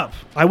on the up.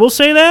 I will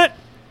say that.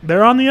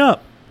 They're on the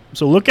up.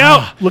 So look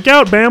out,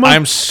 Bama.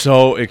 I'm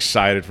so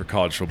excited for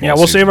college football. Yeah,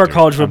 we'll save our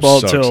college football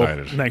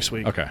till next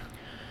week. Okay.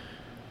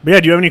 But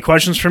yeah, do you have any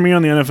questions for me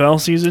on the NFL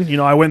season? You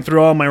know, I went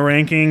through all my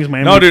rankings,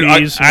 my MVPs. No, dude,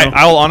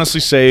 I'll honestly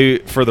say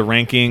for the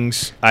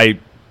rankings, I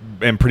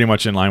am pretty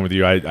much in line with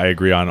you. I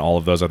agree on all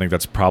of those. I think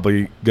that's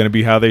probably going to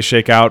be how they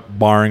shake out,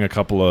 barring a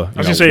couple of. I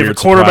was going to say, if a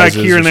quarterback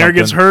here and there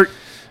gets hurt,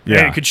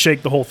 it could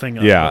shake the whole thing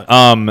up.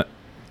 Yeah.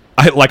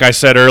 Like I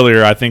said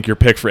earlier, I think your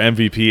pick for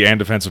MVP and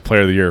Defensive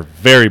Player of the Year,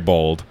 very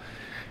bold.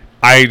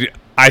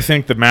 I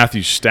think the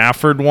Matthew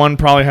Stafford one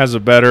probably has a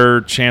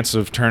better chance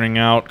of turning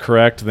out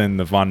correct than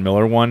the Von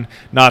Miller one.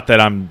 Not that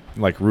I'm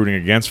like rooting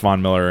against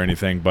Von Miller or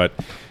anything, but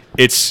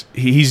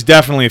he's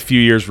definitely a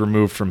few years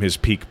removed from his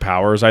peak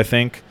powers, I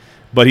think.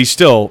 But he's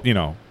still,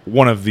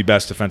 one of the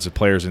best defensive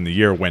players in the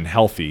year when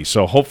healthy.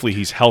 So hopefully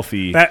he's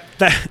healthy.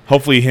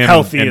 Hopefully him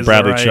and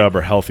Bradley Chubb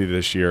are healthy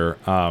this year.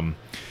 And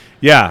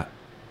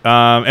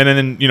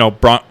then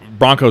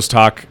Broncos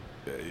talk.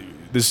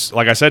 This,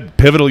 like I said,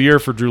 pivotal year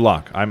for Drew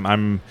Lock.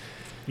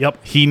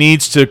 Yep. He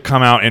needs to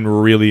come out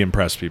and really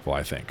impress people,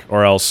 I think,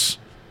 or else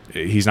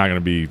he's not going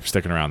to be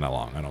sticking around that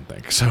long. I don't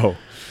think so.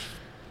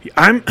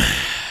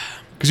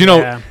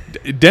 Because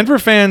Denver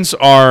fans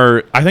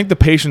are. I think the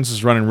patience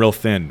is running real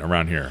thin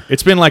around here.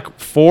 It's been like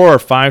 4 or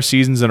 5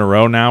 seasons in a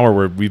row now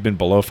where we've been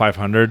below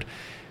 500.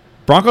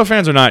 Bronco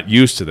fans are not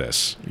used to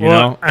this, you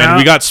know, and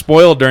we got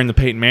spoiled during the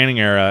Peyton Manning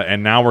era,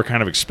 and now we're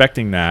kind of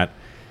expecting that.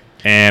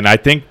 And I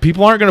think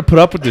people aren't going to put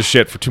up with this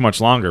shit for too much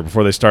longer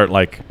before they start,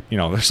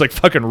 there's like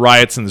fucking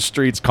riots in the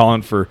streets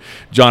calling for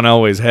John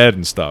Elway's head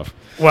and stuff.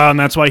 Well, and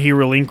that's why he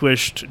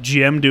relinquished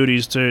GM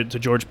duties to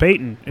George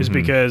Payton, is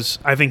because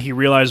I think he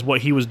realized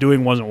what he was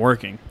doing wasn't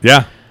working.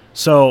 Yeah.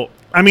 So,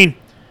 I mean,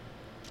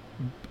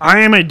 I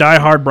am a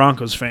diehard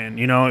Broncos fan.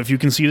 You know, if you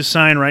can see the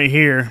sign right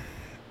here,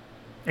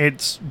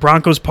 it's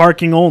Broncos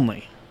parking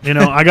only. You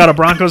know, I got a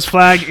Broncos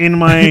flag in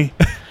my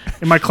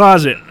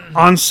closet.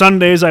 On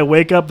Sundays, I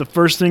wake up, the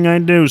first thing I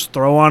do is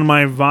throw on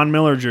my Von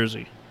Miller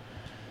jersey.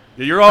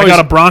 Yeah, I got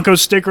a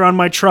Broncos sticker on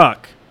my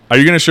truck. Are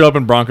you going to show up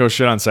in Broncos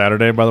shit on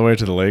Saturday, by the way,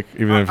 to the lake?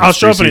 Even if I'll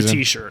show up in a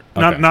T-shirt,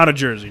 not a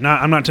jersey.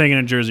 I'm not taking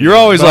a jersey. You're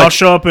always like, I'll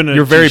show up in a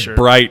You're very T-shirt.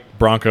 bright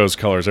Broncos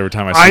colors every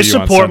time I see you on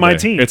Sunday. I support my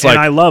team, and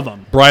I love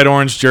them. Bright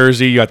orange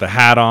jersey, you got the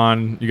hat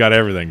on, you got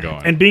everything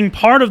going. And being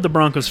part of the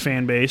Broncos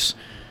fan base,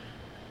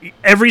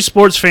 every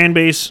sports fan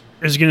base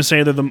is going to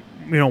say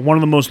they're one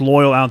of the most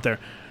loyal out there.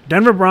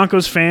 Denver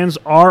Broncos fans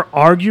are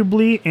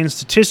arguably and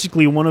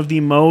statistically one of the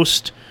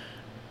most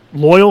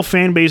loyal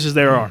fan bases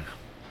there are.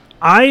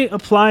 I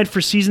applied for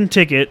season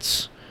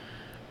tickets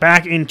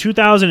back in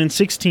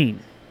 2016.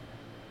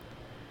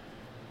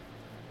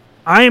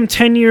 I am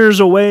 10 years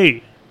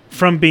away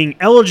from being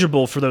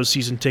eligible for those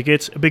season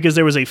tickets because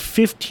there was a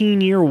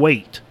 15-year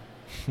wait.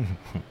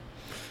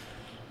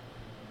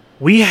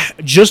 We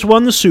just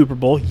won the Super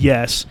Bowl,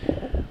 yes,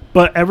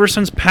 but ever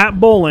since Pat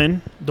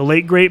Bowlen, the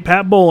late great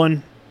Pat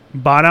Bowlen,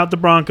 bought out the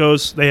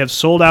Broncos, they have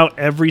sold out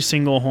every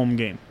single home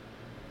game.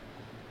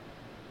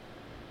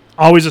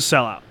 Always a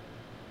sellout.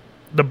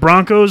 The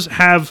Broncos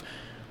have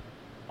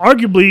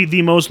arguably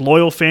the most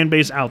loyal fan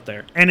base out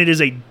there, and it is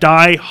a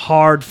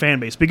die-hard fan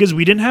base because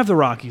we didn't have the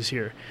Rockies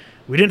here.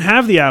 We didn't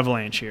have the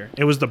Avalanche here.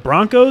 It was the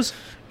Broncos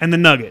and the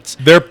Nuggets.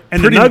 They're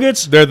the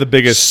Nuggets. They're the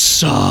biggest.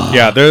 Suck.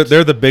 Yeah,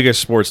 they're the biggest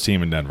sports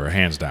team in Denver,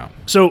 hands down.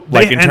 So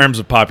in terms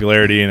of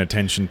popularity and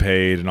attention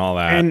paid and all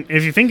that. And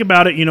if you think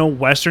about it,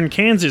 Western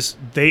Kansas,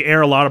 they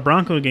air a lot of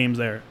Bronco games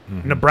there.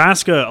 Mm-hmm.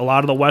 Nebraska, a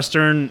lot of the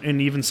Western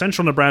and even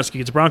Central Nebraska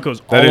gets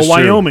Broncos. All of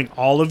Wyoming,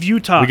 all of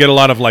Utah. We get a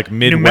lot of Midwest,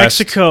 New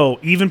Mexico,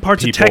 even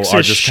parts of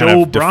Texas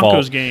show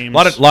Broncos games.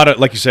 A lot of,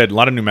 like you said, a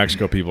lot of New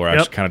Mexico people are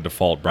actually kind of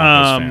default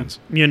Broncos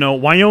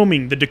fans.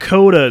 Wyoming, the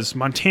Dakotas,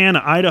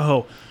 Montana,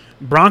 Idaho.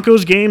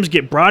 Broncos games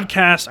get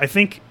broadcast. I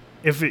think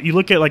if you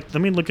look at let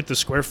me look at the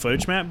square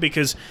footage map,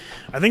 because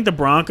I think the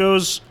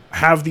Broncos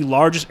have the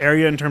largest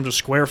area in terms of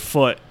square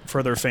foot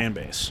for their fan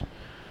base.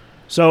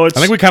 So I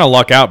think we kind of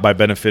luck out by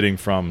benefiting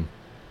from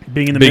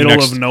being in the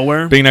middle of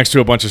nowhere, being next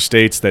to a bunch of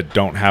states that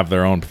don't have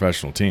their own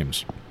professional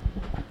teams.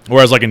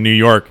 Whereas, in New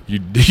York, you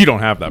don't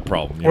have that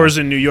problem. Whereas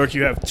in New York,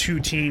 you have two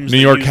teams. New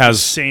York has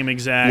the same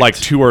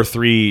exact 2 or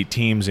 3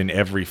 teams in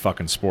every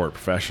fucking sport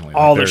professionally.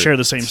 All that share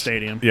the same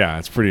stadium. Yeah,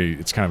 it's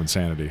kind of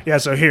insanity. Yeah.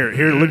 So here,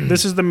 look.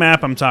 This is the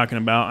map I'm talking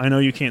about. I know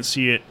you can't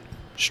see it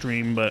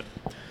stream, but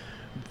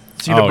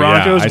see the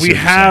Broncos. We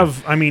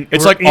have. I mean,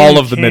 it's like all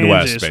of the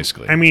Midwest,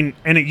 basically. I mean,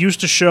 and it used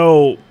to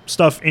show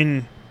stuff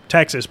in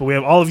Texas, but we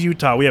have all of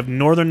Utah. We have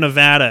northern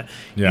Nevada,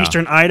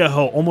 eastern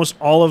Idaho, almost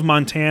all of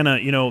Montana,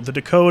 the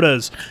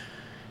Dakotas.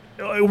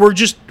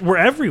 We're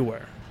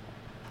everywhere.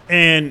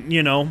 And,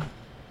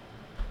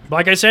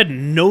 like I said,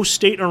 no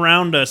state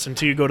around us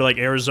until you go to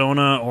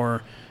Arizona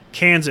or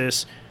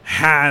Kansas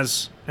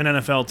has an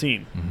NFL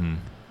team. Mm-hmm.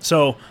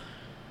 So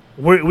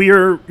we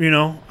are,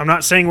 I'm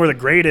not saying we're the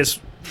greatest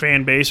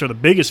fan base or the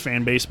biggest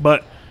fan base,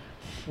 but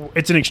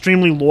it's an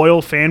extremely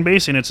loyal fan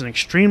base, and it's an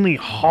extremely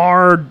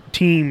hard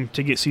team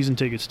to get season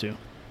tickets to.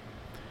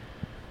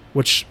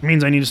 Which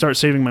means I need to start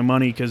saving my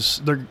money,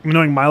 because they're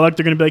knowing my luck,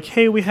 they're going to be like,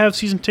 hey, we have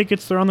season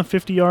tickets. They're on the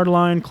 50-yard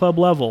line, club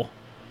level.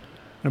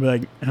 I'll be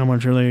like, how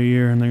much are they a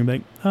year? And they're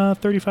going to be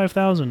like,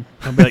 $35,000.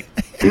 I'll be like,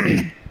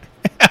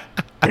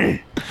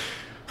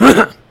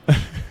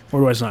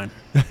 where do I sign?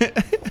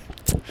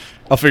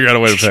 I'll figure out a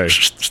way to pay.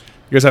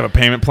 You guys have a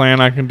payment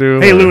plan I can do?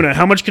 Hey, Luna,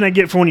 how much can I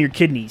get for one of your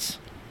kidneys?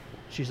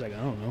 She's like, I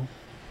don't know.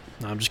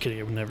 No, I'm just kidding.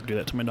 I would never do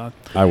that to my dog.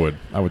 I would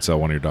sell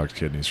one of your dog's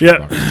kidneys.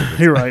 Yeah,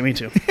 you're right. Me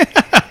too.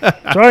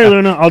 Sorry,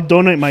 Luna. I'll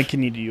donate my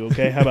kidney to you,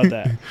 okay? How about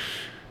that?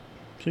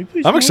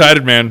 I'm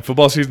excited, man.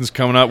 Football season's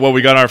coming up. Well,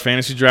 we got our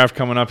fantasy draft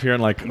coming up here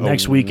in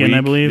next weekend,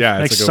 I believe. Yeah,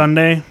 next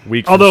Sunday.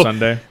 Week from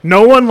Sunday.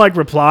 No one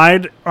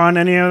replied on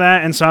any of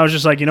that, and so I was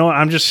just like, you know what?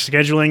 I'm just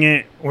scheduling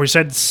it. Or we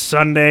said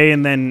Sunday,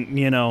 and then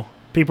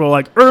people are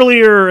like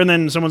earlier, and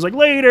then someone's like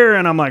later,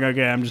 and I'm like,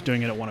 okay, I'm just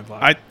doing it at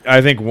 1:00.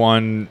 I think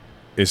 1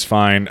 is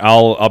fine.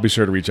 I'll be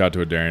sure to reach out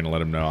to Darian and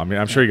let him know. I mean,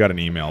 I'm sure he got an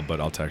email, but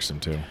I'll text him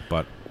too.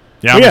 But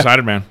I'm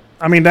excited, man.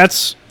 I mean,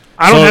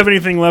 I don't have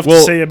anything left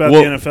to say about the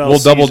NFL. We'll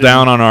double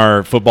down on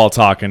our football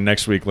talk, and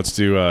next week let's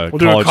do a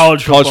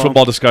college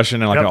football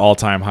discussion and an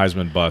all-time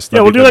Heisman bust.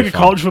 We'll do a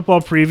college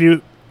football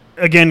preview.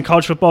 Again,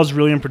 college football is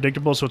really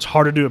unpredictable, so it's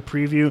hard to do a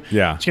preview.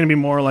 Yeah, it's going to be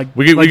more like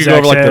we could go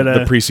over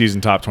the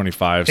preseason top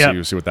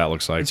 25, see what that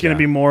looks like. It's going to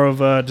be more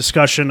of a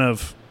discussion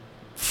of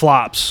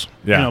flops.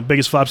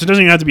 Biggest flops. It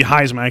doesn't even have to be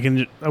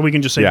Heisman. We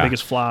can just say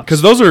biggest flops,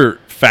 because those are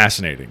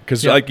fascinating.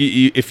 Because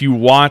if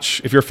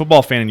you're a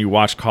football fan and you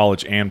watch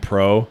college and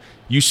pro,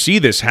 you see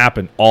this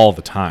happen all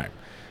the time,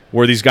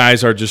 where these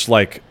guys are just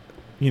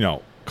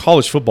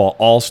college football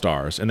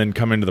all-stars and then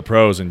come into the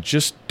pros and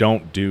just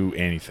don't do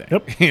anything.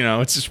 Yep.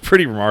 It's just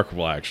pretty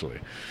remarkable, actually.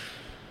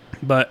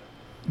 But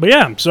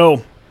yeah,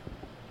 so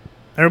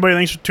everybody,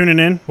 thanks for tuning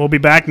in. We'll be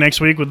back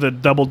next week with a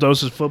double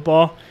dose of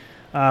football,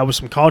 with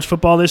some college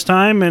football this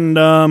time.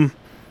 And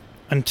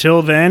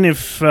until then,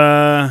 if you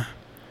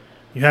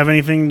have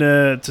anything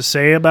to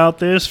say about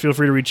this, feel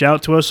free to reach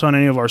out to us on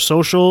any of our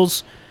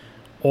socials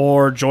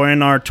or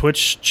join our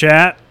Twitch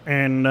chat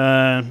and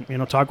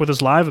talk with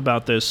us live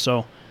about this.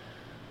 So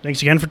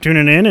thanks again for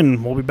tuning in,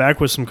 and we'll be back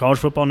with some college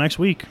football next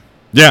week.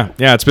 Yeah,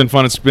 it's been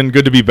fun. It's been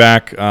good to be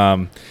back.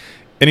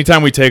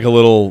 Anytime we take a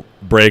little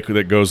break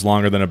that goes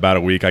longer than about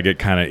a week, I get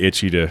kind of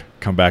itchy to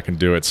come back and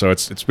do it. So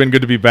it's been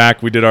good to be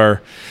back. We've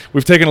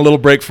taken a little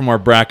break from our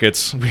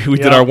brackets. We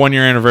did our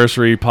 1-year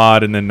anniversary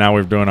pod, and then now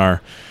we're doing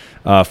our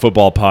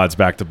football pods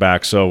back to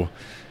back. So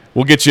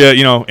we'll get you,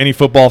 any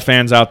football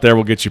fans out there,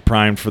 we'll get you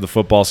primed for the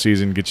football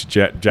season, get you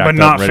jacked up, ready to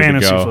go. But not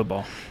fantasy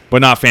football.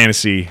 But not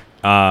fantasy.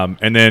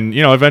 And then,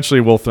 eventually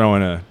we'll throw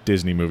in a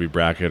Disney movie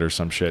bracket or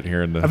some shit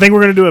here in the I think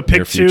we're going to do a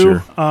pick two.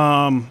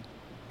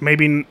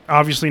 Maybe,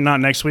 obviously not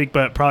next week,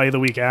 but probably the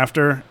week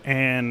after.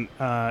 And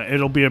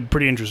it'll be a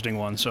pretty interesting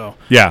one. So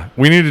yeah,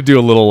 we need to do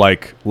a little,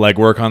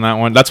 legwork on that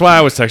one. That's why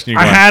I was texting you.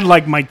 I had,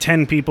 my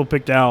 10 people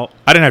picked out.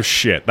 I didn't have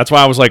shit. That's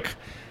why I was like,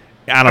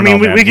 I don't know,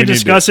 man. We could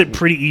discuss it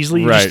pretty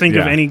easily. You just think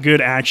of any good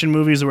action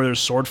movies where there's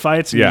sword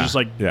fights, and you're just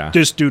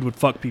this dude would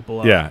fuck people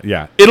up.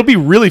 Yeah. It'll be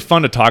really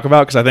fun to talk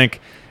about, because I think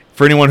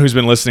for anyone who's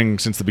been listening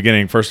since the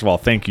beginning, first of all,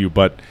 thank you.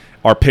 But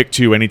our Pick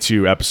 2, Any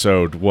 2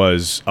 episode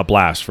was a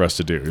blast for us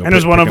to do. And it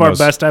was one of our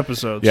best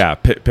episodes. Yeah,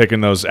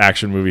 picking those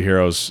action movie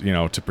heroes,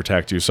 to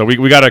protect you. So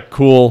we got a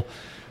cool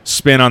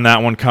spin on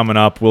that one coming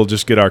up. We'll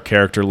just get our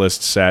character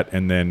list set,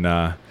 and then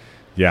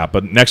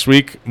but next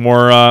week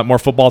more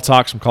football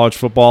talk, some college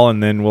football,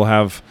 and then we'll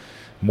have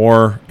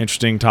more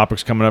interesting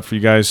topics coming up for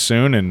you guys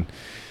soon.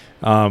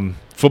 And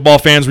football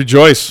fans,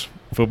 rejoice!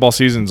 Football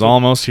season's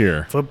almost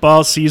here.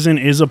 Football season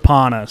is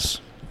upon us.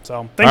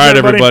 So, thanks, all right,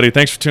 everybody.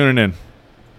 Thanks for tuning in.